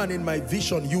a woman in my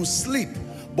vision. You sleep,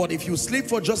 but if you sleep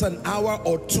for just an hour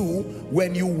or two,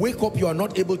 when you wake up, you are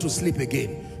not able to sleep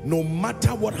again. No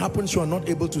matter what happens, you are not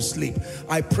able to sleep.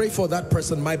 I pray for that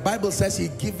person. My Bible says he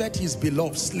giveth his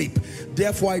beloved sleep.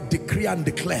 Therefore, I decree and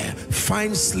declare,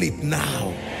 find sleep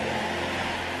now.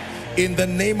 In the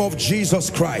name of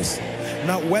Jesus Christ.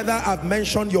 Now, whether I've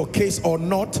mentioned your case or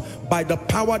not, by the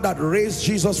power that raised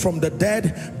Jesus from the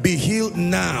dead, be healed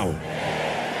now.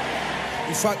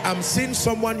 In fact, I'm seeing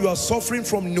someone, you are suffering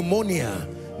from pneumonia.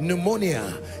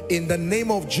 Pneumonia. In the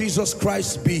name of Jesus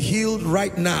Christ, be healed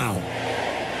right now.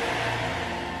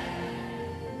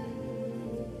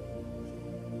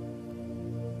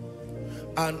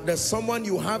 And there's someone,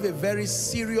 you have a very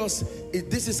serious,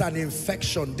 this is an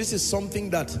infection. This is something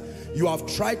that you have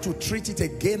tried to treat it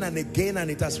again and again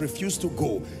and it has refused to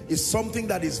go. It's something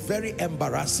that is very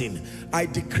embarrassing. I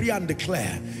decree and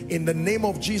declare in the name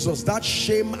of Jesus, that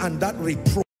shame and that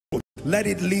reproach, let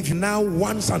it leave now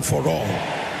once and for all.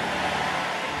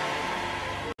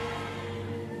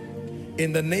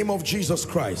 In the name of Jesus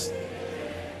Christ,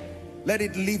 let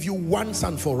it leave you once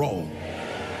and for all.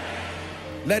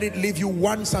 Let it leave you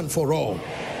once and for all.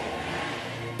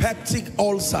 Peptic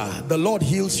ulcer, the Lord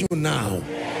heals you now.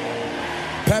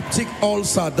 Peptic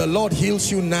ulcer, the Lord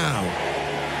heals you now.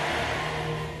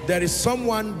 There is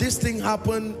someone, this thing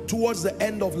happened towards the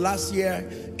end of last year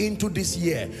into this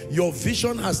year. Your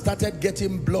vision has started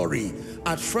getting blurry.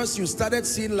 At first you started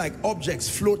seeing like objects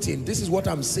floating. This is what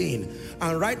I'm seeing.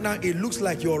 And right now it looks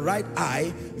like your right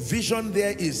eye vision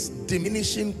there is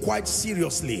diminishing quite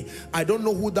seriously. I don't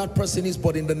know who that person is,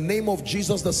 but in the name of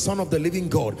Jesus, the Son of the living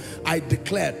God, I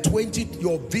declare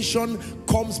your vision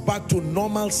comes back to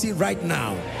normalcy right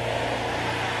now.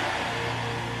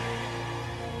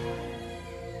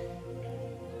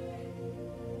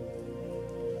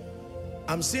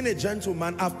 I'm seeing a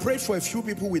gentleman. I've prayed for a few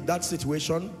people with that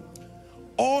situation.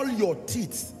 All your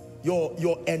teeth,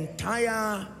 your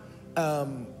entire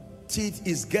teeth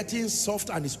is getting soft,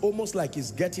 and it's almost like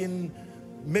it's getting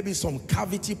maybe some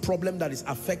cavity problem that is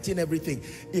affecting everything.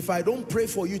 If I don't pray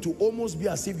for you, to almost be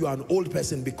as if you are an old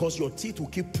person, because your teeth will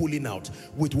keep pulling out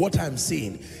with what I'm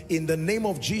seeing. In the name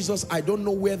of Jesus, I don't know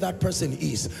where that person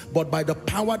is, but by the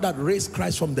power that raised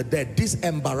Christ from the dead, this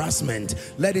embarrassment,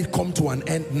 let it come to an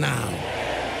end now.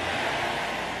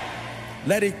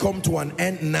 Let it come to an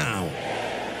end now.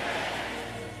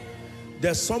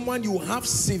 There's someone, you have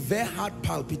severe heart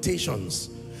palpitations,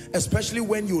 especially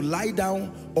when you lie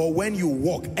down or when you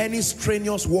walk. Any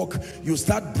strenuous walk, you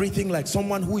start breathing like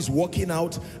someone who is walking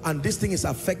out, and this thing is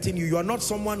affecting you. You are not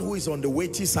someone who is on the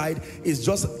weighty side. It's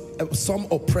just some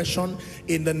oppression.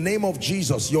 In the name of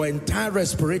Jesus, your entire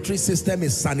respiratory system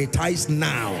is sanitized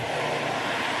now.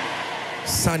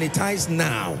 Sanitized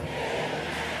now.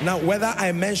 Now, whether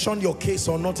I mention your case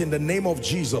or not, in the name of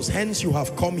Jesus, hence you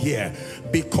have come here,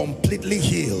 be completely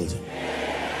healed.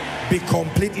 Be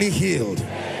completely healed.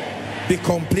 Be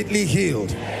completely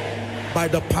healed by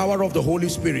the power of the Holy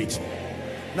Spirit.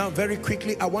 Now, very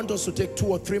quickly, I want us to take 2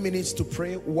 or 3 minutes to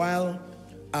pray while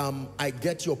I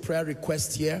get your prayer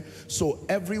request here. So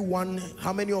everyone,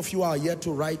 how many of you are here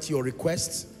to write your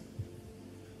requests?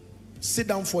 Sit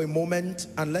down for a moment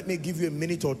and let me give you a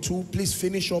minute or two. Please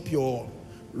finish up your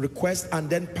request and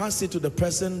then pass it to the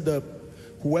person,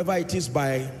 whoever it is,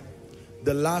 by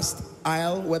the last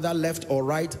aisle, whether left or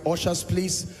right. Ushers,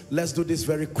 please, let's do this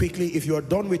very quickly. If you're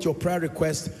done with your prayer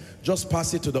request, just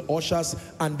pass it to the ushers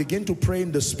and begin to pray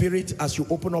in the spirit as you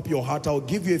open up your heart. I'll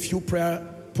give you a few prayer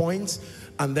points,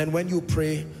 and then when you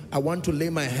pray, I want to lay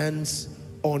my hands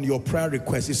on your prayer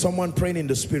request. Is someone praying in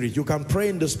the spirit? You can pray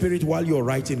in the spirit while you're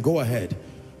writing. Go ahead.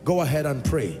 Go ahead and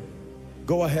pray.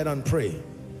 Go ahead and pray.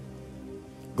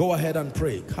 Go ahead and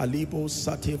pray. Kalibo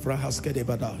sate vrahaske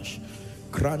badash.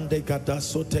 Grande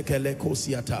gadaso tekele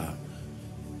kosiata.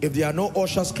 If there are no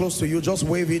ushers close to you, just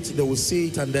wave it. They will see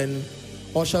it, and then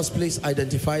ushers, please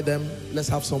identify them. Let's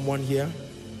have someone here.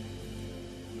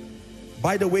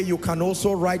 By the way, you can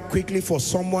also write quickly for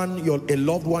someone, a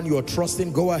loved one you're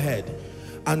trusting. Go ahead.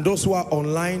 And those who are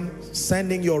online,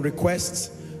 sending your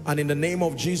requests. And in the name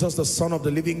of Jesus, the Son of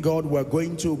the living God, we're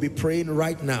going to be praying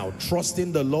right now,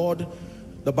 trusting the Lord.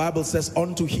 The Bible says,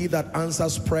 unto he that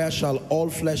answers prayer shall all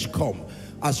flesh come.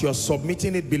 As you're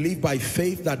submitting it, believe by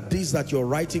faith that this that you're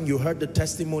writing, you heard the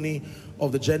testimony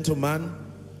of the gentleman,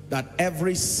 that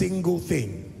every single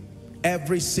thing,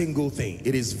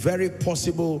 it is very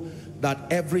possible that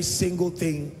every single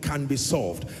thing can be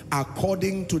solved.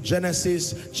 According to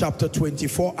Genesis chapter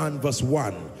 24 and verse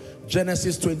 1.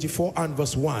 Genesis 24 and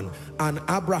verse 1. And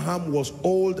Abraham was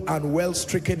old and well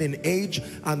stricken in age,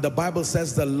 and the Bible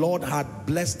says the Lord had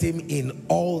blessed him in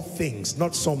all things.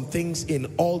 Not some things,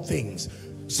 in all things.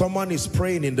 Someone is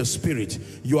praying in the spirit.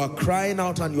 You are crying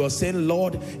out and you are saying,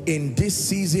 Lord, in this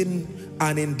season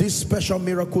and in this special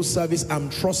miracle service, I'm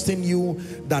trusting you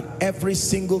that every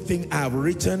single thing I have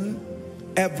written,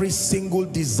 every single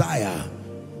desire,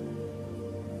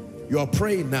 you are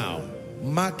praying now.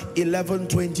 Mark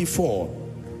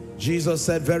 11:24. Jesus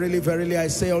said, verily, verily, I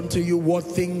say unto you, what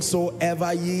things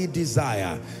soever ye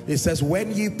desire. It says,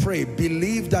 when ye pray,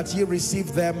 believe that ye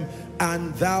receive them,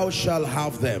 and thou shalt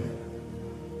have them.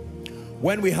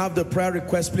 When we have the prayer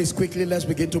request, please quickly, let's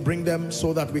begin to bring them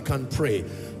so that we can pray.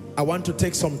 I want to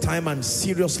take some time and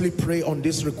seriously pray on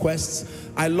these requests.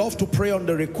 I love to pray on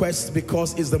the requests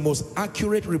because it's the most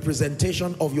accurate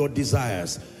representation of your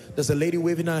desires. There's a lady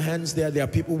waving her hands there. There are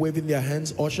people waving their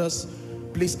hands. Ushers,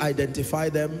 please identify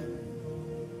them.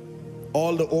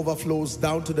 All the overflows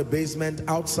down to the basement,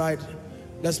 outside.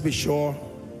 Let's be sure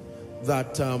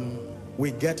that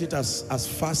we get it as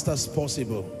fast as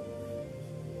possible.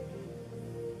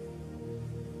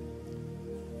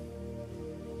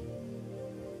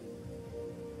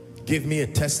 Give me a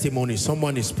testimony.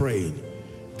 Someone is praying.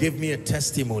 Give me a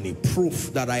testimony.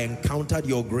 Proof that I encountered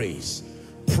your grace.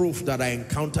 Proof that I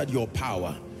encountered your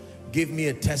power. Give me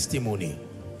a testimony.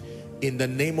 In the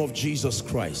name of Jesus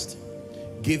Christ.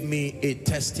 Give me a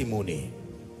testimony.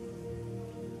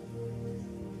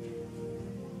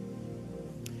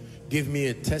 Give me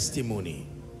a testimony.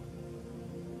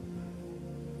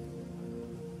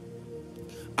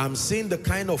 I'm seeing the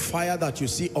kind of fire that you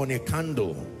see on a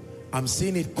candle. I'm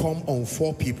seeing it come on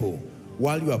 4 people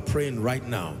while you are praying right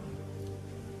now.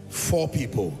 4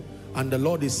 people. And the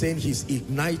Lord is saying he's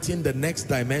igniting the next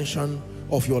dimension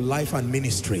of your life and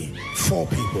ministry. 4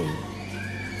 people.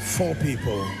 4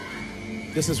 people.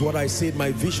 This is what I see in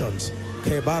my visions.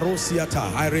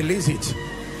 I release it.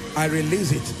 I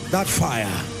release it. That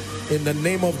fire. In the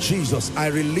name of Jesus, I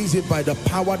release it by the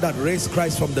power that raised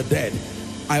Christ from the dead.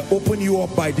 I open you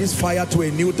up by this fire to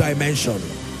a new dimension.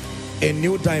 A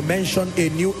new dimension, a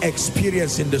new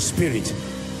experience in the spirit.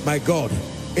 My God,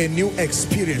 a new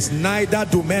experience. Neither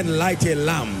do men light a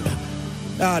lamp.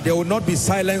 There will not be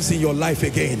silence in your life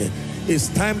again. It's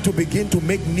time to begin to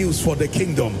make news for the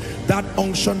kingdom. That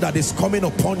unction that is coming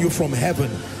upon you from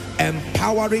heaven,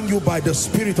 empowering you by the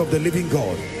Spirit of the living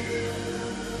God.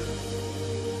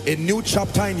 A new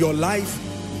chapter in your life,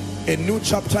 a new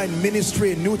chapter in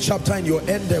ministry, a new chapter in your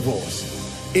endeavors.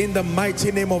 In the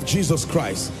mighty name of Jesus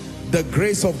Christ. The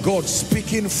grace of God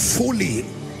speaking fully.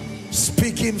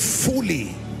 Speaking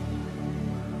fully.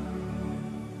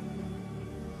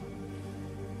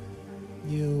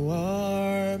 You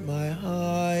are my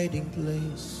hiding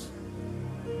place.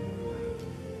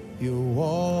 You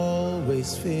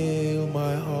always fill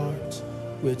my heart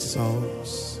with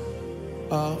songs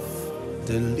of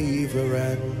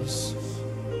deliverance.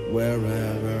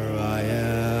 Wherever I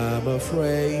am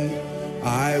afraid,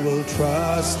 I will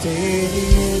trust in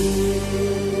you.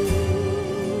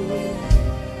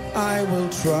 I will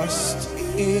trust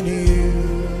in you.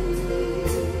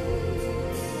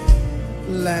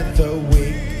 Let the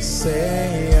weak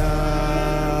say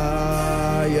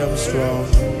I am strong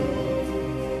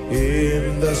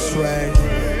in the strength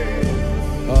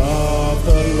of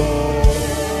the Lord.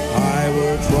 I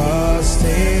will trust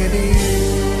in you.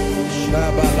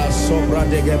 Shabala sobra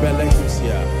de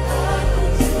gebelekia.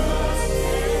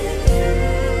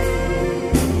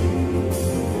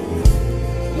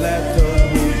 Let the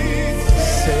weak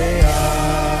say I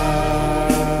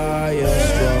am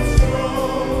strong.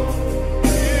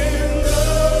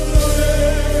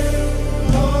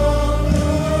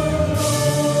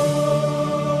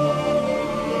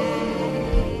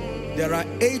 There are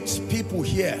 8 people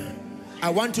here. I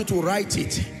want you to write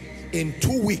it. In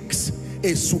 2 weeks,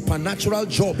 a supernatural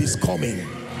job is coming.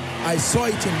 I saw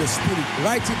it in the spirit.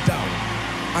 Write it down.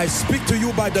 I speak to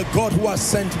you by the God who has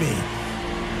sent me.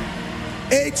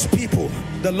 8 people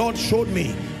the Lord showed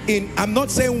me in, I'm not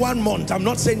saying 1 month, I'm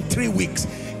not saying 3 weeks,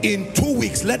 in 2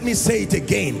 weeks. Let me say it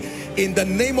again. In the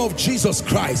name of Jesus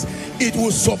Christ, it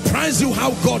will surprise you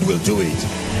how God will do it.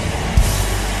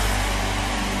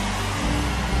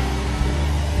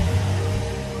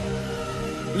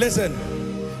 Listen,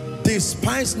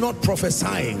 despise not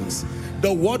prophesying.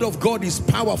 The word of God is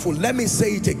powerful. Let me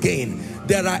say it again.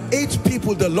 There are 8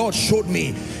 people the Lord showed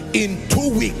me. In 2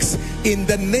 weeks, in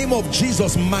the name of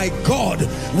Jesus, my God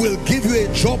will give you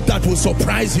a job that will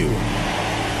surprise you.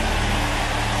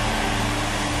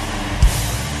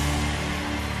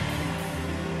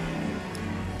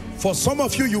 For some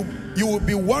of you, you will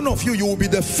be one of you. You will be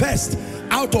the first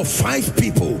out of 5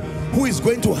 people who is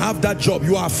going to have that job.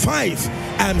 You are 5.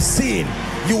 I'm seeing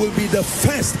you will be the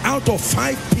first out of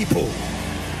 5 people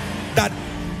that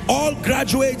all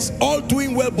graduates, all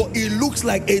doing well, but it looks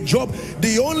like a job.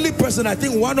 The only person, I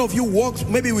think one of you worked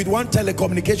maybe with one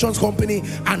telecommunications company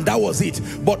and that was it.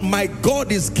 But my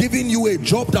God is giving you a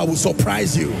job that will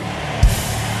surprise you.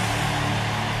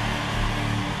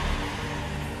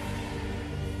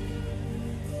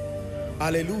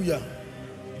 Hallelujah.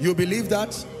 You believe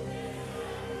that?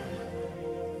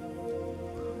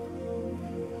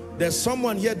 There's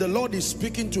someone here, the Lord is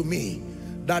speaking to me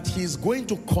that he's going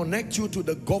to connect you to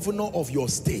the governor of your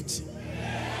state.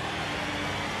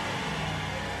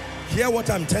 Hear what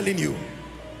I'm telling you.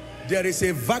 there is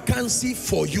a vacancy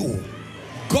for you.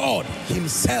 God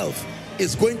himself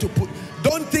is going to put,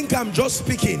 don't think I'm just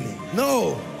speaking.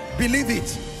 No, believe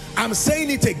it. I'm saying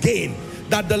it again,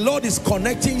 that the Lord is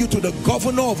connecting you to the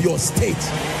governor of your state.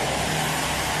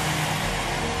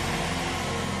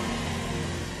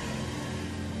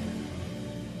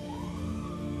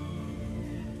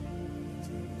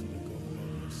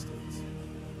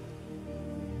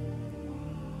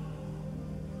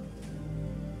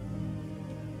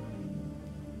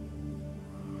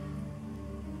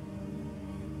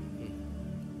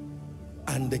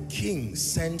 And the king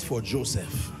sent for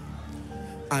Joseph,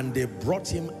 and they brought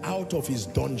him out of his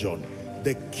dungeon.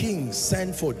 The king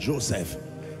sent for Joseph.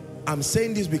 I'm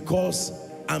saying this because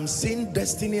I'm seeing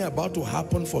destiny about to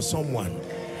happen for someone.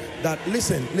 That,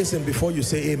 listen before you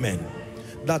say amen.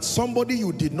 That somebody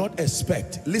you did not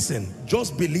expect, listen,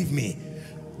 just believe me.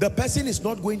 The person is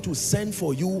not going to send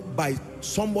for you by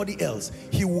somebody else.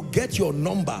 He will get your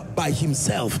number by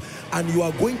himself, and you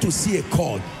are going to see a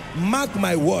call. Mark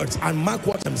my words and mark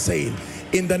what I'm saying.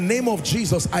 In the name of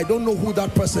Jesus, I don't know who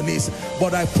that person is,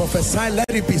 but I prophesy, let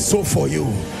it be so for you.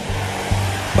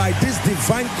 By this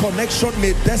divine connection,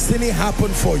 may destiny happen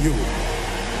for you.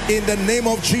 In the name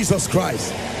of Jesus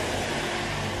Christ.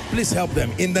 Please help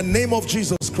them. In the name of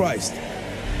Jesus Christ.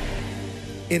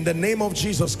 In the name of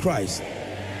Jesus Christ.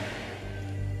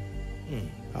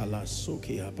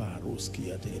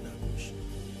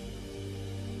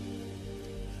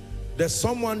 There's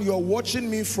someone, you're watching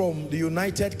me from the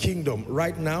United Kingdom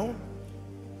right now.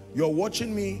 You're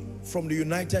watching me from the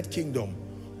United Kingdom.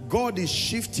 God is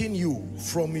shifting you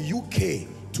from UK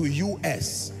to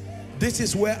US. This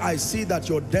is where I see that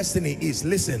your destiny is.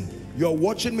 Listen, you're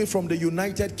watching me from the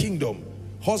United Kingdom.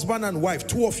 Husband and wife,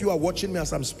 two of you are watching me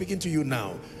as I'm speaking to you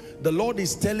now. The Lord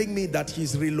is telling me that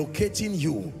he's relocating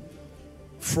you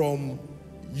from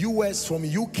US, from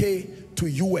UK to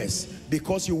US,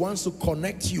 because he wants to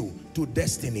connect you to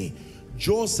destiny.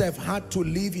 Joseph had to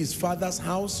leave his father's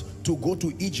house to go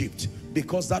to Egypt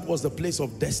because that was the place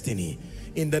of destiny.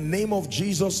 In the name of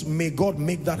Jesus, may God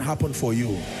make that happen for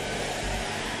you.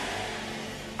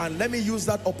 And let me use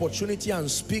that opportunity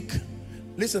and speak.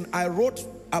 Listen, I wrote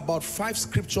about 5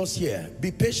 scriptures here.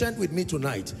 Be patient with me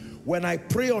tonight. When I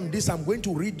pray on this, I'm going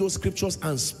to read those scriptures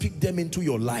and speak them into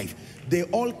your life. They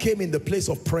all came in the place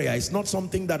of prayer. It's not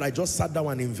something that I just sat down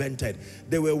and invented.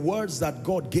 They were words that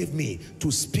God gave me to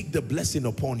speak the blessing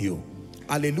upon you.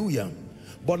 Hallelujah.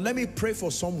 But let me pray for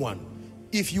someone.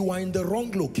 If you are in the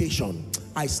wrong location,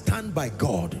 I stand by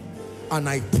God and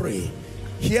I pray.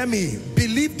 Hear me.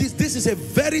 Believe this. This is a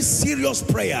very serious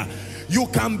prayer. You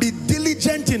can be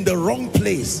diligent in the wrong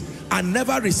place and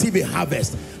never receive a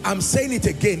harvest. I'm saying it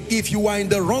again. If you are in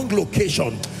the wrong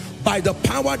location, by the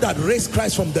power that raised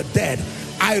Christ from the dead,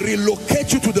 I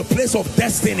relocate you to the place of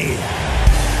destiny.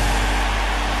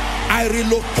 I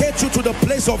relocate you to the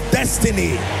place of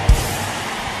destiny.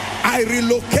 I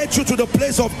relocate you to the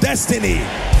place of destiny.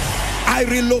 I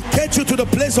relocate you to the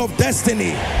place of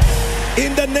destiny.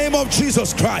 In the name of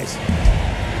Jesus Christ.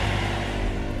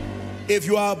 If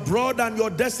you are abroad and your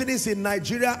destiny is in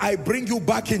Nigeria, I bring you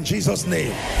back in Jesus'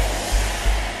 name.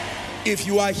 If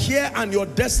you are here and your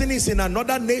destiny is in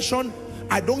another nation,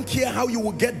 I don't care how you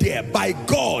will get there, by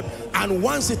God, and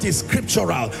once it is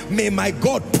scriptural, may my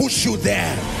God push you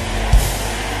there.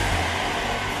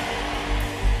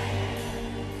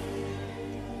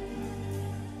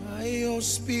 By your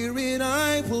spirit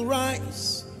I will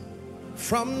rise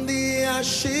from the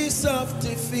ashes of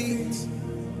defeat.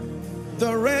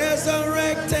 The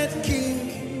resurrected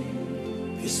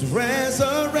King is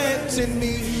resurrecting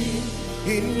me.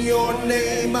 In your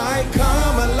name I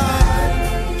come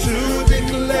alive to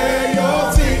declare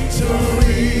your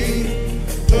victory.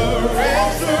 The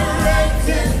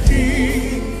resurrected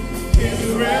King is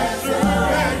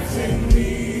resurrecting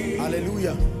me.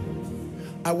 Hallelujah.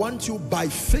 I want you by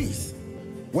faith,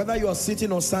 whether you are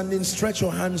sitting or standing, stretch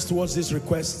your hands towards this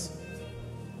request.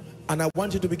 And I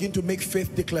want you to begin to make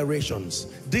faith declarations.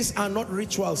 These are not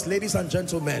rituals, ladies and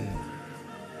gentlemen.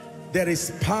 There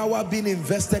is power being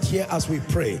invested here as we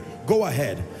pray. Go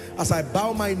ahead. As I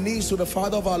bow my knees to the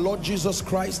Father of our Lord Jesus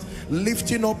Christ,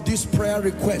 lifting up this prayer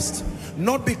request,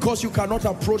 not because you cannot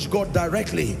approach God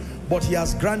directly, but he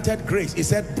has granted grace. He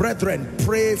said, brethren,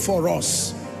 pray for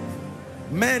us.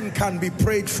 Men can be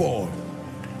prayed for.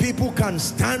 People can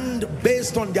stand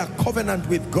based on their covenant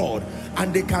with God,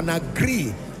 and they can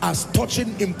agree as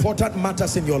touching important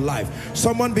matters in your life.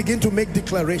 Someone begin to make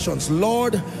declarations.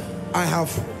 Lord, I have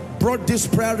brought this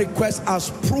prayer request as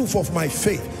proof of my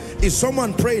faith. Is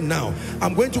someone praying now?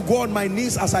 I'm going to go on my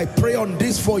knees as I pray on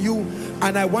this for you,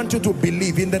 and I want you to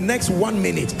believe. In the next 1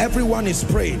 minute, everyone is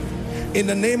praying. In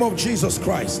the name of Jesus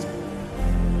Christ.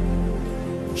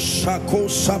 Shako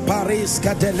saparis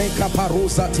kadeleka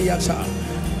parusa tiata.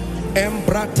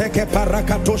 Embrateke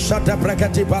parakatosha de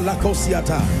brakati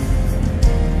balakosiata.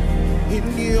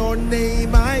 In your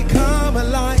name I come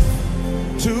alive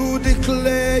to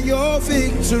declare your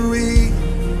victory.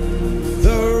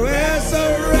 The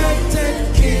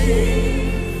resurrected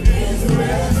King is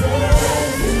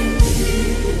resurrected.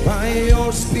 By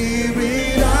your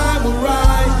spirit I will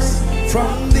rise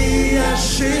from the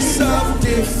ashes of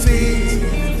defeat.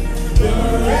 The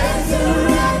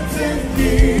resurrected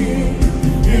King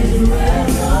is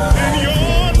resurrected. In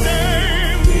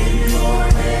your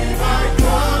name I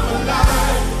come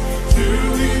alive to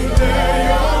declare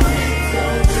your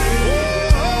victory.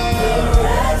 The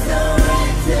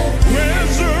resurrected King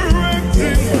is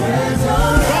resurrected.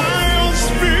 By your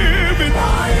spirit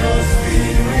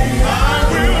I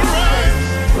will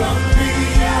rise from the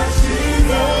ashes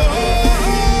of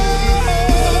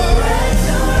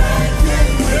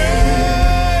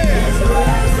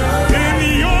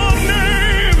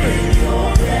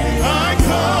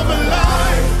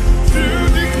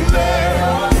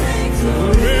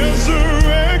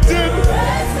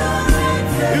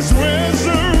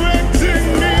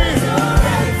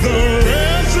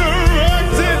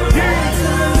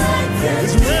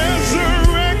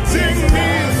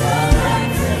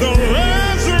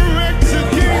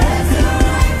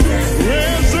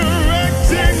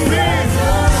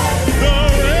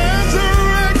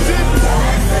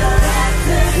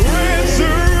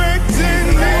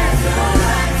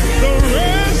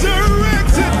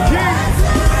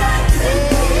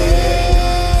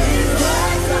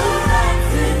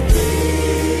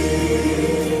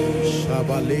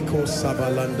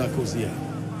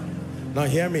Now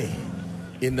hear me.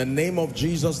 In the name of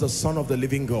Jesus, the Son of the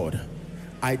living God,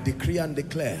 I decree and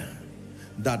declare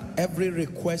that every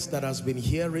request that has been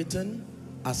here written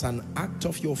as an act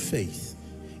of your faith,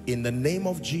 in the name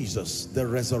of Jesus, the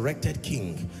resurrected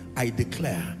King, I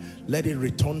declare, let it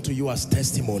return to you as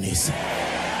testimonies.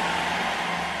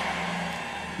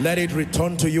 Let it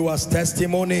return to you as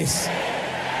testimonies.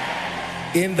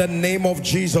 In the name of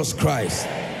Jesus Christ,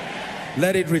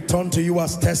 let it return to you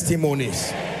as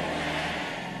testimonies.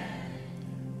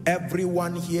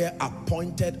 Everyone here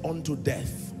appointed unto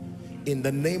death, in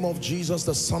the name of Jesus,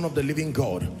 the Son of the living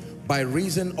God, by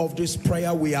reason of this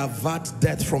prayer, we avert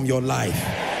death from your life.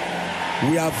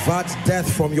 We avert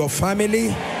death from your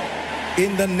family,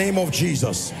 in the name of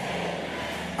Jesus.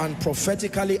 And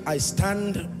prophetically, I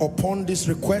stand upon this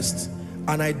request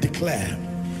and I declare,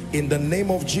 in the name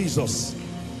of Jesus,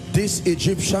 these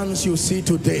Egyptians you see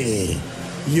today,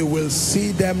 you will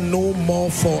see them no more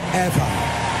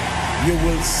forever. You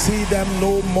will see them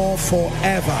no more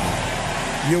forever.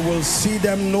 You will see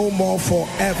them no more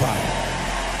forever.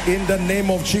 In the name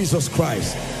of Jesus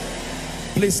Christ.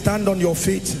 Please stand on your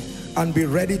feet and be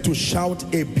ready to shout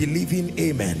a believing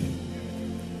amen.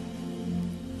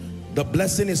 The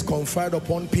blessing is conferred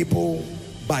upon people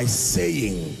by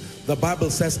saying, the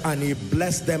Bible says, and he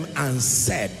blessed them and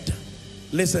said.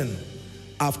 Listen,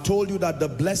 I've told you that the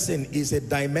blessing is a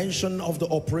dimension of the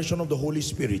operation of the Holy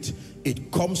Spirit.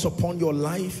 It comes upon your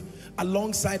life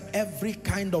alongside every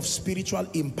kind of spiritual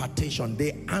impartation.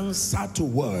 They answer to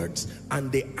words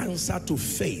and they answer to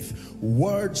faith.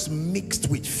 Words mixed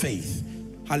with faith.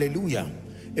 Hallelujah.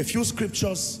 A few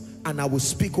scriptures and I will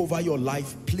speak over your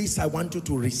life. Please, I want you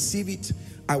to receive it.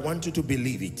 I want you to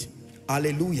believe it.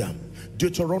 Hallelujah.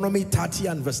 Deuteronomy 30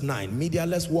 and verse 9. Media,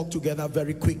 let's walk together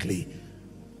very quickly.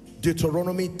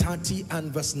 Deuteronomy 30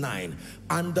 and verse 9.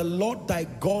 And the Lord thy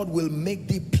God will make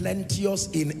thee plenteous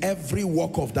in every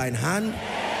work of thine hand,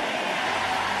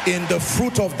 in the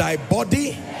fruit of thy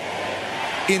body,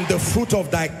 in the fruit of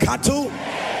thy cattle,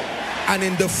 and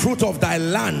in the fruit of thy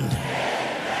land.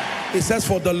 It says,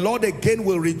 for the Lord again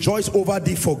will rejoice over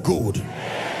thee for good.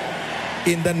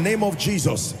 In the name of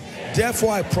Jesus.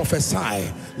 Therefore I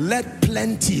prophesy, let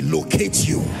plenty locate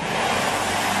you.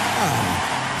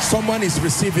 Someone is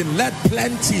receiving. Let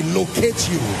plenty locate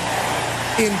you.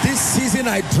 In this season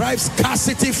I drive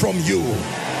scarcity from you.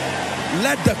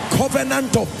 Let the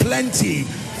covenant of plenty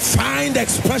find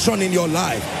expression in your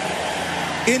life.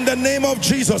 In the name of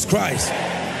Jesus Christ.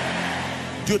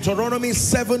 Deuteronomy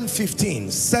 7:15.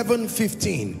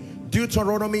 7:15.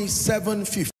 Deuteronomy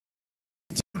 7:15.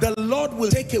 The Lord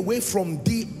will take away from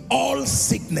thee all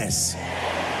sickness,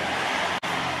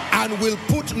 and will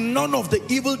put none of the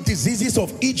evil diseases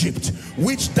of Egypt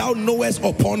which thou knowest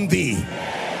upon thee,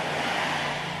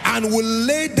 and will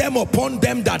lay them upon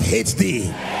them that hate thee.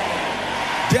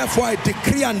 Therefore I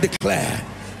decree and declare,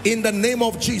 In the name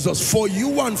of Jesus, for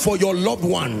you and for your loved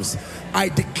ones, I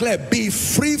declare, be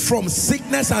free from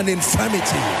sickness and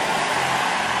infirmity.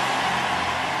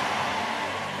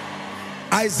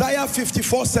 Isaiah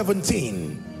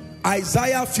 54:17.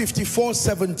 Isaiah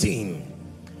 54:17.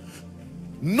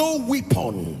 No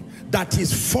weapon that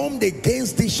is formed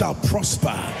against thee shall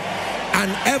prosper,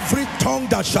 and every tongue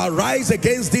that shall rise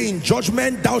against thee in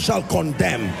judgment thou shalt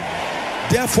condemn.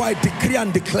 Therefore I decree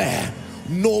and declare,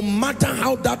 no matter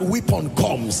how that weapon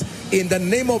comes, in the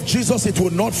name of Jesus, it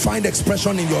will not find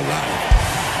expression in your life.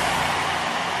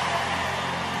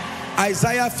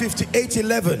 Isaiah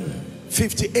 58:11.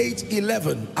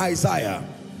 58:11. Isaiah.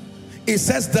 It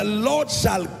says, the Lord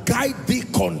shall guide thee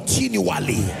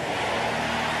continually.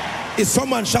 Is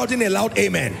someone shouting a loud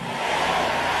amen?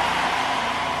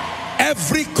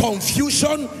 Every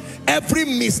confusion, every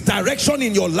misdirection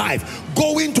in your life,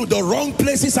 going to the wrong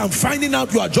places and finding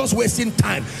out you are just wasting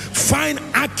time, find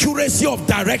accuracy of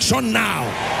direction now.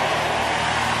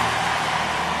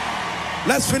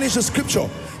 Let's finish the scripture.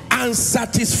 And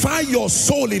satisfy your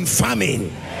soul in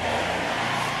famine,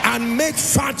 and make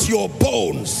fat your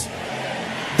bones,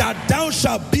 that thou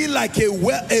shalt be like a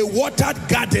watered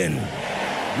garden,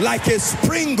 like a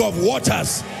spring of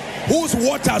waters, whose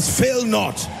waters fail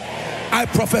not. I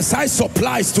prophesy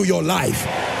supplies to your life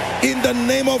in the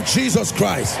name of Jesus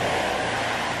Christ.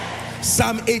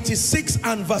 Psalm 86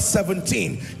 and verse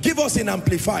 17. Give us an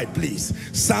amplified, please.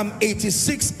 Psalm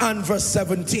 86 and verse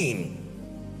 17.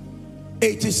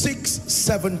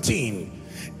 86:17.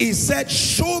 He said,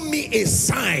 show me a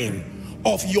sign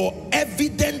of your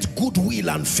evident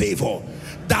goodwill and favor,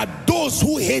 that those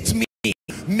who hate me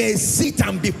may sit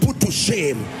and be put to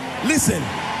shame. Listen,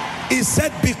 he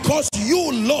said, because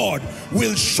you, Lord,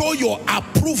 will show your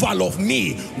approval of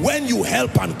me when you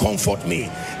help and comfort me.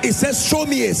 He says, show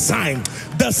me a sign.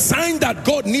 The sign that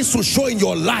God needs to show in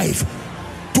your life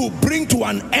to bring to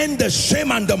an end the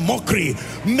shame and the mockery.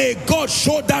 May God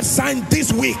show that sign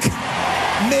this week.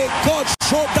 May God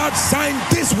show that sign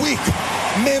this week.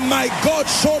 May my God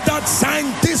show that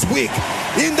sign this week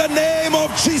in the name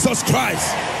of Jesus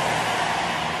Christ.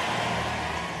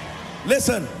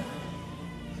 Listen,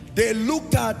 they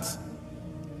looked at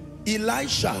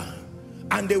Elisha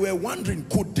and they were wondering,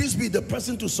 could this be the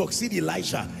person to succeed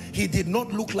Elisha? He did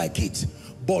not look like it.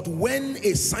 But when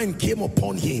a sign came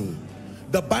upon him,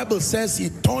 the Bible says he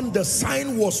turned, the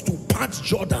sign was to part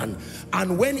Jordan.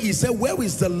 And when he said, where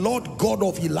is the Lord God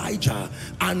of Elijah?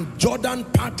 And Jordan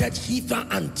parted hither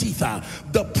and thither.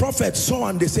 The prophet saw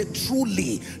and they said,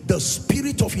 truly the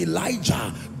spirit of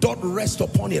Elijah doth rest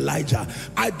upon Elijah.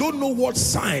 I don't know what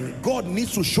sign God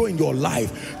needs to show in your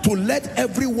life to let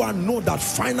everyone know that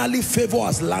finally favor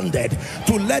has landed,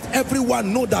 to let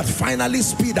everyone know that finally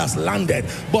speed has landed.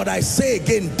 But I say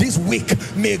again, this week,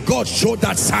 may God show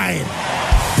that sign.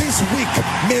 This week,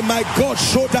 may my God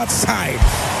show that sign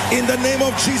in the name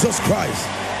of Jesus Christ.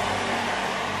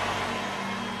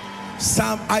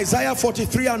 Isaiah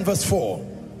 43 and verse 4.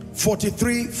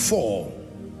 43:4.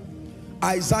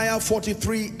 Isaiah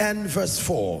 43 and verse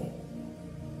 4.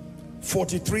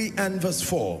 43 and verse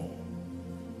 4.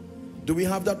 Do we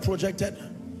have that projected?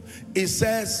 It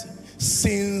says,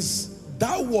 since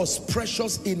thou wast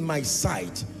precious in my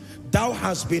sight, thou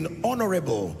hast been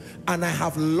honorable, and I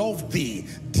have loved thee.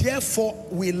 Therefore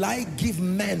will I give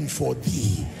men for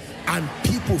thee, and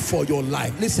people for your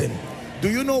life. Listen, do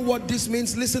you know what this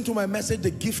means? Listen to my message,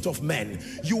 the gift of men.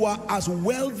 You are as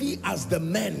wealthy as the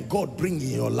men God brings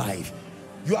in your life.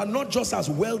 You are not just as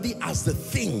wealthy as the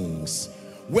things.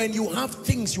 When you have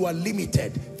things, you are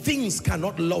limited. Things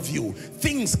cannot love you.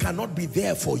 Things cannot be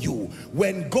there for you.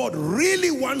 When God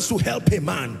really wants to help a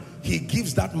man, he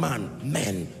gives that man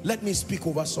men. Let me speak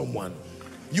over someone.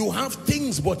 You have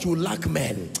things but you lack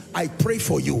men. I pray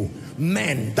for you.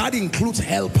 Men, that includes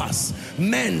helpers.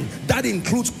 Men, that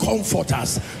includes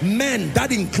comforters. Men,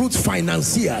 that includes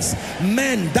financiers.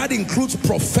 Men, that includes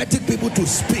prophetic people to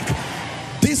speak.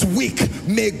 This week,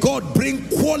 may God bring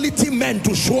quality men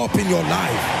to show up in your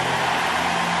life.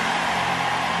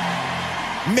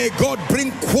 May God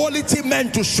bring quality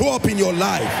men to show up in your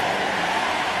life.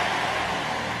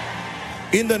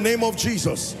 In the name of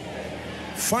Jesus.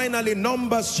 Finally,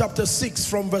 Numbers chapter 6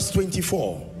 from verse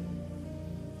 24.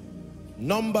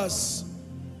 Numbers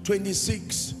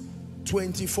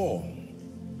 26:24.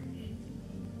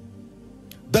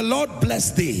 The Lord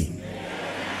bless thee.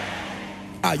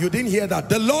 You didn't hear that.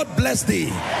 The Lord bless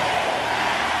thee.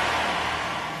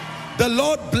 The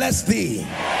Lord bless thee.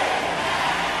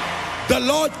 The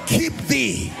Lord keep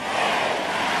thee.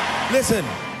 Listen,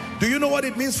 do you know what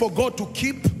it means for God to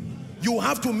keep? You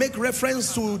have to make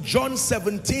reference to John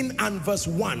 17 and verse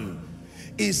 1.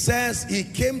 It says he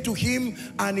came to him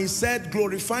and he said,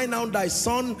 glorify now thy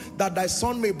son, that thy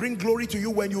son may bring glory to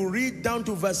you. When you read down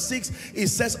to verse 6, it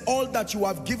says, all that you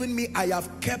have given me I have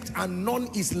kept, and none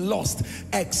is lost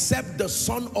except the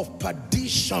son of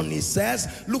perdition. It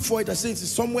says, look for it, I think it's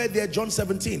somewhere there, John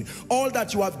 17. All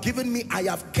that you have given me I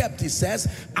have kept, it says,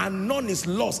 and none is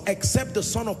lost except the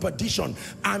son of perdition,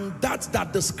 and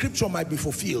that the scripture might be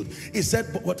fulfilled. It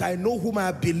said, but I know whom I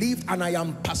have believed, and I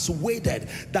am persuaded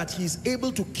that he is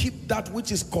able to keep that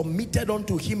which is committed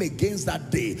unto him against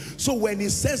that day. So when he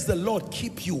says the Lord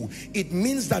keep you, it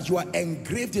means that you are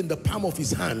engraved in the palm of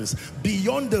his hands,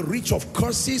 beyond the reach of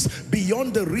curses,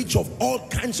 beyond the reach of all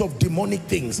kinds of demonic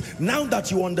things. Now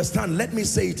that you understand, let me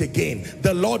say it again.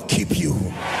 The Lord keep you.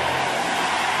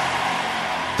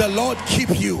 The Lord keep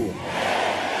you.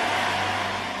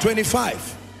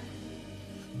 25.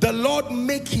 The Lord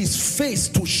make his face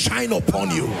to shine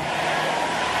upon you.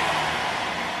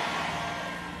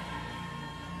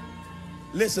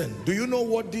 Listen, do you know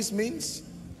what this means?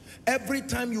 Every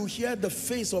time you hear the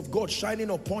face of God shining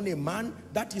upon a man,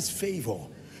 that is favor.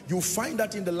 You find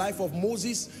that in the life of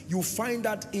Moses. You find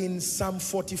that in Psalm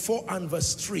 44 and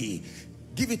verse 3.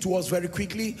 Give it to us very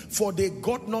quickly. For they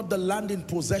got not the land in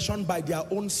possession by their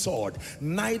own sword,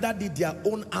 neither did their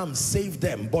own arm save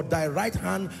them, but thy right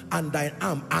hand and thine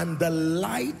arm and the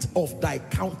light of thy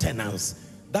countenance.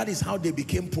 That is how they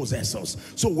became possessors.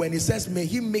 So when he says, may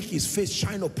he make his face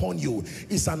shine upon you,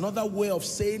 it's another way of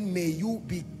saying, may you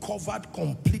be covered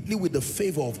completely with the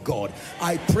favor of God.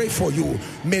 I pray for you.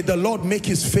 May the Lord make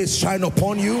his face shine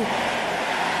upon you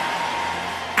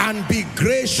and be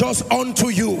gracious unto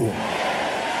you.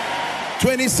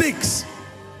 26.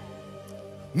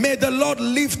 May the Lord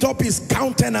lift up his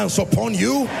countenance upon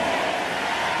you.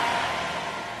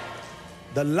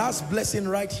 The last blessing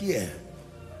right here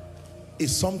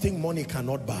is something money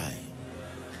cannot buy.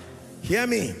 Hear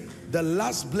me. The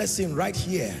last blessing right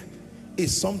here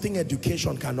is something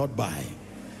education cannot buy.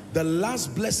 The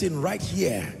last blessing right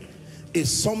here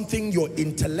is something your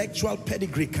intellectual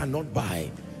pedigree cannot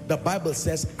buy. The Bible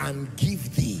says, and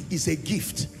give thee. It's a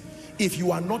gift. If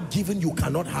you are not given, you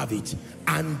cannot have it.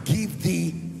 And give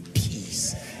thee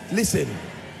peace. Listen,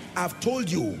 I've told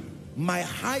you, my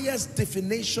highest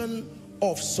definition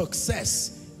of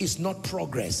success is not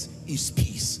progress, is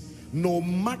peace. No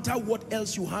matter what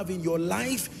else you have in your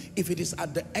life, if it is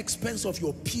at the expense of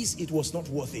your peace, it was not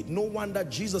worth it. No wonder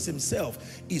Jesus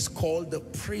himself is called the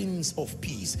Prince of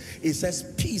Peace. It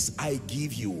says, peace I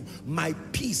give you, my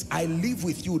peace I live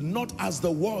with you, not as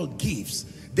the world gives.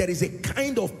 There is a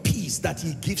kind of peace that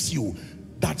he gives you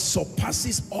that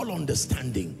surpasses all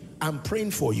understanding. I'm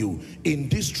praying for you in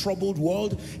this troubled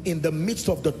world, in the midst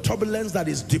of the turbulence that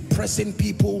is depressing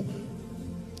people,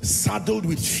 saddled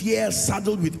with fear,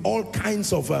 saddled with all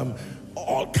kinds of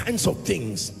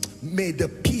things. May the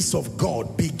peace of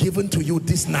God be given to you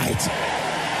this night.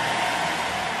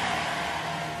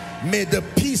 May the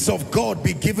peace of God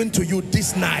be given to you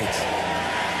this night.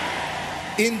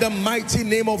 In the mighty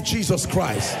name of Jesus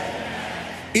Christ.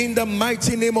 In the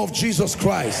mighty name of Jesus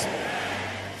Christ.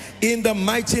 In the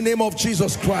mighty name of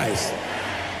Jesus Christ.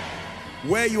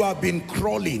 Where you have been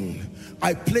crawling,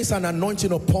 I place an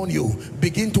anointing upon you.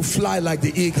 Begin to fly like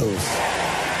the eagles.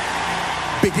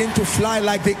 Begin to fly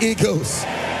like the eagles.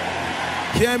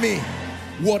 Hear me.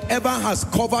 Whatever has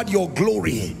covered your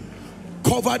glory,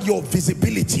 covered your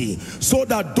visibility, so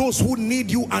that those who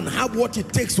need you and have what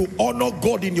it takes to honor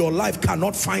God in your life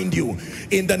cannot find you.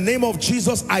 In the name of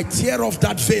Jesus, I tear off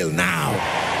that veil now.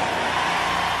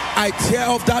 I tear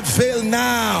off that veil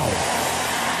now.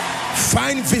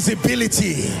 Find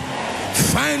visibility.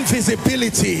 Find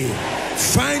visibility.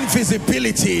 Find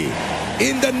visibility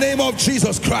in the name of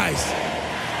Jesus Christ.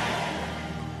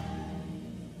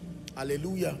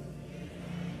 Hallelujah.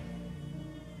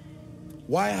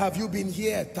 Why have you been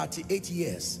here 38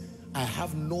 years? I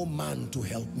have no man to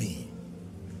help me.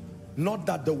 Not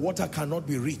that the water cannot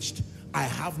be reached. I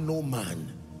have no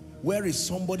man. Where is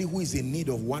somebody who is in need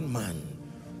of one man?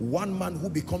 One man who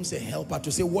becomes a helper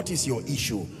to say, what is your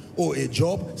issue? Oh, a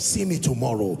job? See me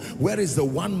tomorrow. Where is the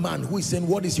one man who is saying,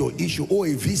 what is your issue? Oh,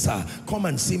 a visa? Come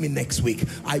and see me next week.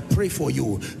 I pray for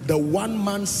you. The one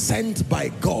man sent by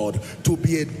God to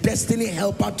be a destiny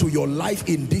helper to your life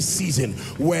in this season.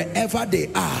 Wherever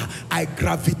they are, I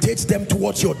gravitate them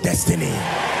towards your destiny.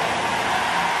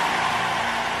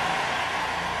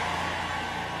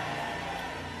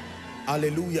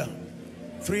 Hallelujah.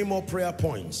 3 more prayer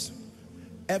points.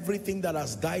 Everything that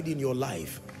has died in your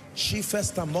life,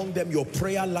 chiefest among them your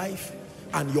prayer life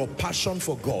and your passion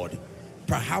for God.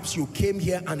 Perhaps you came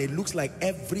here and it looks like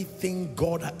everything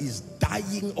God is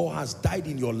dying or has died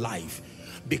in your life.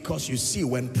 Because you see,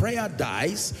 when prayer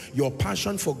dies, your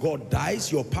passion for God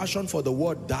dies, your passion for the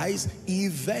word dies,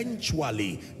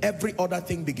 eventually every other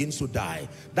thing begins to die.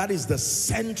 That is the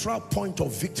central point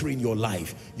of victory in your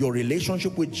life. Your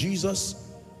relationship with Jesus,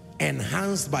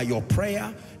 enhanced by your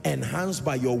prayer, enhanced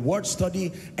by your word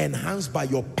study, enhanced by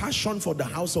your passion for the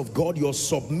house of God, your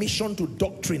submission to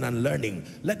doctrine and learning.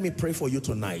 Let me pray for you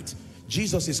tonight.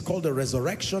 Jesus is called the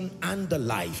resurrection and the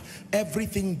life.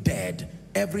 Everything dead,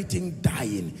 everything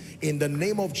dying. In the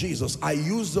name of Jesus, I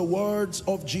use the words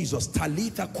of Jesus,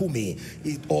 Talitha Kumi.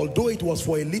 Although it was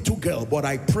for a little girl, but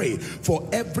I pray for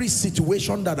every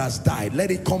situation that has died,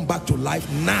 let it come back to life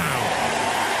now.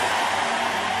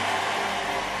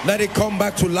 Let it come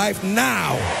back to life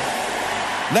now.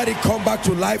 Let it come back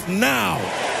to life now.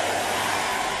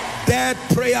 Dead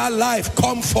prayer life,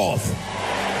 come forth.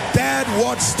 Dead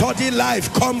word study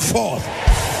life, come forth.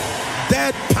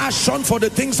 Dead passion for the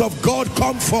things of God,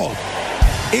 come forth.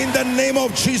 In the name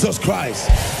of Jesus Christ.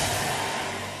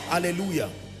 Hallelujah.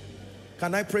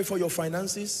 Can I pray for your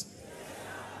finances?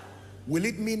 Will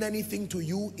it mean anything to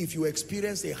you if you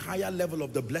experience a higher level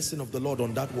of the blessing of the Lord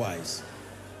on that wise?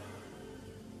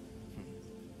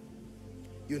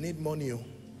 You need money.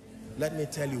 Let me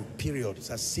tell you, period. It's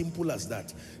as simple as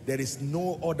that. There is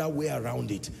no other way around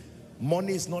it.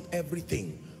 Money is not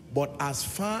everything. But as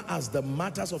far as the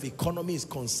matters of economy is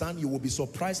concerned, you will be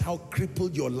surprised how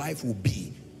crippled your life will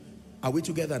be. Are we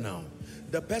together now?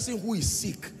 The person who is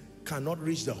sick cannot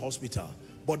reach the hospital.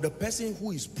 But the person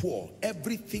who is poor,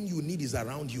 everything you need is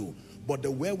around you. But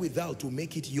the wherewithal to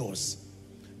make it yours,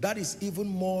 that is even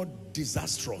more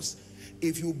disastrous.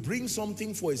 If you bring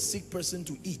something for a sick person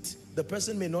to eat, the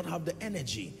person may not have the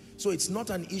energy. So it's not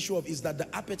an issue of, is that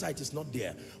the appetite is not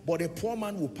there. But a poor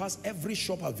man will pass every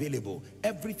shop available,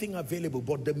 everything available,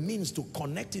 but the means to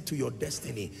connect it to your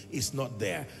destiny is not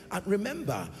there. And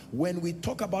remember, when we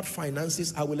talk about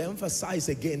finances, I will emphasize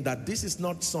again that this is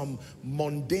not some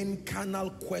mundane carnal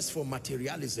quest for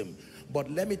materialism. But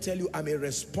let me tell you, I'm a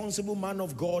responsible man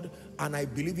of God, and I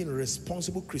believe in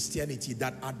responsible Christianity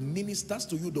that administers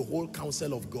to you the whole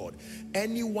counsel of God.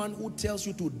 Anyone who tells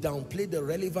you to downplay the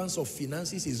relevance of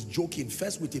finances is joking,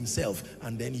 first with himself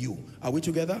and then you. Are we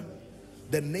together?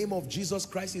 The name of Jesus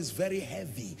Christ is very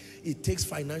heavy. It takes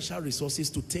financial resources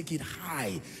to take it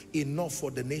high enough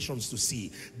for the nations to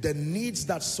see. The needs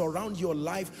that surround your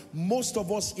life, most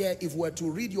of us here, if we were to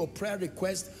read your prayer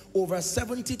request, over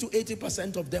 70 to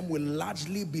 80% of them will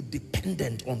largely be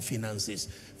dependent on finances.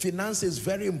 Finance is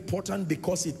very important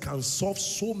because it can solve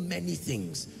so many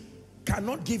things.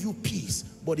 Cannot give you peace,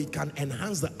 but it can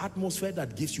enhance the atmosphere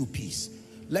that gives you peace.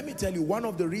 Let me tell you, one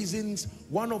of the reasons,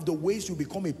 one of the ways you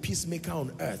become a peacemaker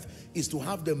on earth is to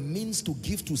have the means to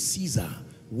give to Caesar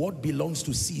what belongs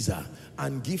to Caesar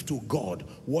and give to God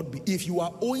if you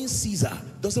are owing Caesar,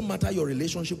 doesn't matter your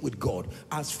relationship with God,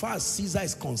 as far as Caesar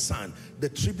is concerned, the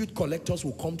tribute collectors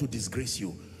will come to disgrace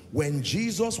you. When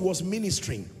Jesus was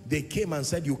ministering, they came and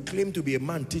said, you claim to be a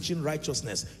man teaching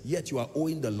righteousness, yet you are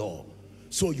owing the law.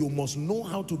 So you must know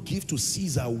how to give to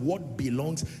Caesar what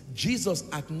belongs. Jesus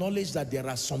acknowledged that there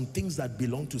are some things that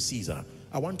belong to Caesar.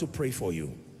 I want to pray for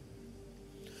you.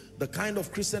 The kind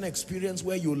of Christian experience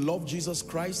where you love Jesus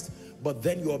Christ, but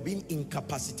then you are being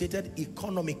incapacitated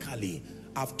economically.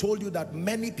 I've told you that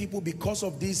many people, because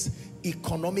of this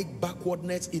economic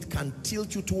backwardness, it can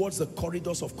tilt you towards the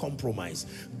corridors of compromise.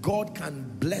 God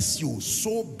can bless you,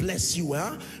 so bless you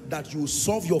that you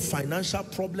solve your financial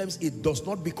problems. It does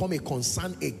not become a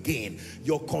concern again.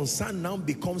 Your concern now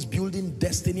becomes building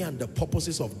destiny and the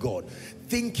purposes of God.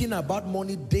 Thinking about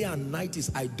money day and night is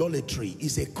idolatry,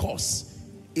 is a curse.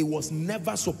 It was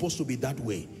never supposed to be that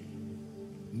way.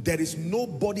 There is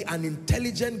nobody, an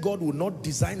intelligent God will not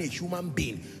design a human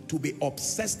being to be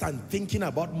obsessed and thinking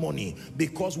about money,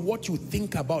 because what you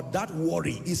think about, that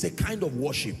worry, is a kind of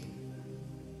worship.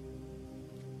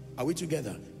 Are we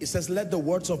together? It says, let the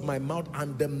words of my mouth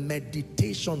and the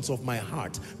meditations of my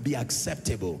heart be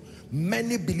acceptable.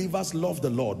 Many believers love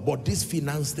the Lord, but this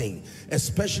finance thing,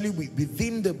 especially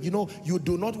within the, you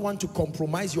do not want to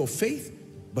compromise your faith,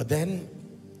 but then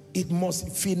it must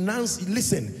finance.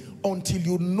 Listen, until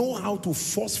you know how to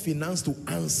force finance to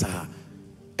answer,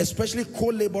 especially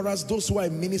co-laborers, those who are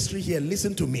in ministry here,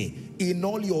 listen to me. In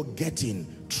all you're getting,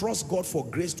 trust God for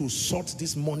grace to sort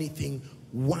this money thing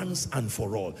once and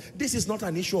for all. This is not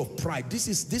an issue of pride. This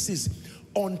is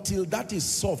until that is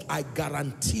solved, I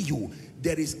guarantee you,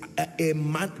 there is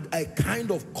a kind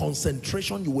of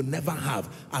concentration you will never have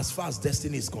as far as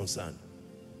destiny is concerned.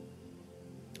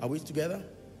 Are we together?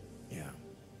 Yeah.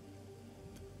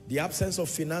 The absence of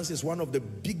finance is one of the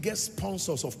biggest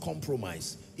sponsors of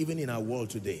compromise, even in our world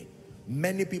today.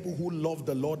 Many people who love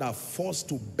the Lord are forced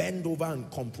to bend over and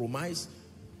compromise.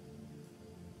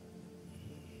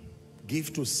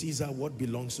 Give to Caesar what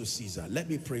belongs to Caesar. Let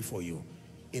me pray for you.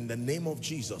 In the name of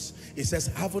Jesus. It says,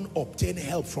 having obtained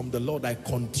help from the Lord, I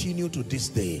continue to this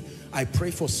day. I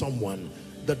pray for someone.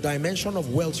 The dimension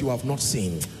of wealth you have not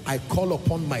seen, I call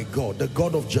upon my God, the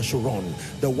God of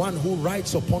Jeshurun, the one who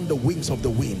rides upon the wings of the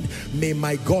wind. May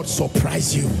my God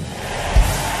surprise you.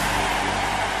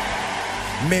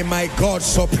 May my God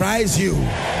surprise you.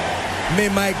 May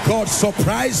my God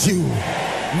surprise you.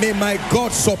 May my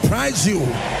God surprise you.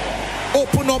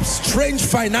 Open up strange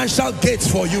financial gates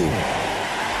for you.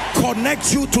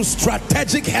 Connect you to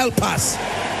strategic helpers.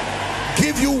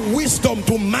 Give you wisdom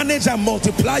to manage and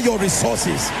multiply your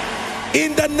resources.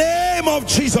 In the name of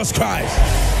Jesus Christ.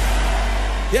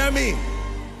 Hear me?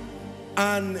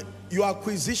 And your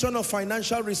acquisition of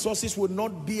financial resources will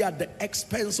not be at the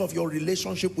expense of your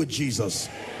relationship with Jesus.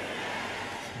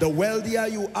 The wealthier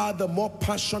you are, the more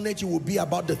passionate you will be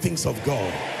about the things of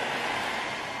God.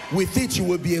 With it, you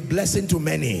will be a blessing to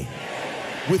many.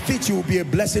 With it, you will be a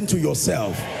blessing to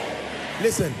yourself.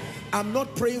 Listen, I'm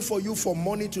not praying for you for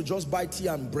money to just buy tea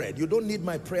and bread. You don't need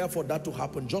my prayer for that to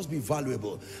happen. Just be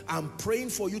valuable. I'm praying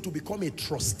for you to become a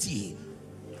trustee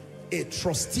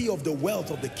of the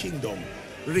wealth of the kingdom.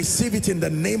 Receive it in the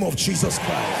name of Jesus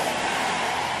Christ.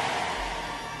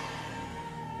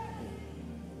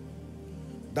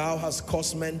 Thou hast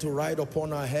caused men to ride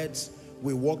upon our heads.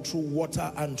 We walk through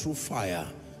water and through fire,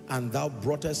 and thou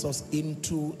broughtest us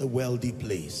into a wealthy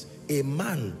place. A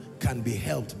man can be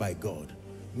helped by God.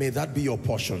 May that be your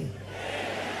portion.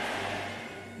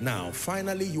 Now,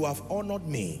 finally, you have honored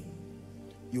me.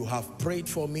 You have prayed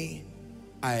for me.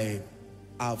 I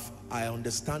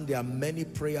understand there are many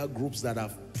prayer groups that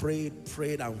have prayed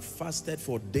and fasted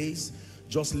for days,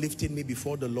 just lifting me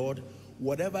before the Lord.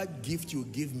 Whatever gift you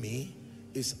give me,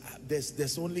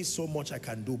 there's only so much I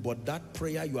can do, but that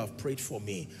prayer you have prayed for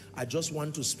me, I just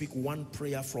want to speak one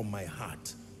prayer from my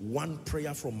heart. One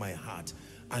prayer from my heart.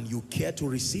 And you care to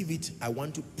receive it, I'm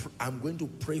going to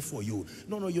pray for you.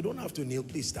 No, you don't have to kneel,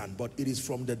 please stand. But it is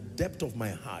from the depth of my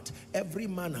heart. Every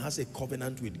man has a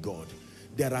covenant with God.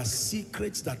 There are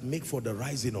secrets that make for the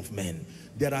rising of men.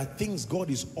 There are things God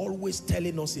is always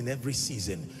telling us in every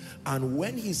season. And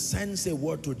when he sends a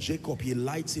word to Jacob, he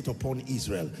lights it upon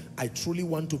Israel. I truly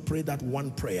want to pray that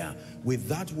one prayer. With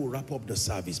that, we'll wrap up the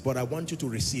service. But I want you to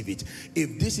receive it.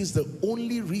 If this is the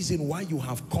only reason why you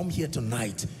have come here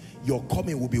tonight, your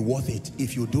coming will be worth it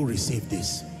if you do receive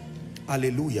this.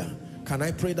 Hallelujah. Can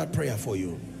I pray that prayer for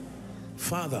you?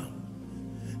 Father,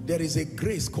 there is a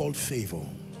grace called favor.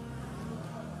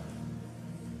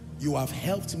 You have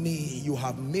helped me. You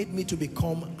have made me to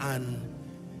become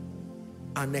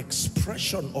an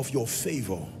expression of your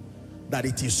favor. That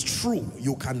it is true.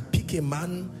 You can pick a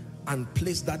man and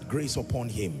place that grace upon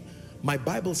him. My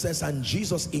Bible says, and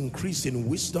Jesus increased in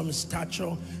wisdom,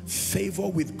 stature, favor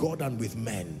with God and with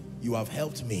men. You have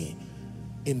helped me.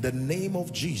 In the name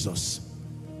of Jesus,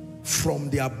 from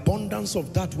the abundance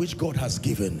of that which God has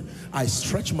given, I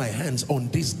stretch my hands on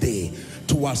this day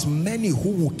to as many who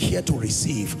will care to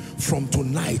receive. From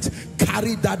tonight,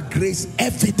 carry that grace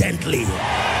evidently.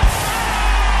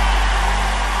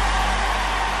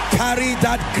 Carry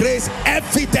that grace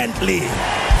evidently.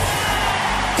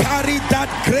 Carry that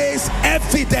grace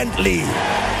evidently.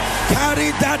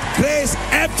 Carry that grace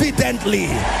evidently.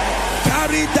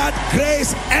 Carry that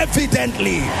grace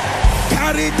evidently.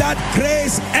 Carry that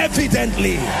grace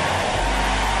evidently.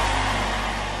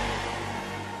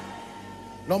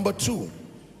 Number two,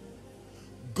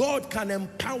 God can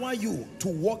empower you to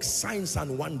work signs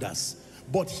and wonders,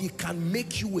 but he can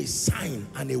make you a sign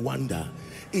and a wonder.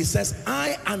 He says,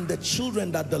 I and the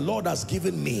children that the Lord has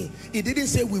given me. He didn't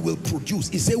say we will produce.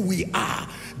 He said we are.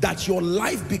 That your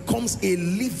life becomes a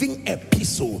living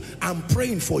epistle. I'm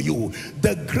praying for you.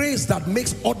 The grace that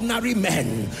makes ordinary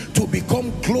men to become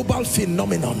global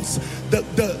phenomenons.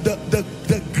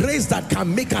 The grace that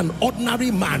can make an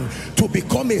ordinary man to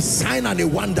become a sign and a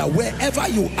wonder. Wherever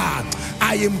you are,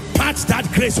 I impart that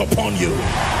grace upon you.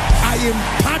 I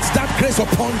impart that grace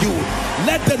upon you.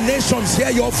 Let the nations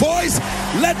hear your voice.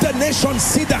 Let the nations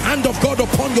see the hand of God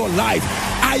upon your life.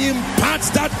 I impart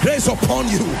that grace upon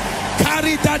you.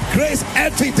 Carry that grace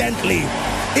evidently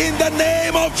in the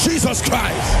name of Jesus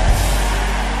Christ.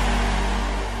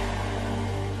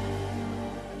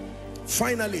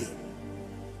 Finally,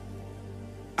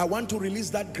 I want to release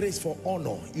that grace for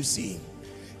honor. You see,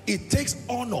 it takes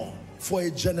honor for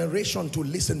a generation to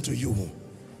listen to you.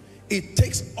 It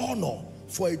takes honor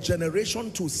for a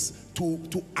generation to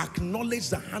acknowledge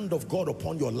the hand of God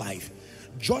upon your life.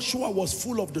 Joshua was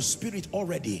full of the Spirit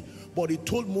already, but he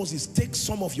told Moses, take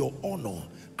some of your honor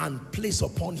and place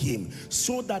upon him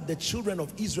so that the children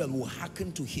of Israel will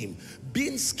hearken to him.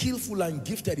 Being skillful and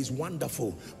gifted is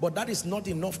wonderful, but that is not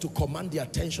enough to command the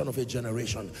attention of a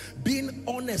generation. Being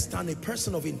honest and a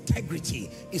person of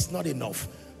integrity is not enough.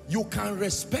 You can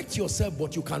respect yourself,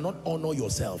 but you cannot honor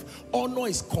yourself. Honor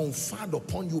is conferred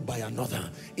upon you by another.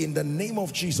 In the name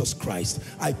of Jesus Christ,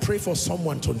 I pray for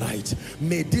someone tonight.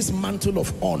 May this mantle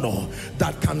of honor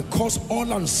that can cause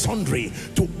all and sundry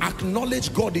to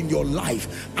acknowledge God in your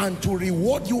life and to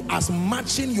reward you as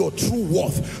matching your true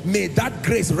worth, may that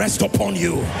grace rest upon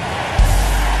you.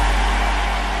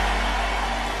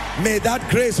 May that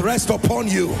grace rest upon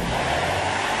you.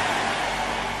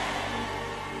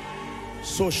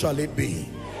 So shall it be.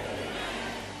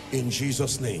 In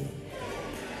Jesus' name.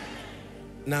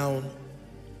 Now,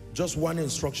 just one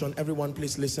instruction. Everyone,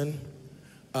 please listen.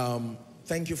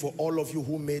 Thank you for all of you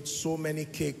who made so many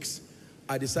cakes.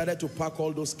 I decided to pack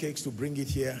all those cakes to bring it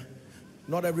here.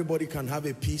 Not everybody can have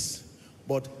a piece,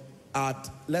 but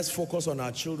let's focus on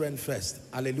our children first.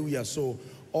 Hallelujah. So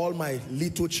all my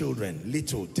little children,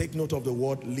 little, take note of the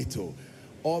word little.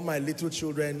 All my little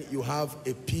children, you have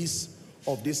a piece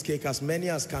of this cake, as many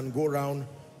as can go around.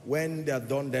 When they're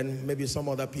done, then maybe some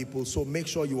other people. So make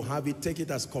sure you have it. Take it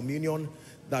as communion,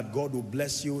 that God will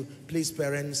bless you. Please,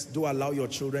 parents, do allow your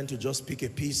children to just pick a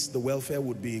piece. The welfare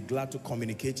would be glad to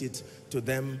communicate it to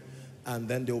them, and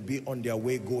then they'll be on their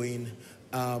way going.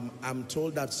 I'm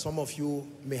told that some of you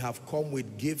may have come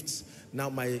with gifts.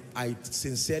 Now, I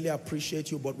sincerely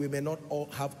appreciate you, but we may not all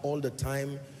have all the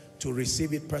time to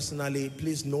receive it personally.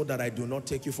 Please know that I do not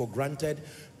take you for granted.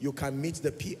 You can meet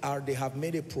the PR. They have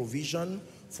made a provision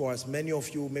for as many of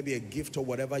you, maybe a gift or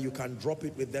whatever. You can drop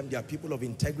it with them. They are people of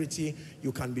integrity.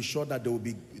 You can be sure that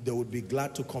they would be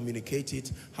glad to communicate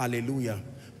it. Hallelujah.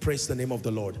 Praise the name of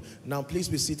the Lord. Now, please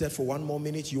be seated for one more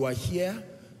minute. You are here,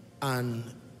 and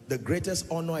the greatest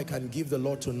honor I can give the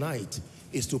Lord tonight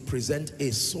is to present a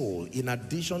soul in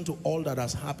addition to all that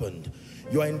has happened.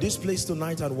 You are in this place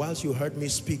tonight, and whilst you heard me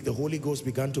speak, the Holy Ghost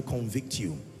began to convict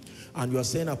you. And you are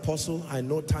saying, Apostle, I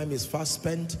know time is fast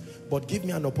spent, but give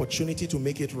me an opportunity to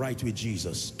make it right with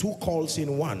Jesus. Two calls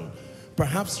in one.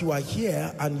 Perhaps you are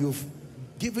here and you've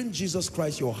given Jesus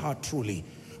Christ your heart truly,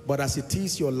 but as it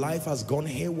is, your life has gone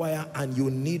haywire and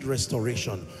you need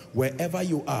restoration. Wherever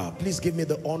you are, please give me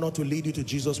the honor to lead you to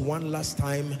Jesus one last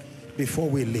time before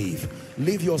we leave.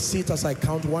 Leave your seat as I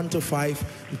count 1 to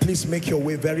 5. Please make your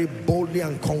way very boldly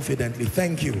and confidently.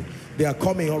 Thank you. They are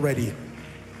coming already.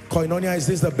 Koinonia, is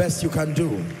this the best you can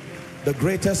do? The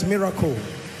greatest miracle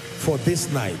for this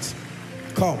night.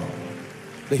 Come.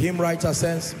 The hymn writer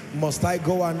says, must I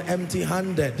go on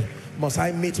empty-handed? Must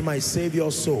I meet my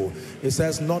Savior's soul? It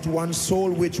says, not one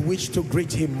soul which wished to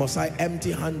greet him must I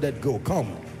empty-handed go.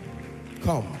 Come.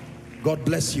 Come. God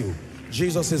bless you.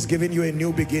 Jesus is giving you a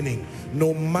new beginning.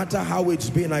 No matter how it's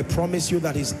been, I promise you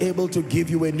that he's able to give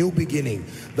you a new beginning.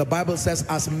 The Bible says,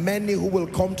 as many who will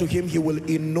come to him, he will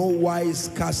in no wise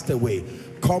cast away.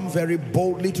 Come very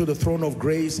boldly to the throne of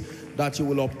grace, that you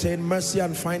will obtain mercy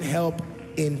and find help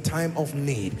in time of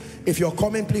need. If you're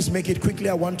coming, please make it quickly.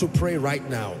 I want to pray right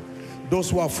now. Those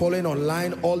who are following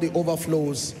online, all the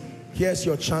overflows, here's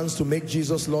your chance to make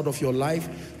Jesus Lord of your life.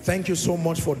 Thank you so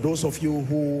much for those of you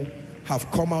who have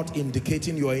come out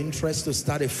indicating your interest to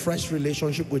start a fresh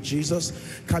relationship with Jesus.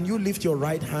 Can you lift your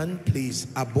right hand, please,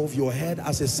 above your head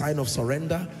as a sign of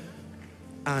surrender?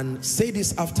 And say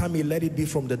this after me. Let it be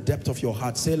from the depth of your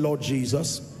heart. Say, Lord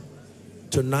Jesus,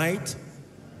 tonight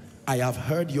I have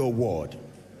heard your word.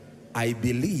 I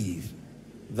believe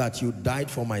that you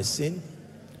died for my sin.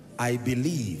 I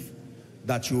believe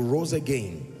that you rose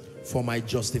again for my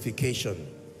justification.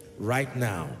 Right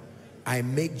now, I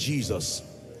make Jesus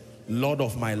Lord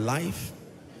of my life,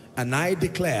 and I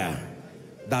declare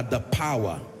that the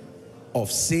power of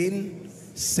sin,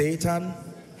 Satan,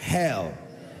 hell,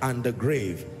 and the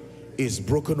grave is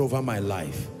broken over my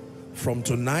life. From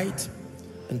tonight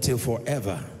until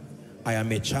forever, I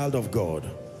am a child of God,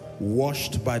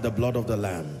 washed by the blood of the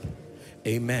Lamb.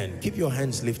 Amen. Keep your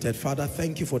hands lifted. Father,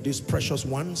 thank you for these precious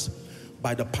ones.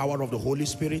 By the power of the Holy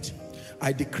Spirit,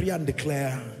 I decree and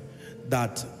declare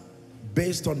that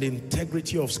based on the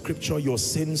integrity of Scripture, your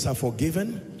sins are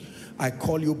forgiven. I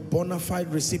call you bona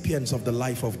fide recipients of the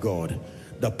life of God.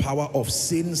 The power of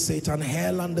sin, Satan,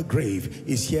 hell, and the grave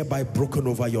is hereby broken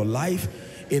over your life.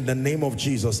 In the name of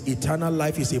Jesus, eternal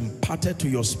life is imparted to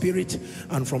your spirit,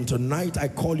 and from tonight I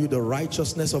call you the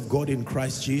righteousness of God in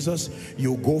Christ Jesus.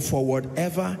 You go forward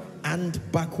ever and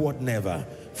backward never.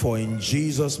 For in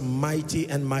Jesus' mighty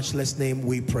and matchless name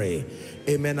we pray.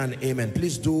 Amen and amen.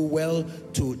 Please do well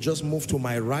to just move to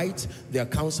my right. There are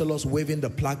counselors waving the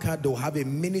placard. They'll have a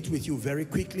minute with you very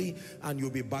quickly and you'll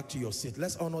be back to your seat.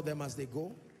 Let's honor them as they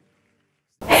go.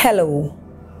 Hello.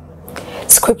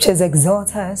 Scriptures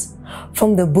exhort us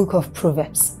from the book of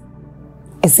Proverbs.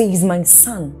 It says, my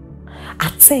son,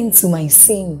 attend to my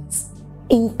sayings.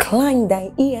 Incline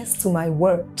thy ears to my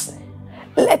words.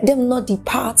 Let them not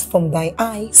depart from thy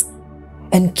eyes,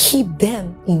 and keep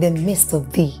them in the midst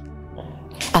of thee.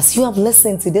 As you have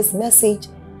listened to this message,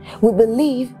 we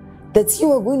believe that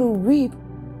you are going to reap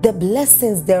the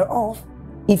blessings thereof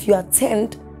if you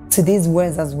attend to these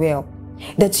words as well.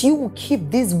 That you will keep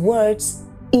these words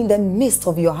in the midst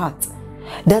of your heart.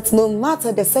 That no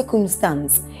matter the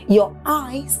circumstance, your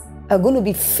eyes are going to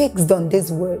be fixed on these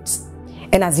words.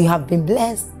 And as you have been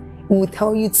blessed, we will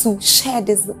tell you to share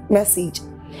this message.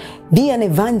 Be an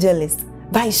evangelist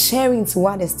by sharing to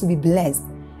others to be blessed.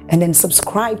 And then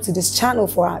subscribe to this channel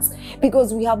for us,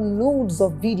 because we have loads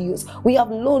of videos, we have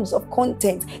loads of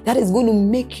content that is going to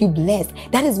make you blessed,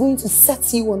 that is going to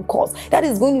set you on course, that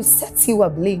is going to set you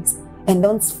ablaze. And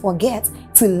don't forget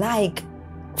to like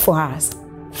for us.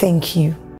 Thank you.